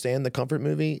can understand the comfort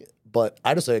movie, but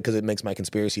I just say it because it makes my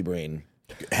conspiracy brain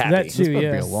happy. That too, This would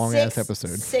yeah. be a long ass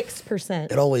episode.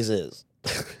 6%. It always is.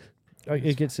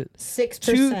 It gets it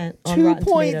 6% on Rotten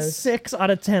Tomatoes. 2.6 out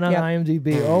of 10 on Yep.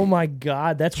 IMDb. Oh my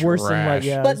god, that's worse than like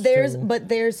Trash. But that's there's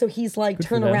terrible. so he's like, for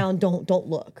turn them. around, don't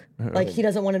look. Like he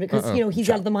doesn't want to because he's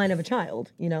got the mind of a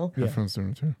child. Headphones doing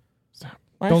it too. Stop.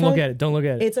 Don't look at it. Don't look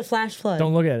at it. It's a flash flood.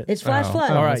 Don't look at it. It's flash flood.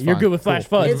 All right, That's you're fine. good with flash Cool.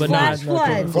 floods, It's but flash not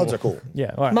flood. Floods are cool.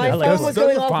 Yeah, all right. My I like phone it. was Those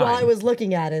going are off while fine. I was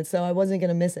looking at it, so I wasn't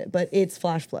gonna miss it. But it's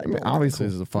flash flood. Obviously,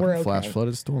 this is a fucking We're flash okay. flood.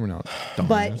 It's storming out.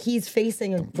 But he's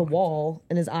facing the wall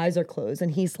and his eyes are closed,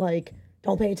 and he's like,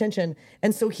 "Don't pay attention."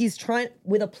 And so he's trying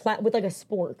with with like a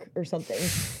spork or something.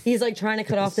 He's like trying to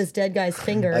cut off this dead guy's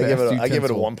finger. I give it a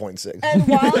utensil. 1.6. And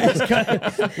while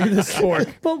the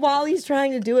spork. but while he's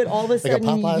trying to do it, all of a Like a sudden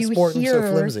Popeye you sport and so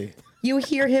hear flimsy. you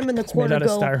hear him in the corner out of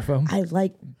go, styrofoam. "I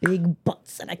like big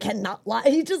butts and I cannot lie."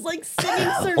 He's just like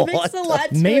singing Sir Mix-a-Lot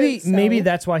to Maybe it, so. maybe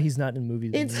that's why he's not in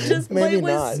movies. It's anymore. just Maybe it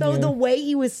was not. so the way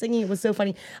he was singing it was so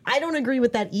funny. I don't agree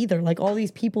with that either. Like all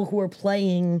these people who are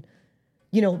playing,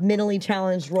 mentally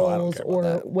challenged roles care about or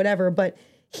that. whatever, but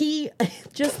he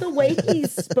just the way he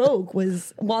spoke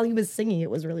was while he was singing it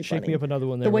was really Shake funny. me up another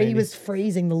one The there, way he Randy. was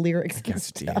phrasing the lyrics and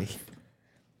stuff.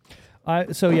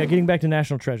 So yeah, getting back to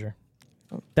National Treasure.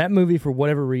 That movie, for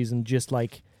whatever reason, just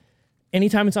like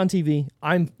anytime it's on TV,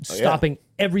 I'm stopping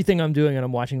everything I'm doing and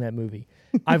I'm watching that movie.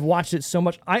 I've watched it so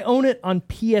much. I own it on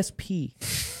PSP.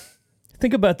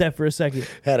 Think about that for a second.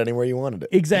 Had anywhere you wanted it.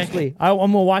 Exactly. I'm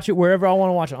going to watch it wherever I want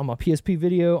to watch it. On my PSP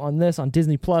video, on this, on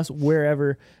Disney Plus,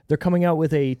 wherever. They're coming out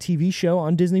with a TV show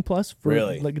on Disney Plus for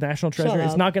Really? like National Treasure. Shut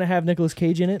It's up. not going to have Nicolas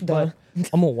Cage in it, but I'm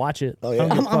going to watch it. Oh, yeah. I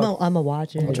don't give a fuck. I'm a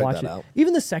watch it. check Watch that it. out.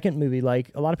 Even the second movie,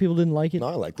 like a lot of people didn't like it. No,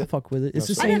 I liked it. fuck with it. It's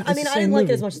the I same. I it's the didn't same like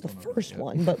it as movie. much as the first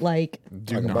one, but like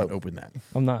Do Like 'em not both. open that.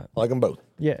 I'm not. I like them both.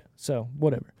 Yeah. So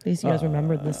whatever. at least you guys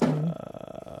remembered this time.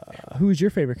 Who is your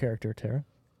favorite character, Tara?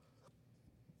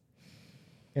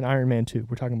 In Iron Man 2.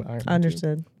 We're talking about Iron Man 2.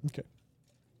 Understood. Okay.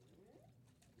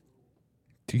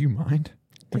 Do you mind?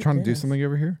 We're trying to do Yes. something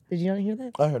over here. Did you not hear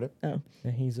that? I heard it. Oh,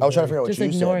 And he's I was trying to figure out what just you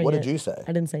said. ignoring What it. did you say?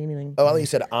 I didn't say anything. Oh, I thought you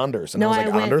said Anders, and I was like,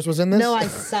 went- Anders was in this? No, I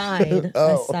sighed.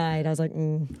 Oh. I sighed. I was like,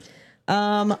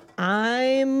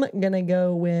 I'm gonna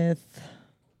go with.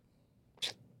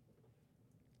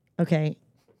 Okay,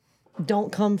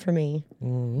 don't come for me.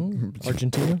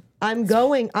 Argentina. I'm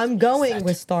going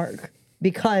with Stark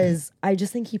because I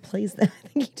just think he plays that. I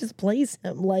think he just plays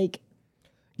him like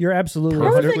You're absolutely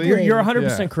Perfectly. You're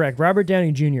 100% Yeah. correct. Robert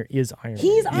Downey Jr. is Iron Man.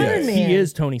 he's Iron Man. He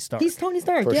is Tony Stark. He's Tony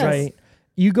Stark. For Yes. sure. right.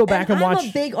 You go back and, I'm watch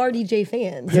a big RDJ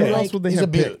fan. Who So else like, would they He's a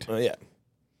have beaut. picked? Yeah.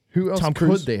 Who else Tom could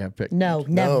Cruise? they have picked? no,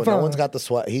 No, never. no one's got the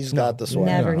swag. He's got the swag.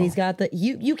 Never. No. He's got the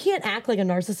you can't act like a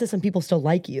narcissist and people still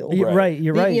like you. You're right.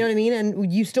 You're right. You know what I mean?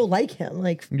 And you still like him,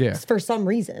 like Yeah. for some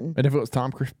reason. And if it was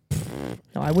Tom Cruise,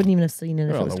 No, I wouldn't even have seen it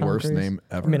if it oh, was the Tom worst Cruise. name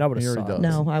ever. I mean, I would've He already saw it.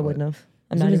 does. No, I wouldn't have.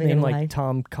 I'm Isn't not his even name gonna like lie.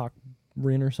 Tom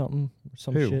Cochran or something? Or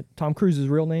some Who? shit. Tom Cruise's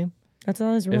real name? That's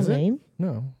not his real Is it? name.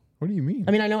 No. What do you mean?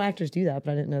 I mean, I know actors do that,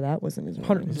 but I didn't know that wasn't his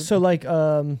real name. So like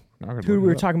I'm gonna who look we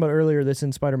were it up. talking about earlier that's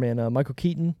in Spider-Man, Michael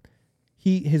Keaton.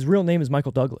 His real name is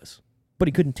Michael Douglas. But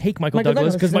he couldn't take Michael Michael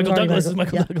Douglas because Douglas, Michael sorry, Douglas is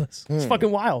Michael- Michael yeah. Douglas. It's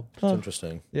fucking wild. It's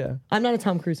interesting. Yeah. I'm not a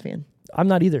Tom Cruise fan. I'm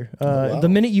not either. wow. The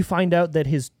minute you find out that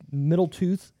his middle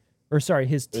tooth,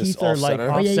 his teeth are like off-center?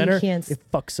 off Oh, yeah, you center, can't- it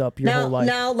fucks up your whole life.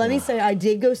 Now, let me say, I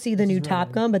did go see the new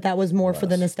Top Gun, but that was more for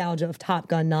the nostalgia of Top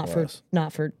Gun, not for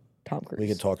Tom Cruise. We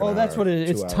could talk. Oh, that's what it is.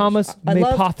 2 It's hours. Thomas I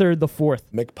loved- Mapother the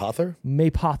Fourth. McPother.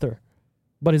 Mapother.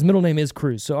 But his middle name is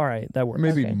Cruz. So all right, that works.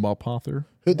 Maybe Okay. Muppother.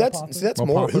 Who? That's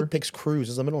more. Who Mapother? picks Cruz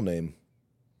as a middle name?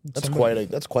 That's quite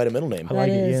a middle name. I like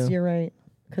That it, is, yeah. you're right.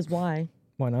 Because why?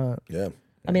 Why not? Yeah.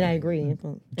 I mean, I agree.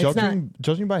 But it's not.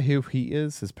 Judging by who he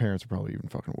is, his parents are probably even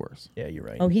fucking worse. Yeah, you're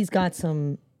right. Oh, he's got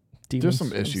some Demons. There's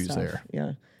some issues stuff. there.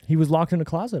 Yeah. He was locked in a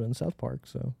closet in South Park.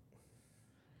 So,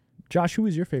 Josh, who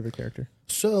is your favorite character?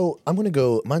 So I'm gonna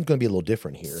go. Mine's gonna be a little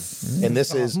different here, and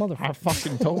this is I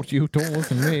fucking told you, don't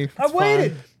listen to me. I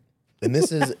waited. and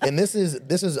this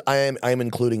is I am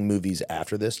including movies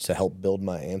after this to help build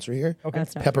my answer here. Okay.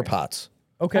 That's not Pepper fair. Potts.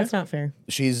 Okay. That's not fair.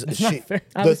 She's not she. fair.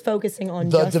 I the- was focusing on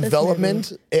the just this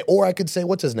development, or I could say,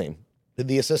 what's his name?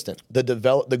 The assistant. The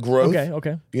growth.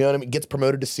 Okay. You know what I mean? Gets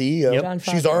promoted to CEO. Yep. John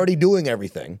She's Favreau. already doing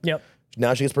everything. Yep.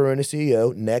 Now she gets promoted to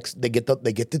CEO. Next, they get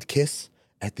the kiss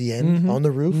at the end on the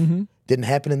roof. Didn't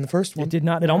happen in the first one. It did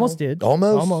not. It almost did.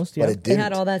 Almost, Yeah. but it They didn't.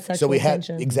 had all that So sexual we had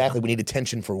tension. exactly. We needed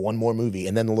tension for one more movie,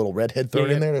 and then the little redhead thrown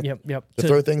Yeah, in there. Yep. To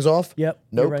throw things off. Yep.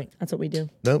 Nope. You're right. That's what we do.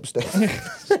 Nope.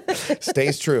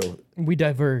 Stays true. We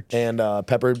diverge. And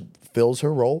Pepper fills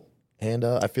her role, and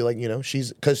I feel like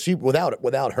she's because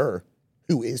without her,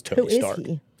 who is Tony Who is Stark?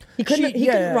 he? He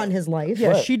couldn't run his life.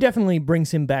 Yeah, she definitely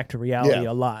brings him back to reality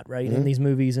a lot, right? In these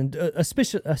movies, and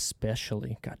especially,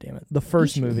 God damn it, the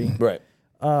first movie, right?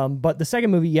 But the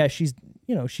second movie, she's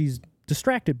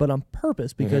distracted, but on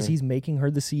purpose because he's making her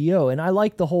the CEO. And I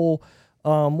like the whole,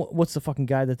 what's the fucking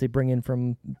guy that they bring in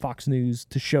from Fox News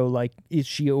to show, like, is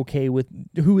she okay with,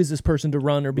 who is this person to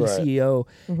run or be CEO?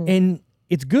 And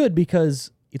it's good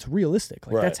because it's realistic.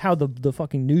 Like, that's how the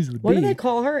fucking news would be. What do they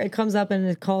call her? It comes up and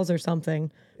it calls her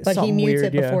something. But something he mutes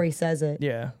it before he says it.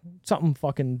 Yeah. Something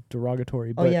fucking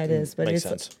derogatory. But it is. But makes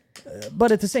sense.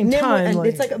 But at the same time,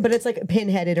 it's like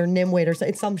pinheaded or nimwit or something.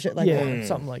 It's some shit like that.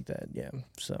 Something like that. Yeah.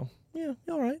 So yeah,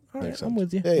 all right. Makes I'm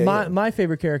with you. Yeah, my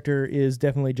favorite character is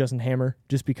definitely Justin Hammer,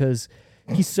 just because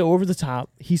he's so over the top.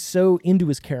 He's so into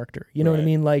his character. You know what I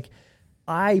mean? Like,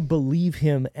 I believe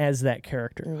him as that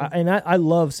character. I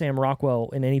love Sam Rockwell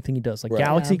in anything he does. Like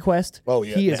Galaxy Quest. Oh,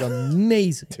 yeah. He is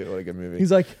amazing. Dude, what a good movie.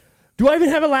 He's like, do I even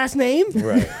have a last name?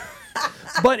 Right.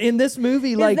 But in this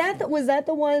movie, like, was that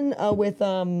the one with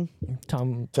Tom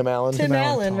Allen? Tim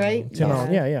Allen, right? Tim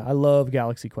Allen. Yeah. I love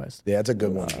Galaxy Quest. Yeah, it's a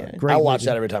good one. Great I watch movie.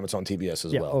 that every time it's on TBS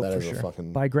as well. That is a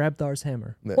fucking. By Grabthar's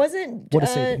Hammer. Wasn't What a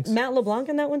savings. Matt LeBlanc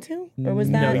in that one too? Or was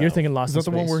that? No, you're thinking Lost in Is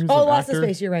that the Space. one where he's Lost in actor?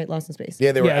 Space. You're right. Lost in Space.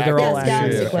 Yeah, they were. they're all actors.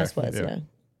 actors. Galaxy Yeah. Quest was. Yeah. Yeah.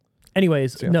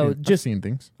 Anyways, See, just I've seen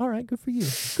things. all right. Good for you.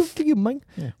 Good for you, Mike.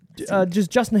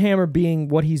 Just Justin Hammer being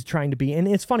what he's trying to be, and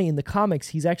it's funny in the comics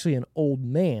he's actually an old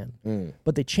man,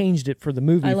 but they changed it for the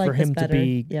movie I like for him this to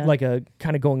be better. Yeah. like a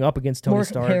kind of going up against Tony More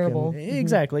Stark. comparable.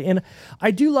 Exactly, and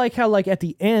I do like how, like, at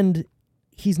the end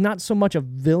he's not so much a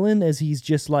villain as he's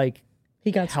just like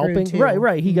He got helping. screwed too.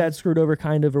 Right. He got screwed over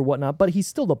kind of or whatnot, but he's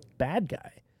still the bad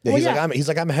guy. Yeah, he's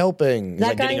like I'm helping. He's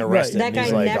like getting arrested. That guy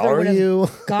He's like, never would are you?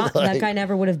 have that guy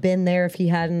never would have been there if he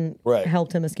hadn't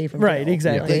helped him escape from jail. Right,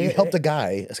 exactly. Yeah, you helped a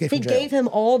guy escape He from jail. gave him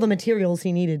all the materials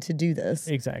he needed to do this.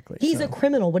 Exactly. He's a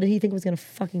criminal. What did he think was going to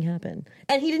fucking happen?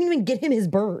 And he didn't even get him his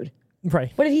bird.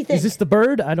 Right. What did he think? Is this the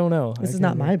bird? I don't know. This is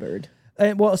not my bird.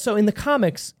 Well, so in the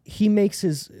comics, he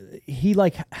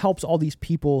like helps all these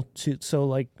people so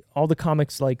like all the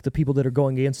comics, like the people that are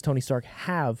going against Tony Stark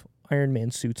have Iron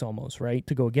Man suits almost, right,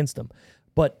 to go against them.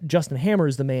 But Justin Hammer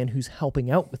is the man who's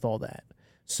helping out with all that.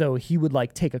 So he would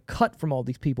like take a cut from all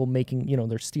these people making,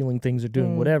 they're stealing things or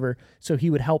doing whatever. So he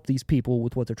would help these people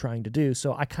with what they're trying to do.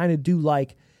 So I kind of do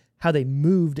like how they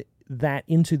moved that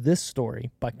into this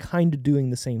story by kind of doing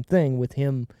the same thing with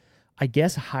him, I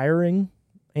guess, hiring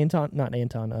his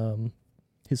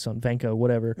son, Vanko,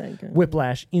 whatever,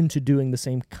 Whiplash, into doing the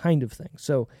same kind of thing.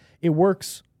 So it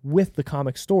works with the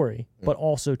comic story, but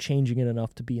also changing it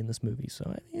enough to be in this movie.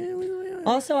 So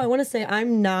Also, I want to say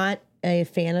I'm not a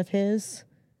fan of his.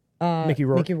 Mickey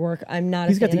Rourke. I'm not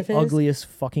He's a fan got of the his. ugliest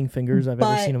fucking fingers I've ever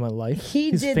But seen in my life. he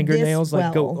His did fingernails this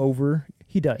like go well. over.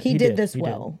 He does. He did this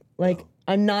well. Like,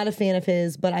 I'm not a fan of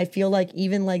his, but I feel like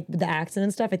even like the accent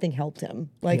and stuff, I think helped him.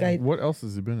 Like What else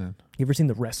has he been in? You ever seen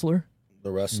The Wrestler? The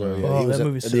wrestler. Oh, he was that in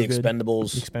movie's so the good.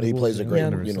 Expendables. Expendables, He plays a great, yeah.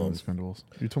 I've never you seen know. Expendables.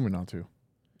 You told me not to.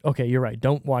 Okay, you're right.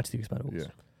 Don't watch The Expendables. Yeah.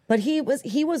 But he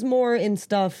was more in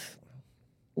stuff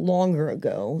longer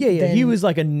ago. Yeah. than- He was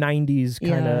like a 90s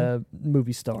kind of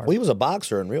movie star. Well, he was a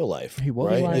boxer in real life. He was.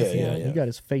 Right? He was, yeah. He got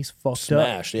his face fucked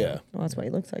Smashed, yeah. Well, that's why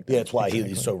he looks like that. Yeah, that's why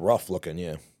he's so rough looking,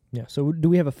 yeah. up. Yeah. So do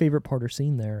we have a favorite part or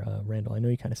scene there, Randall? I know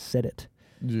you kind of said it.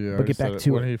 Yeah. But get back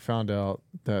to when it. he found out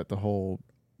that the whole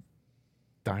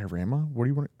diorama,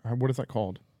 what is that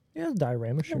called? Yeah,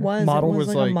 diorama, sure. It was. Model It was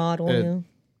like a like model. it- Yeah.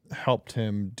 Helped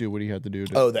him do what he had to do.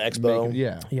 To Oh, the expo? make it-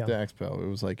 yeah, Yeah. the expo. It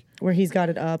was like Where he's got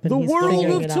it up and The he's world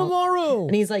figuring of it out. tomorrow.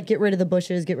 And he's like, get rid of the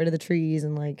bushes, get rid of the trees,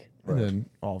 and like, and then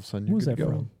all of a sudden Who you're was good that to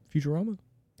go. from? Futurama?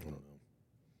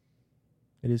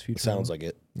 It is Futurama. Sounds like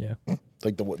it. Yeah.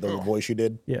 Like the voice you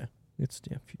did. Yeah. It's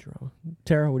Futurama.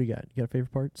 Tara, what do you got? You got a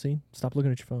favorite part scene? Stop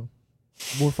looking at your phone.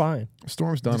 We're fine.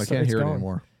 Storm's done. Just I can't it's hear it gone.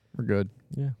 anymore. We're good.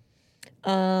 Yeah.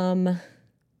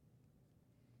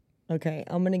 Okay,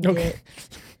 I'm gonna get. Okay.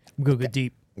 Go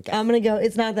deep. I'm gonna go.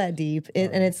 It's not that deep,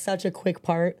 and it's such a quick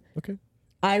part. Okay.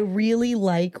 I really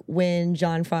like when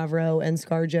Jon Favreau and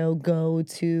ScarJo go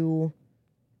to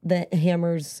the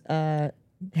Hammer's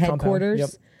headquarters, Yep.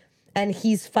 and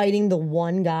he's fighting the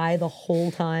one guy the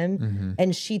whole time,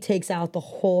 and she takes out the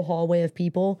whole hallway of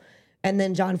people. And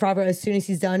then Jon Favreau, as soon as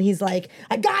he's done, he's like,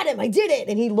 I got him, I did it.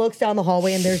 And he looks down the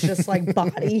hallway and there's just like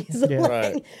bodies. Yeah.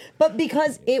 Right. But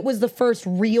because it was the first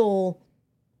real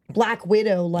Black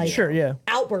Widow like Sure, yeah.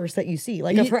 outburst that you see,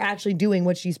 like of her actually doing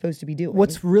what she's supposed to be doing.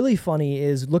 What's really funny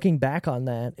is looking back on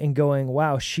that and going,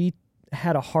 wow, she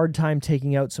had a hard time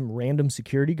taking out some random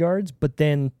security guards, but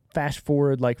then fast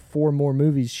forward like 4 more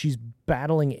movies, she's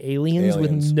battling aliens.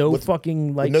 With no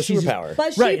fucking like with no she's superpower.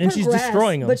 But she right, and she's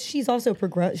destroying them. But she's also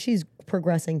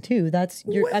progressing too. That's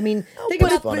your. I mean, think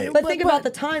but about it's funny. think about the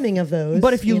timing of those.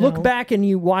 But if you look know. back and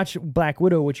you watch Black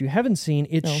Widow, which you haven't seen,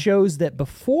 it shows that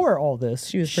before all this,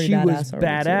 She was pretty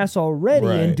badass already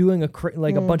Right. and doing a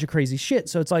bunch of crazy shit.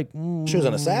 So it's like She was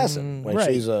an assassin. Like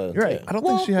right, she's a right. I don't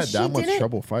Well, think she had she that much didn't-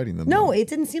 trouble fighting them. No, though. it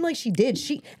didn't seem like she did.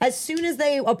 She as soon as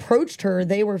they approached her,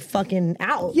 they were fucking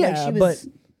out. yeah, like she was,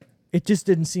 but it just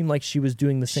didn't seem like she was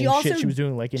doing the same also, shit she was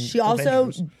doing like in She also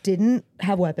Avengers. didn't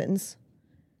have weapons.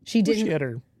 She Well, didn't. she had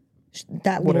her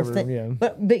that whatever, little thing. yeah.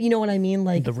 But you know what I mean?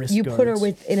 Like The wrist you put her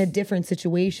guards. in a different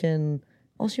situation.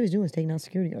 All she was doing was taking out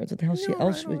security guards. What the hell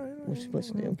else was she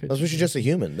supposed to do? That's what she's just a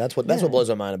human. That's what blows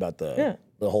my mind about the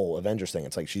whole Avengers thing.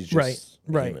 It's like she's just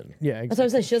right. human. Yeah, That's what I'm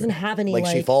saying. She doesn't have any Like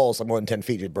she falls like more than 10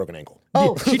 feet, she's broken ankle.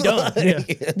 Oh, she done. Yeah.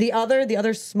 the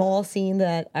other small scene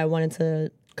that I wanted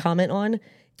to comment on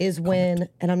is when,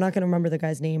 and I'm not going to remember the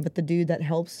guy's name, but the dude that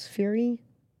helps Fury.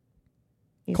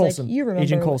 He's Coulson. Like, you remember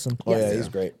Agent Coulson. Oh Yes. yeah, he's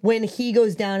great. When he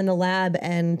goes down in the lab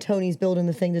and Tony's building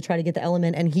the thing to try to get the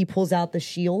element, and he pulls out the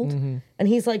shield, and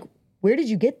he's like, "Where did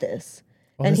you get this?"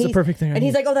 And that's the he's perfect thing I And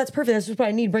he's need. like, "Oh, that's perfect. That's just what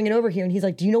I need. Bring it over here." And he's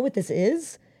like, "Do you know what this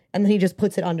is?" And then he just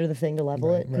puts it under the thing to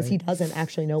level it because he doesn't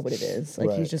actually know what it is. Like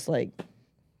Right. he's just like,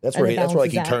 That's And where it that's where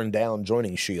like he balances out. turned down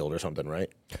joining Shield or something, right?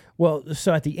 Well,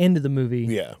 so at the end of the movie,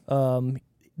 Yeah.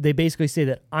 they basically say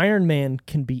that Iron Man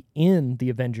can be in the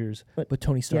Avengers, but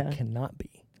Tony Stark yeah. cannot be.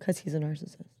 because he's a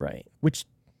narcissist. Right. Which,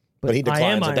 But he I am declines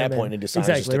at Iron that Man. point and decides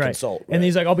exactly, just to right. consult. And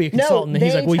he's like, "I'll be a No, consultant." and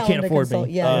he's they like, "Well, you tell can't him to afford consult.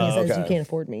 me." Yeah, he says okay. you can't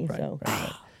afford me. So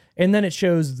And then it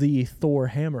shows the Thor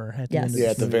hammer at the Yes. end. Of yeah, the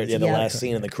at the very movie. the Yeah. last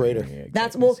scene in the crater.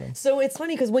 that's well. So it's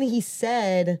funny because when he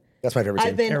said, That's my favorite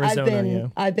scene.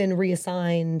 Arizona, I've been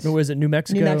reassigned. Or was it New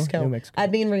Mexico? New Mexico. New Mexico.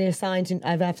 I've been reassigned to.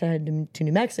 I've after I had to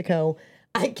New Mexico.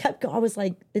 I was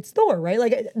like, it's Thor, right?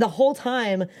 Like the whole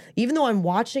time, even though I'm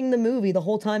watching the movie, the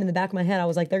whole time in the back of my head, I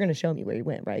was like, they're gonna show me where he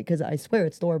went, right? Because I swear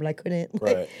it's Thor, but I couldn't.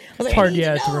 Like, Right. I was like, It's hard, I need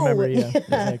yeah, to know. remember. Yeah,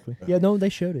 exactly. Yeah, no, they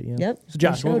showed it. Yeah. Yep, So,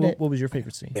 Josh, they showed it. what was your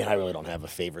favorite scene? Man, I really don't have a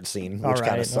favorite scene, which All kind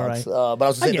right, of sucks. all But I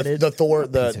was just get saying it. the Thor,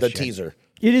 the teaser.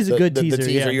 It is a good the teaser.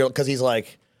 teaser, yeah. because he's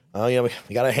like, oh, you know,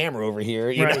 we got a hammer over here.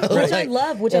 You Right. know? Which I Like-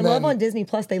 love. Which I love on Disney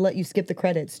Plus. They let you skip the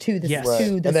credits to the Yes.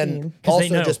 to the and then scene. 'Cause they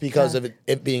also know. just because of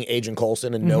it being Agent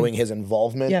Coulson and knowing his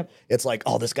involvement, Yep. it's like,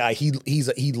 oh, this guy, he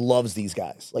loves these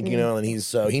guys, like you know, and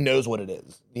he knows what it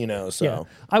is, you know. So Yeah.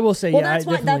 I will say, Well, yeah,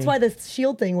 that's why the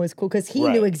shield thing was cool because he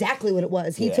knew Right. exactly what it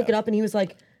was. He Yeah. took it up and he was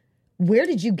like, "Where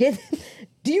did you get?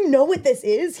 Do you know what this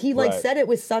is?" He like Right. said it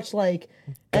with such like,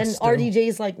 and Gusto.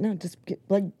 RDJ's like, "No, just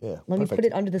let me perfect. put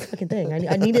it under this fucking thing.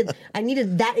 I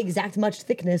needed that exact much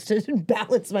thickness to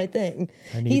balance my thing."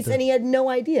 And he had no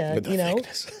idea, you know.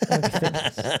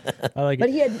 I like But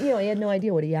it. he had no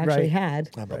idea what he actually Right. had.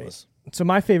 So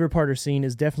my favorite part or scene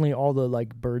is definitely all the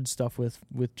like bird stuff with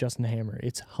Justin Hammer.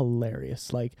 It's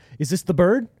hilarious. Like, is this the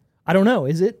bird? I don't know.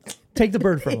 Is it? Take the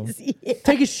bird from him. Yeah.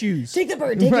 Take his shoes. Take the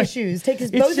bird. Take Right. his shoes. Take It's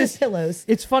both his just- pillows.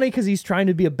 It's funny because he's trying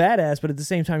to be a badass, but at the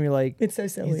same time, you're like, It's so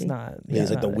silly. It's not. he's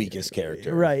like the not- weakest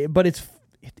character, Right, but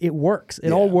it works.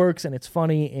 It all works, and it's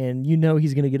funny, and you know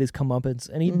he's gonna get his comeuppance,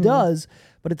 and he does.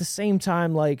 But at the same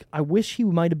time, like I wish he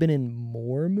might have been in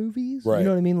more movies. Right. You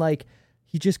know what I mean? Like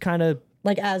he just kind of.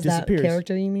 Like as disappears. that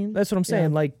character, you mean? That's what I'm saying.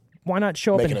 Yeah. Like, why not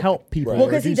show up Making and a- help people? Right. Well, or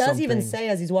because he do does even something? say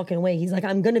as he's walking away, he's like,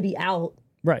 "I'm gonna be out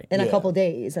Right. in a Yeah. couple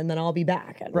days, and then I'll be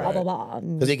back." And blah blah blah.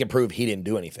 And because he can prove he didn't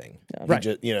do anything. He Right.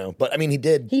 just, you know, but I mean, he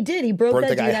did. he did. He broke Broke that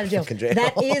the dude guy out of jail. fucking jail.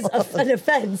 That is an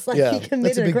offense. Like Yeah, he that's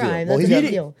committed a a big deal. crime. Well, That's he's a got-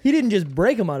 big deal. He didn't just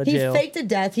break him out of He jail. faked a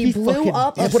death. He, He blew fucking-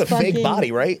 up. He a put a fucking, fake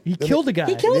body, right? He killed a guy.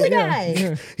 He killed a Yeah. guy.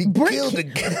 Yeah. He Brick- killed a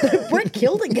guy. Brick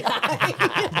killed a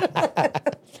guy.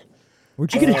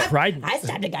 Where'd you get a trident? I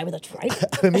stabbed a guy with a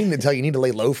trident. I mean to tell you, you need to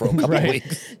lay low for a couple Right. of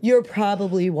weeks. You're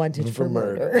probably wanted for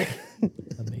murder.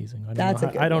 Amazing. I don't That's know.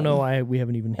 a good I don't know one. why we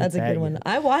haven't even hit That's a that good one. yet.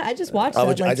 I just watched I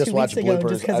that like just 2 watched weeks ago bloopers.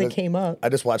 just because it came up. I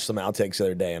just watched some outtakes the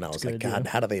other day, and I was like, good, God,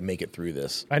 yeah. how do they make it through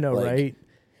this? I know, Like, right?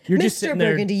 You're just Mr. sitting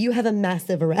there. Burgundy, you have a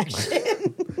massive erection.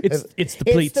 It's the It's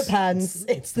pleats. the pants.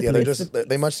 It's the Yeah, they're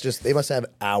pleats. just they must have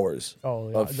hours Oh,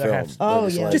 yeah, of there film. has to- Oh, They're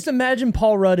just yeah. like- Just imagine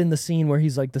Paul Rudd in the scene where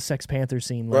he's like the Sex Panther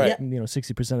scene, like Right.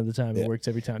 60% of the time it works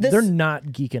every time. This- They're not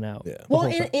geeking out. Yeah. the Well,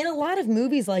 whole time. in a lot of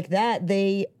movies like that,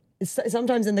 they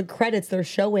sometimes in the credits they're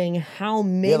showing how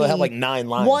many. they'll have, like, 9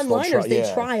 lines. One-liners. They'll try- They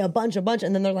yeah. try a bunch,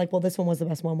 and then they're like, "Well, this one was the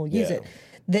best one. We'll use Yeah.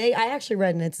 it." I actually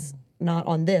read, and it's not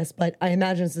on this, but I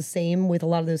imagine it's the same with a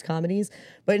lot of those comedies.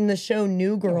 But in the show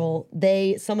New Girl,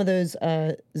 some of those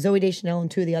Zooey Deschanel and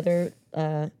two of the other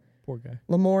Poor guy.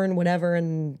 Lamorne, whatever,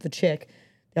 and the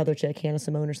other chick, Hannah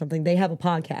Simone or something, they have a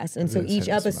podcast. And so each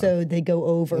episode, they go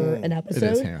over an episode.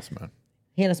 It is Hannah Simone.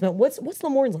 Hannah Simone. What's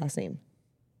Lamorne's last name?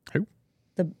 Who?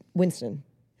 The Winston.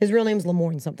 His real name's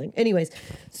Lamorne something. Anyways,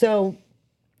 so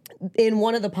in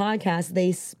one of the podcasts,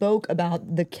 they spoke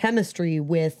about the chemistry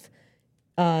with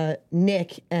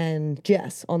Nick and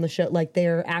Jess on the show. Like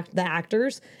the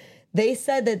actors. They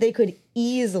said that they could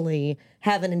easily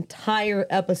have an entire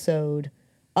episode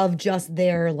of just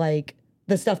their like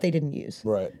the stuff they didn't use.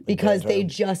 Right. Because they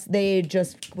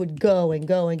just would go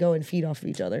and feed off of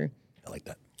each other. I like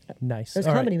that. Nice. Those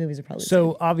All comedy right. movies are probably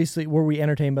So obviously, were we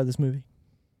entertained by this movie?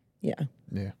 yeah.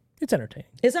 Yeah. It's entertaining.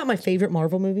 It's not my favorite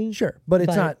Marvel movie. Sure, but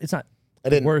it's not I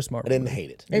didn't. worst Marvel. I didn't movie. hate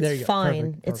it. There you It's go. fine.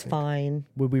 Perfect, It's perfect. fine.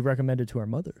 Would we recommend it to our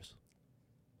mothers?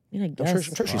 I mean, I I'm guess.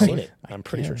 sure she's seen it. I'm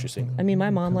pretty sure she's seen it. I mean, my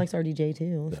mom likes RDJ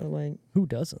too, so like, Who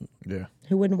doesn't? Yeah.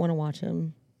 who wouldn't want to watch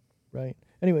him? Right.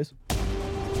 Anyways.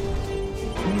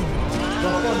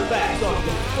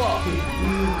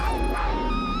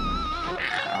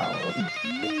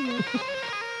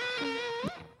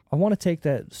 I want to take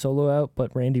that solo out,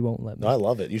 but Randy won't let me. No, I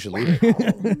love it. You should leave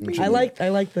it. I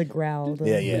like the growl, the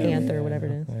Yeah. panther, whatever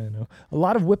it is. I know. A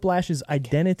lot of Whiplash's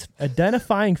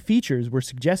identifying features were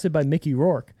suggested by Mickey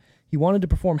Rourke. He wanted to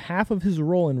perform half of his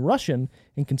role in Russian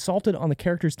and consulted on the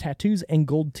character's tattoos and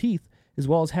gold teeth, as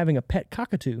well as having a pet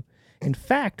cockatoo. In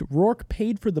fact, Rourke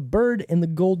paid for the bird and the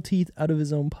gold teeth out of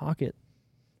his own pocket.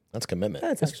 That's commitment.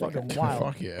 That's actually Fucking good. wild.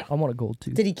 Fuck yeah. I want a gold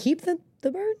tooth. Did he keep the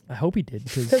bird? I hope he did.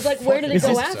 Because like, where did it Is go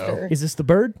this after? Is this the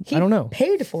bird? He I don't know.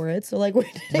 Paid for it, so like, where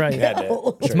did it Right.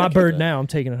 go? It's my bird now. I'm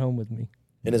taking it home with me.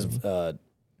 And his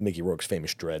Mickey Rourke's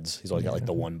famous dreads. He's always got like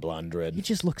the one blonde dread. He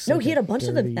just looks. No, like he had a bunch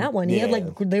of them. dirty- That one, he had Yeah.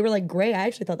 like they were like gray. I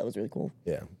actually thought that was really cool.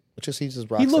 Yeah. Which is he just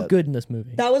rocks He looked that. good in this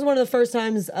movie. That was one of the first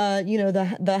times,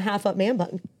 the half up man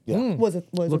button. Yeah. Was a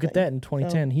Look a at that thing. in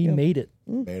 2010. So, He yeah. made it.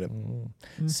 Made it.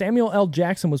 Samuel L.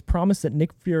 Jackson was promised that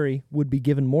Nick Fury would be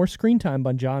given more screen time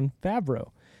by Jon Favreau.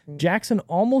 Jackson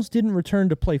almost didn't return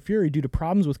to play Fury due to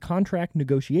problems with contract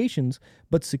negotiations,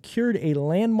 but secured a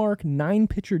landmark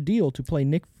 9-picture deal to play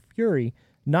Nick Fury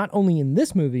not only in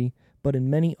this movie, but in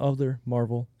many other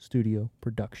Marvel Studio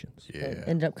productions. Yeah.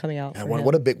 Ended up coming out. And for him.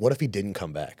 what if he didn't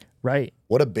come back? Right.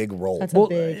 What a big role. That's Well, a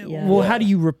big, yeah. well, how do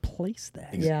you replace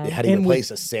that? Yeah. How do you And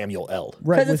replace a Samuel L?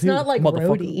 Right, Because with it's who? not like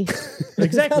Motherfucker. Rhodey.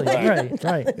 Exactly. Like-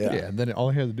 right. Yeah. Yeah. And then all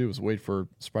he had to do was wait for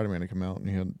Spider-Man to come out, and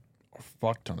he had a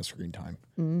fuck ton of screen time.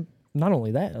 Not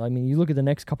only that, I mean, you look at the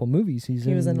next couple movies, he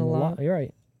was in a lot. You're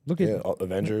right. Look at Yeah,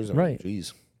 Avengers. I mean, Right.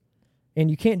 Jeez. and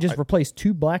you can't just replace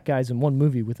 2 black guys in one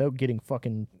movie without getting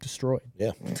fucking destroyed.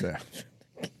 Yeah. Yeah.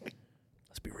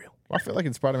 Let's be real. Well, I feel like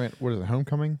in Spider-Man, what is it,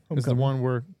 Homecoming? Is the one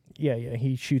where, Yeah,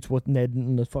 he shoots with Ned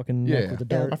in the fucking neck yeah, with the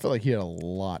dart. I feel like he had a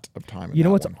lot of time. In You know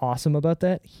that what's one. awesome about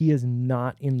that? He is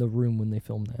not in the room when they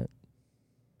filmed that.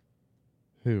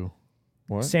 Who?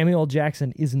 What? Samuel L.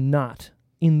 Jackson is not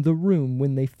in the room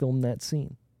when they filmed that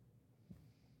scene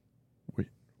Wait,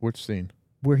 which scene?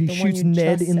 where he The one shoots you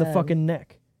Ned just in the said. fucking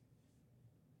neck.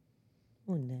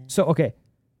 Oh, no. So okay,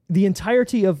 the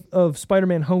entirety of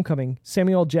Spider-Man: Homecoming,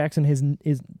 Samuel L. Jackson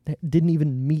didn't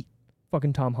even meet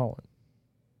fucking Tom Holland.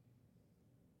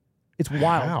 It's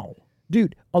wild, How?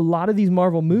 dude. A lot of these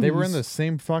Marvel movies, They were in the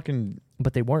same fucking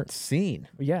but they weren't. scene.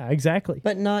 Yeah, exactly.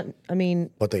 But not, I mean,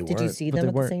 But they did you weren't. see But them they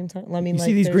at the weren't. same time? I mean, You like,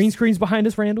 see these there's- green screens behind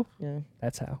us, Randall? Yeah.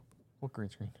 That's how. What green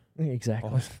screen? Exactly.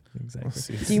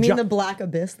 Exactly. Do you mean the black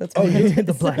abyss? That's Oh, behind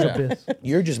the us? Black Abyss.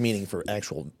 You're just meaning for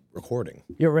actual recording.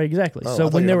 Yeah, right. Exactly. Oh, I so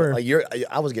thought when you they were were like, you're,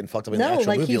 I was getting fucked up in the No, actual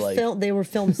like movie. Like, they were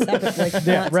filmed separate, like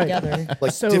Yeah, not right. together.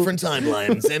 like So- different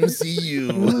timelines,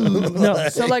 MCU. no,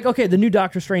 so like okay, the new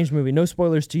Doctor Strange movie. No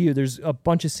spoilers to you. There's a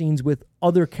bunch of scenes with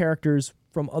other characters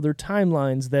from other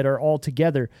timelines that are all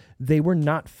together. They were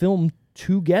not filmed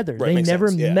together. Right, They makes never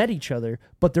sense, yeah. met each other,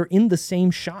 but they're in the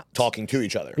same shot. Talking to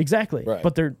each other. Exactly. Right.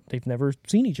 But they've never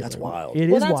seen each other. That's wild. It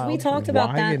is Well, that's wild. we talked about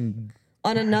Why that and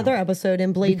on another episode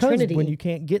in Blade because Trinity. when you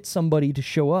can't get somebody to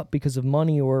show up because of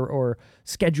money or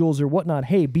schedules or whatnot,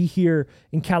 hey, be here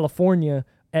in California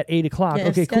at 8 o'clock. Yeah, if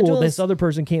okay, cool. This schedules- other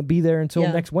person can't be there until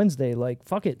Yeah. next Wednesday. Like,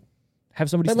 fuck it. Have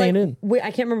somebody But stand like, in.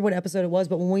 I can't remember what episode it was,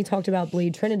 but when we talked about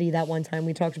Blade Trinity that one time,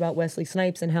 we talked about Wesley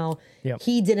Snipes and how Yep.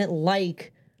 he didn't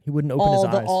like He wouldn't open his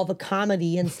eyes. all the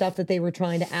comedy and stuff that they were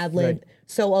trying to ad lib. Right.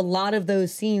 So a lot of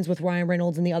those scenes with Ryan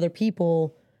Reynolds and the other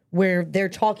people where they're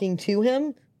talking to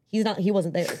him, He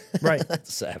wasn't there. Right.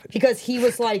 That's savage. Because he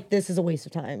was like, this is a waste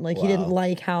of time. Like, he didn't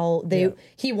like how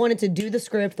he wanted to do the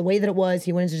script the way that it was.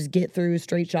 He wanted to just get through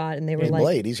straight shot, and they were like,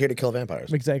 Blade, he's here to kill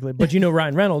vampires. Exactly. But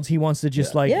Ryan Reynolds, he wants to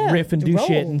just riff and do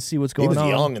shit and see what's going on. He was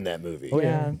young in that movie. Oh,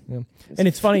 yeah. And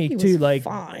it's funny, too, like,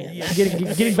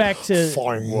 getting back to...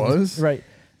 Fine was. Right.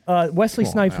 Wesley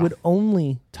Snipes would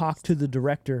only talk to the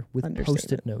director with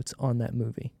Post-it notes on that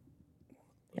movie.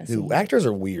 Yes, Dude, actors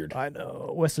are weird. I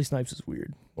know. Wesley Snipes is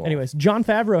weird. Well, anyways, Jon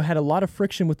Favreau had a lot of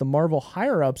friction with the Marvel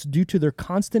higher-ups due to their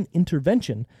constant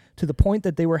intervention, to the point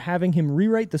that they were having him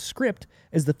rewrite the script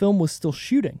as the film was still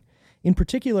shooting. In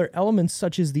particular, elements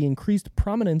such as the increased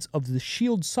prominence of the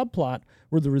S.H.I.E.L.D. subplot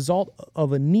were the result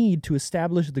of a need to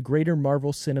establish the greater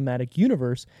Marvel Cinematic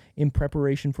Universe in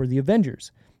preparation for the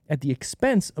Avengers, at the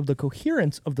expense of the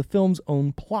coherence of the film's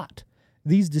own plot.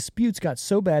 These disputes got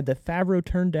so bad that Favreau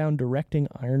turned down directing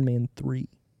Iron Man 3.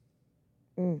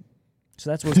 So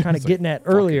that's what I was kind of getting at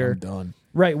earlier. I'm done.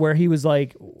 Right, where he was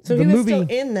like, So the he was movie,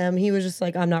 still in them. He was just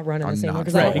like, I'm not running the same one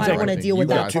because Right, I don't want to deal with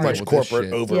that. Too part. much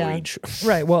corporate overreach.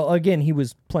 Right, well, again, he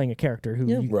was playing a character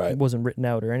who Right. wasn't written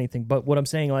out or anything. But what I'm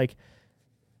saying, like,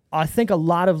 I think a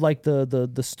lot of like the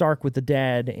Stark with the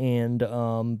dad and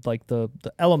like the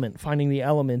element, finding the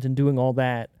element and doing all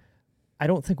that, I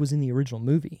don't think was in the original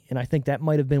movie. And I think that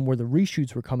might have been where the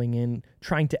reshoots were coming in,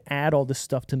 trying to add all this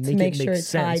stuff to make it make sure sense.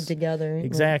 it's tied together.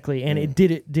 Exactly. And it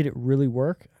did it really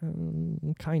work?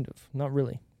 Kind of. Not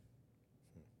really.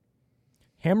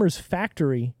 Hammer's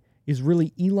factory is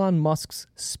really Elon Musk's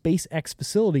SpaceX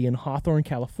facility in Hawthorne,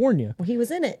 California. Well, he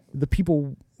was in it. The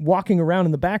people walking around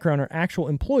in the background are actual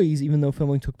employees, even though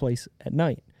filming took place at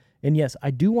night. And yes,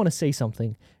 I do want to say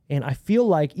something. And I feel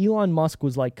like Elon Musk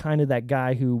was like kind of that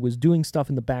guy who was doing stuff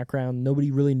in the background. Nobody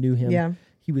really knew him. Yeah.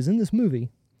 He was in this movie.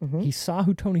 He saw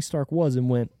who Tony Stark was and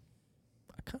went,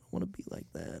 I kind of want to be like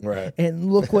that. Right.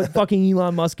 And look what fucking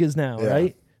Elon Musk is now,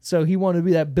 right? So he wanted to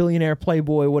be that billionaire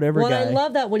playboy, whatever guy. Well, I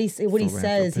love that what he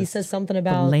says. He says something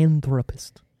about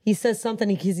philanthropist. He says something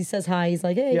because he says hi. He's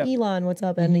like, "Hey, Elon, what's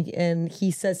up?" And he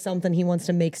says something. He wants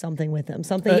to make something with him.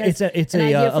 Something. It's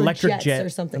a electric jet or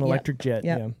something. An electric jet.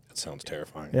 Yeah. That sounds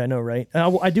terrifying. Yeah, I know, right?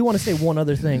 I do want to say one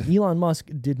other thing. Elon Musk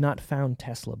did not found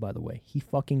Tesla, by the way. He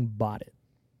fucking bought it.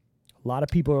 A lot of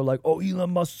people are like, "Oh, Elon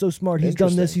Musk's so smart. He's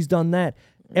done this. He's done that."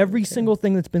 Every single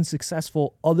thing that's been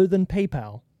successful, other than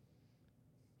PayPal,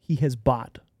 he has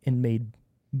bought and made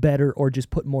better, or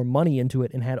just put more money into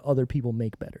it and had other people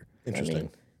make better. Interesting.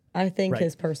 I think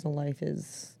his personal life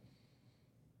is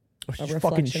a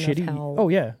fucking shitty. of how... Oh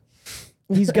yeah,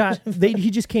 he's got. He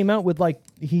just came out with like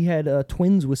he had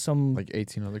twins with some like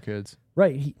 18 other kids.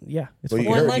 Right. It's well,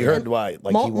 you heard why?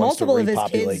 Like he wants to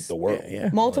repopulate the world.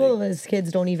 Multiple of his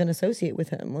kids don't even associate with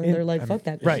him. They're like, fuck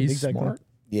that. Right. He's exactly. smart.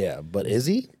 Yeah, but is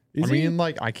he? I mean,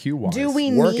 like IQ wise. Do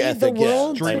we Work need ethic, the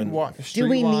world? Street Do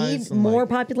we wise need more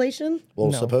population?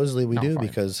 Well, No. supposedly we do fine.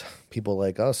 because people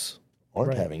like us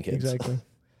aren't having kids. Exactly.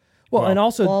 Well, and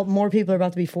also, more people are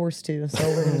about to be forced to, so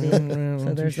we're going to be.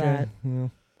 So there's that. Yeah.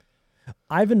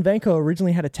 Ivan Vanko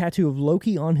originally had a tattoo of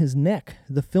Loki on his neck.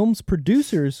 The film's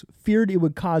producers feared it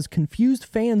would cause confused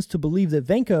fans to believe that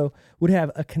Vanko would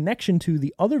have a connection to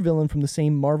the other villain from the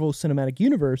same Marvel Cinematic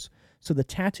Universe, so the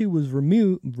tattoo was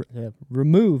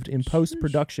removed in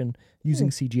post-production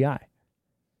using CGI.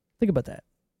 Think about that.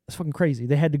 That's fucking crazy.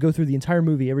 They had to go through the entire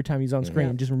movie every time he's on screen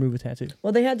and just remove a tattoo.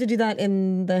 Well, they had to do that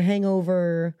in The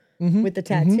Hangover with the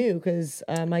tattoo because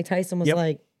Mike Tyson was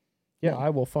like, "Yeah,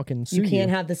 I will fucking sue you. You can't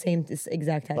have the same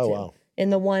exact tattoo." Oh, wow. In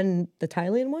the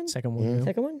Thailand one? Second one.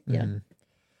 Second one? Yeah.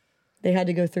 They had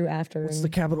to go through after. What's the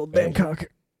capital? Bangkok.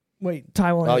 Wait,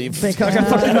 Taiwan. Oh, you Bangkok. I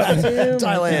fucked it up.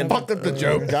 Thailand. Fucked up the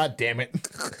joke. God damn it.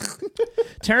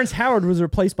 Terrence Howard was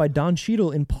replaced by Don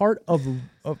Cheadle in part of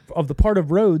the part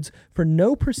of Rhodes for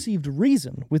no perceived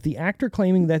reason, with the actor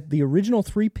claiming that the original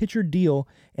 3-picture deal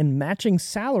and matching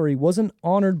salary wasn't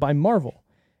honored by Marvel.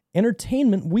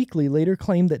 Entertainment Weekly later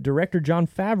claimed that director Jon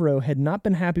Favreau had not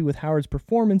been happy with Howard's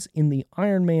performance in the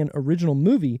Iron Man original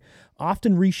movie,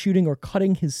 often reshooting or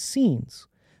cutting his scenes.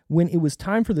 When it was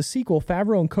time for the sequel,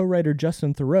 Favreau and co-writer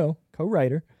Justin Theroux,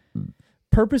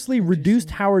 purposely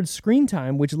reduced Howard's screen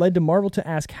time, which led to Marvel to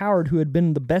ask Howard, who had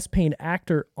been the best paid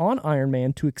actor on Iron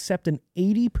Man, to accept an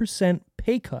 80%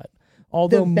 pay cut.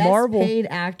 Although the best Marvel paid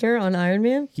actor on Iron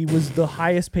Man? He was the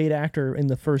highest paid actor in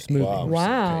the first movie.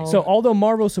 Wow. So although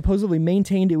Marvel supposedly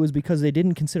maintained it was because they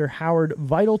didn't consider Howard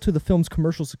vital to the film's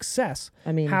commercial success,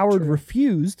 Howard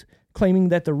refused, claiming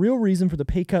that the real reason for the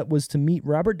pay cut was to meet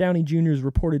Robert Downey Jr.'s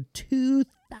reported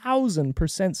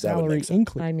 2,000% salary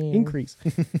increase.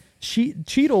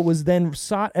 Cheadle was then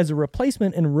sought as a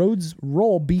replacement, and Rhodes'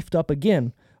 role beefed up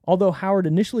again. Although Howard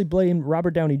initially blamed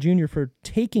Robert Downey Jr. for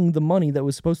taking the money that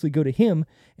was supposed to go to him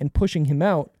and pushing him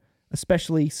out,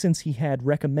 especially since he had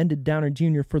recommended Downey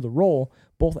Jr. for the role,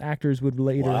 both actors would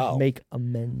later make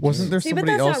amends. Wasn't there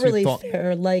somebody else but that's not really who thought...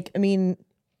 fair. Like, I mean,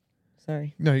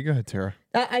 sorry. No, you go ahead, Tara.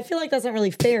 I feel like that's not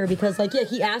really fair because, like, yeah,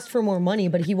 he asked for more money,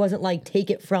 but he wasn't like,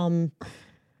 take it from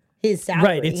his salary.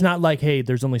 Right. It's not like, hey,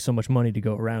 there's only so much money to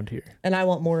go around here. And I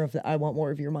want more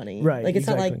of your money. Right. Like, it's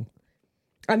not like...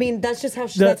 I mean, that's just how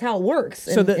that's how it works.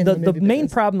 So the main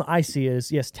problem I see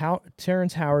is, yes,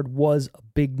 Terrence Howard was a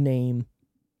big name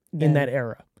in that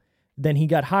era. Then he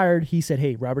got hired. He said,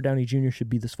 hey, Robert Downey Jr. should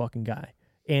be this fucking guy.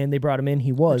 And they brought him in.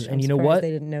 He was. And you know what?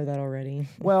 They didn't know that already.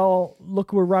 Well,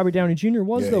 look where Robert Downey Jr.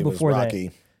 was, though, before that.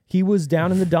 He was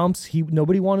down in the dumps.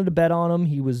 Nobody wanted to bet on him.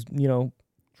 He was,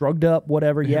 drugged up,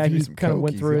 whatever. Yeah, he kind of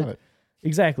went through it.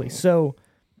 Exactly. So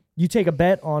you take a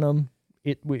bet on him.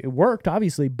 It worked,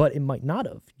 obviously, but it might not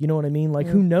have. You know what I mean? Like,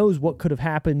 who knows what could have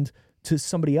happened to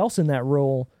somebody else in that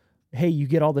role? Hey, you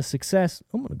get all the success.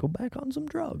 I'm going to go back on some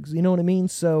drugs. You know what I mean?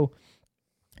 So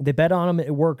they bet on him.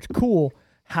 It worked. Cool.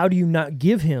 How do you not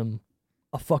give him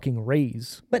a fucking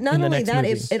raise? But not only that,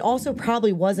 it also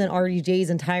probably wasn't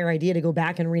RDJ's entire idea to go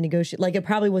back and renegotiate. Like, it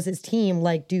probably was his team.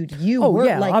 Like, dude,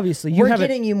 obviously, we're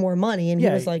getting you more money. And he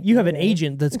was like, you have an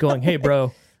agent that's going, hey,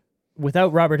 bro.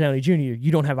 Without Robert Downey Jr.,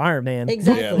 you don't have Iron Man.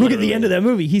 Exactly. Yeah, Look at the end of that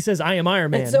movie. He says, I am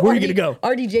Iron Man. So where are you going to go?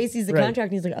 RDJ sees the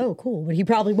contract and he's like, oh, cool. But he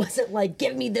probably wasn't like,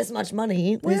 give me this much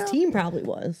money. His team probably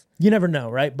was. You never know,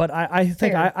 right? But I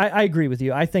think I agree with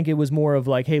you. I think it was more of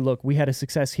like, hey, look, we had a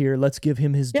success here. Let's give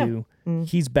him his due.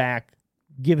 He's back.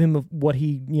 Give him what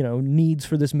he needs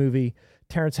for this movie.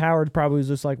 Terrence Howard probably was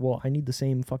just like, well, I need the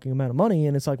same fucking amount of money.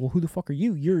 And it's like, well, who the fuck are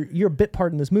you? You're a bit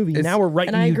part in this movie. Now we're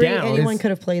writing you down. And I agree, anyone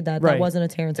could have played that. That wasn't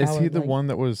a Terrence Howard. Is he the one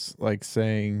that was like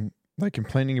saying, like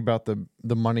complaining about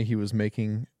the money he was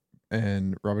making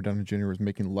and Robert Downey Jr. was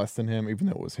making less than him, even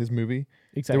though it was his movie?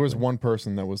 Exactly. There was one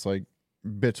person that was like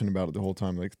bitching about it the whole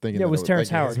time, like thinking it was Terrence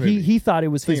Howard. He thought it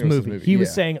was his movie. He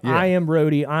was saying, I am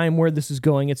Rhodey. I am where this is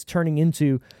going. It's turning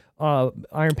into...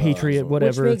 Iron Patriot,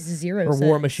 whatever, which makes zero or sense.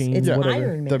 War Machine, it's whatever.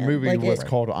 Iron Man. The movie was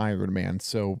called Iron Man,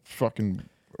 so fucking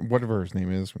whatever his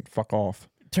name is, fuck off.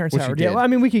 Terrence Howard. Yeah, well, I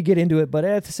mean, we could get into it, but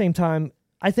at the same time,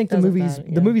 I think the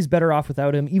movie's better off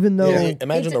without him. Even though,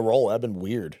 imagine the role, that'd been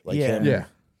weird. Like him. Yeah.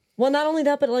 Well, not only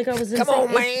that, but like I was come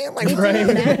on, man, like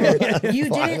you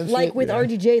didn't like with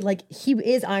RDJ, like he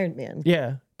is Iron Man.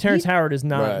 Yeah, Terrence Howard is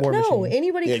not War Machine. No,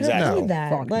 anybody could have played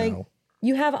that. Like.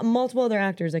 You have multiple other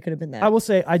actors that could have been that. I will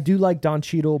say I do like Don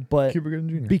Cheadle, but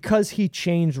because he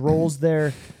changed roles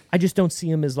there, I just don't see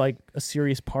him as like a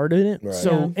serious part in it. Right.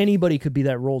 So anybody could be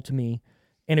that role to me,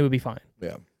 and it would be fine.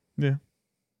 Yeah.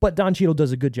 But Don Cheadle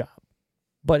does a good job.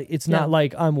 But it's not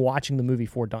like I'm watching the movie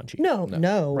for Don Cheadle.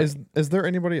 No. Is there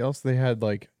anybody else they had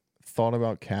like thought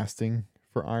about casting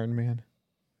for Iron Man?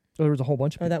 So there was a whole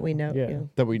bunch of people. That we know. Yeah.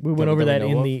 That we went over that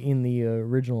in the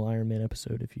original Iron Man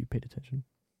episode. If you paid attention.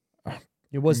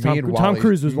 It was Tom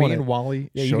Cruise was one. Me and Wally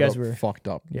you guys were fucked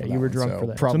up. Yeah, you were drunk for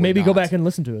that. So maybe go back and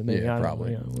listen to it. Maybe. Yeah,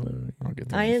 probably.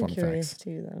 I am curious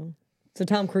too, though. So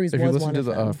Tom Cruise was one of them. If you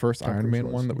listen to the first Iron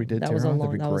Man one that we did, that was a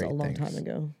long time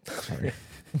ago. Sorry.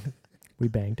 We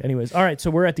banged. Anyways, all right,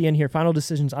 so we're at the end here. Final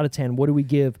decisions out of 10. What do we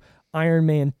give Iron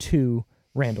Man 2,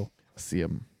 Randall? See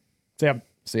him. Tara?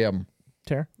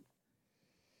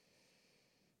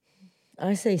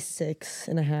 I say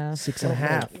 6.5.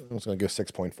 6.5. I was going to go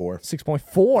 6.4.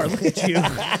 6.4. Look at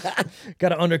you. Got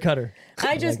to undercut her.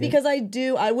 Because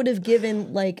I would have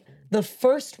given like the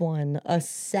first one a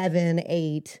 7,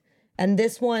 8. And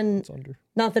this one,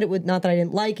 not that I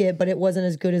didn't like it, but it wasn't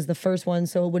as good as the first one.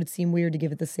 So it would seem weird to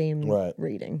give it the same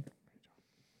rating.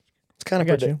 It's kind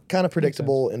of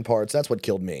predictable in parts. That's what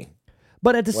killed me.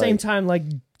 But at the same time, like,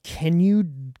 can you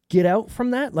get out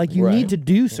from that? Like, you need to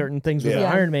do certain things with an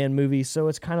Iron Man movie. So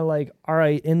it's kind of like, all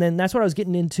right. And then that's what I was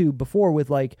getting into before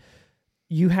with, like,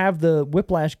 you have the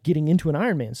Whiplash getting into an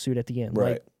Iron Man suit at the end.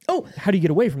 Right. Like, how do you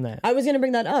get away from that? I was going to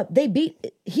bring that up.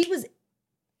 He was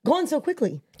gone so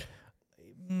quickly.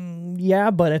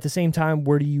 Yeah, but at the same time,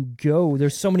 where do you go?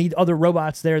 There's so many other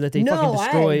robots there that they fucking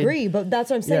destroyed. I agree, but that's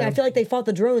what I'm saying. Yeah. I feel like they fought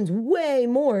the drones way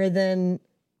more than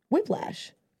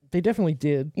Whiplash. They definitely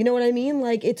did. You know what I mean?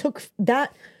 Like, it took that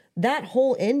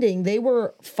whole ending. They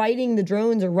were fighting the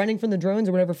drones or running from the drones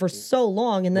or whatever for so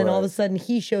long, and then all of a sudden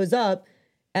he shows up,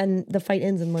 and the fight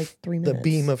ends in like 3 minutes. The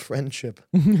beam of friendship.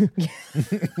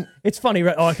 It's funny,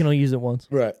 right? Oh, I can only use it once.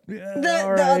 Right. The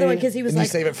other one, because he was and like,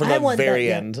 you save it for the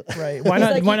very end. Right.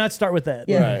 Why not start with that?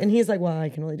 Yeah. Right. And he's like, well, I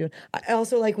can only do it. I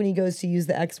also like when he goes to use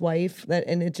the ex-wife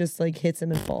and it just like hits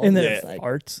him and falls. And then it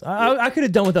farts. I could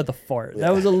have done without the fart.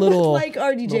 That was a little like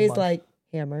RDJ's like,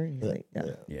 hammer. And he's like,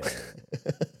 Yeah.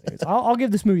 I'll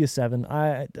give this movie a 7.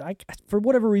 I for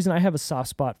whatever reason I have a soft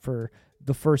spot for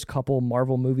the first couple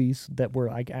Marvel movies that were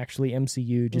like actually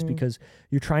MCU, just because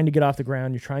you're trying to get off the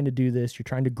ground, you're trying to do this, you're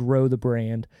trying to grow the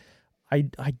brand.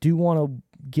 I do want to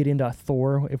get into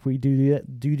Thor if we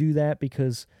do that,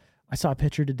 because I saw a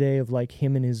picture today of like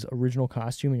him in his original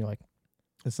costume, and you're like,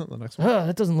 it's not the next one.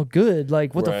 That doesn't look good.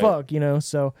 Like, what the fuck,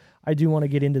 So I do want to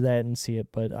get into that and see it.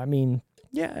 But I mean,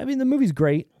 the movie's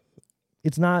great.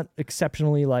 It's not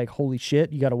exceptionally like holy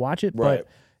shit, you got to watch it. But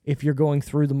if you're going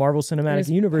through the Marvel Cinematic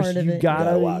Universe, you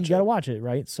gotta watch it,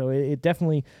 right? So it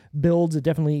definitely builds. It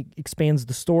definitely expands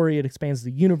the story. It expands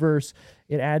the universe.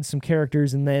 It adds some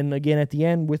characters, and then again at the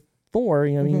end with Thor,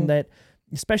 I mean that.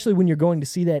 Especially when you're going to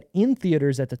see that in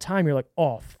theaters at the time, you're like,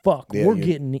 "Oh fuck,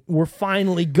 we're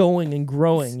finally going and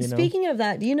growing." Speaking of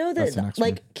that, do you know that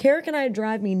like Carrick and I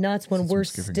drive me nuts when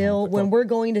we're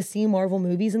going to see Marvel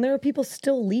movies, and there are people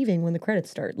still leaving when the credits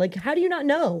start. Like, how do you not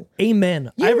know?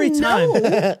 Amen. Every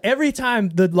time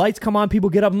the lights come on, people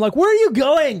get up. I'm like, "Where are you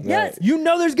going?" Yes, you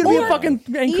know there's gonna be a fucking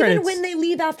end credits. Even when they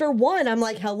leave after one, I'm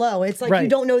like, "Hello." It's like you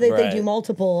don't know that they do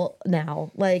multiple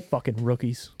now. Like fucking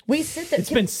rookies. We sit there. It's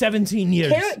been 17 years.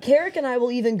 Carrick and I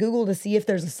will even Google to see if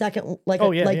there's a second,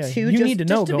 two, you need to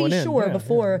know just to be sure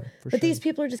before. But these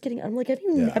people are just getting. I'm like, have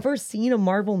you never seen a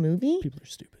Marvel movie? People are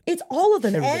stupid. It's all of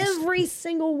them. Every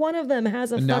single one of them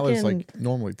has a and fucking. Now it's like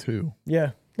normally 2.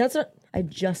 Yeah, that's what I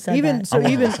just said.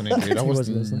 I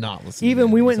was not listening.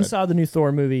 Even we went and saw the new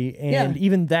Thor movie, and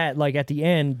even that, like at the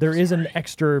end, there is an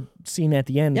extra scene at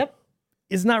the end. Yep.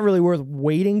 It's not really worth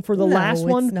waiting for the last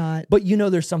one. It's not. But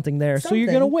there's something there. So you're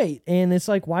going to wait. And it's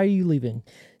like, why are you leaving?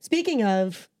 Speaking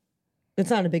of, it's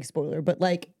not a big spoiler, but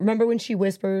like, remember when she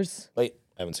whispers? Wait,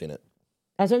 I haven't seen it.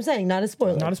 That's what I'm saying. Not a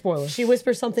spoiler. Not a spoiler. She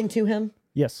whispers something to him.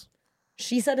 Yes.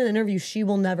 She said in an interview she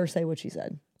will never say what she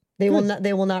said. They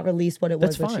will not release what it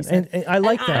was. That's fine. She said. And I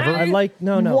like that. I like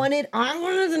I wanted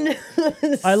to know.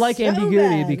 I like so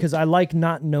ambiguity bad. because I like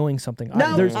not knowing something.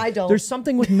 No, I don't. There's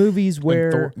something with movies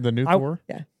where the new Thor.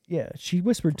 Yeah, she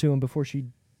whispered to him before she.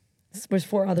 This was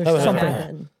for other stuff.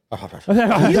 Something.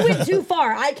 You went too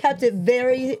far. I kept it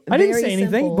very. I didn't say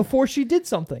anything simple. before she did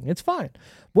something. It's fine.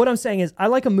 What I'm saying is, I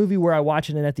like a movie where I watch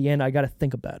it and at the end I got to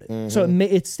think about it, so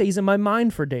it stays in my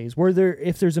mind for days.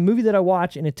 If there's a movie that I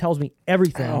watch and it tells me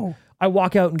everything, I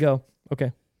walk out and go,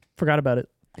 okay, forgot about it.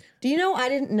 Do you know I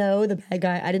didn't know the bad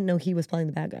guy? I didn't know he was playing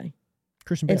the bad guy.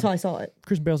 Christian Bale. Until I saw it.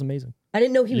 Christian Bale's amazing. I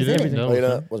didn't know he was in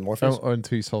it. Was Morpheus?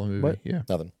 Until you saw the movie. What? Yeah.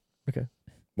 Nothing. Okay.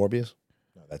 Morbius?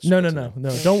 No.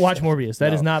 Don't watch Morbius.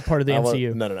 That is not part of the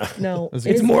MCU. No.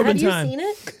 It's Morbin time. Have you seen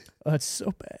it? It's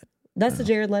so bad. That's the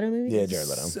Jared Leto movie? Yeah, Jared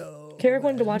Leto. Carrick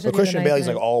wanted to watch it. But Christian Bale, he's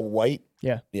like all white.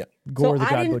 Yeah. Yeah. Gore so the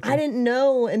God Butcher. I didn't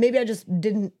know, and maybe I just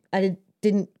didn't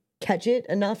catch it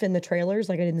enough in the trailers.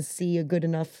 Like I didn't see a good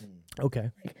enough.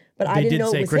 Okay. But I didn't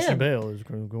know it was Christian him. Bale is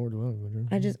Gore the God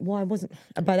Butcher. I wasn't,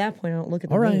 by that point I don't look at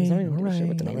the names. I don't even give a shit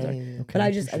what the names are. Okay. But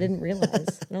I didn't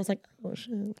realize. And I was like, oh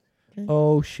shit. Okay.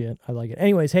 Oh shit. I like it.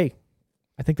 Anyways, hey,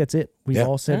 I think that's it. We've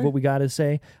all said what we got to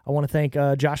say. I want to thank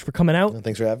Josh for coming out.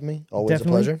 Thanks for having me. Always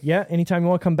Definitely. a pleasure. Yeah, anytime you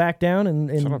want to come back down and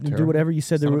do whatever you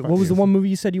said. What was the one movie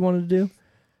you said you wanted to do?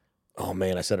 Oh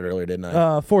man, I said it earlier, didn't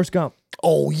I? Forrest Gump.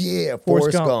 Oh yeah,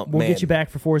 Forrest Gump. We'll get you back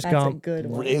for Forrest Gump. That's a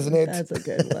good one. Isn't it? That's a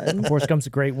good one. Forrest Gump's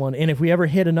a great one. And if we ever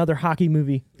hit another hockey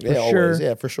movie,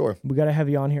 for sure. We got to have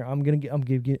you on here. I'm gonna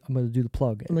do the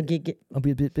plug. I'm gonna get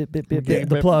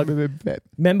the plug.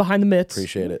 Men Behind the Mitts.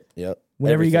 Appreciate it. Yep.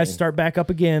 Whenever you guys start back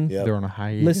up again, they're on a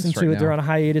hiatus. Listen to right it. now. They're on a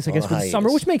hiatus, I guess, for the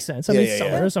summer, which makes sense. I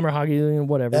mean, summer hockey,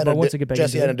 whatever. But once they get back,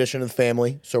 Jesse had an addition to the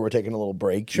family, so we're taking a little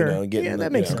break. Sure.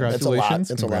 That makes sense.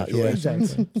 Congratulations. It's a lot. Yeah.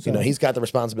 Exactly. He's got the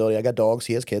responsibility. I got dogs.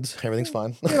 He has kids. Everything's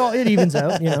fine. It evens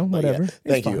out. Whatever.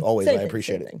 Thank you. Always, I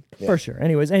appreciate it. Yeah. For sure.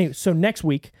 Anyway, so next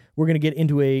week we're gonna get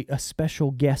into a special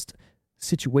guest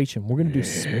situation. We're gonna do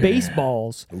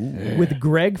Spaceballs with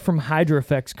Greg from Hydra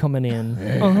Effects coming in.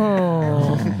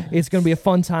 It's gonna be a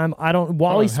fun time.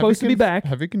 Wally's supposed to be back.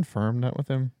 Have you confirmed that with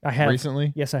him? I have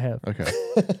recently. Yes, I have. Okay.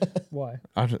 Why?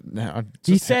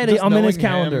 He said it. I'm in his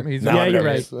calendar. You're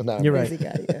right. You're right.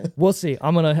 Guy, yeah. We'll see.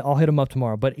 I'll hit him up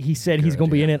tomorrow. But he said he's gonna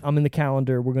be in it. I'm in the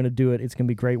calendar. We're gonna do it. It's gonna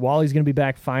be great. Wally's gonna be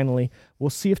back finally. We'll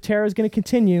see if Tara's gonna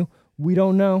continue. We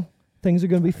don't know. Things are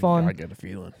going to be fun. I got a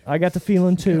feeling. I got the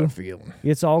feeling, too.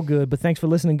 It's all good. But thanks for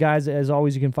listening, guys. As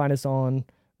always, you can find us on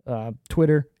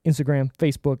Twitter, Instagram,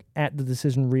 Facebook, @The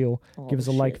Decision Reel. Give us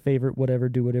a like, favorite, whatever.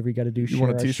 Do whatever you got to do. You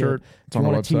want a t-shirt? If you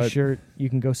want a t-shirt, you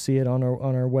can go see it on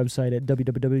our website at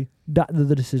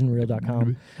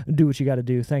www.thedecisionreel.com. Do what you got to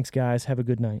do. Thanks, guys. Have a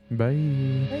good night. Bye.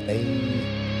 Bye.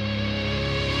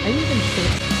 I even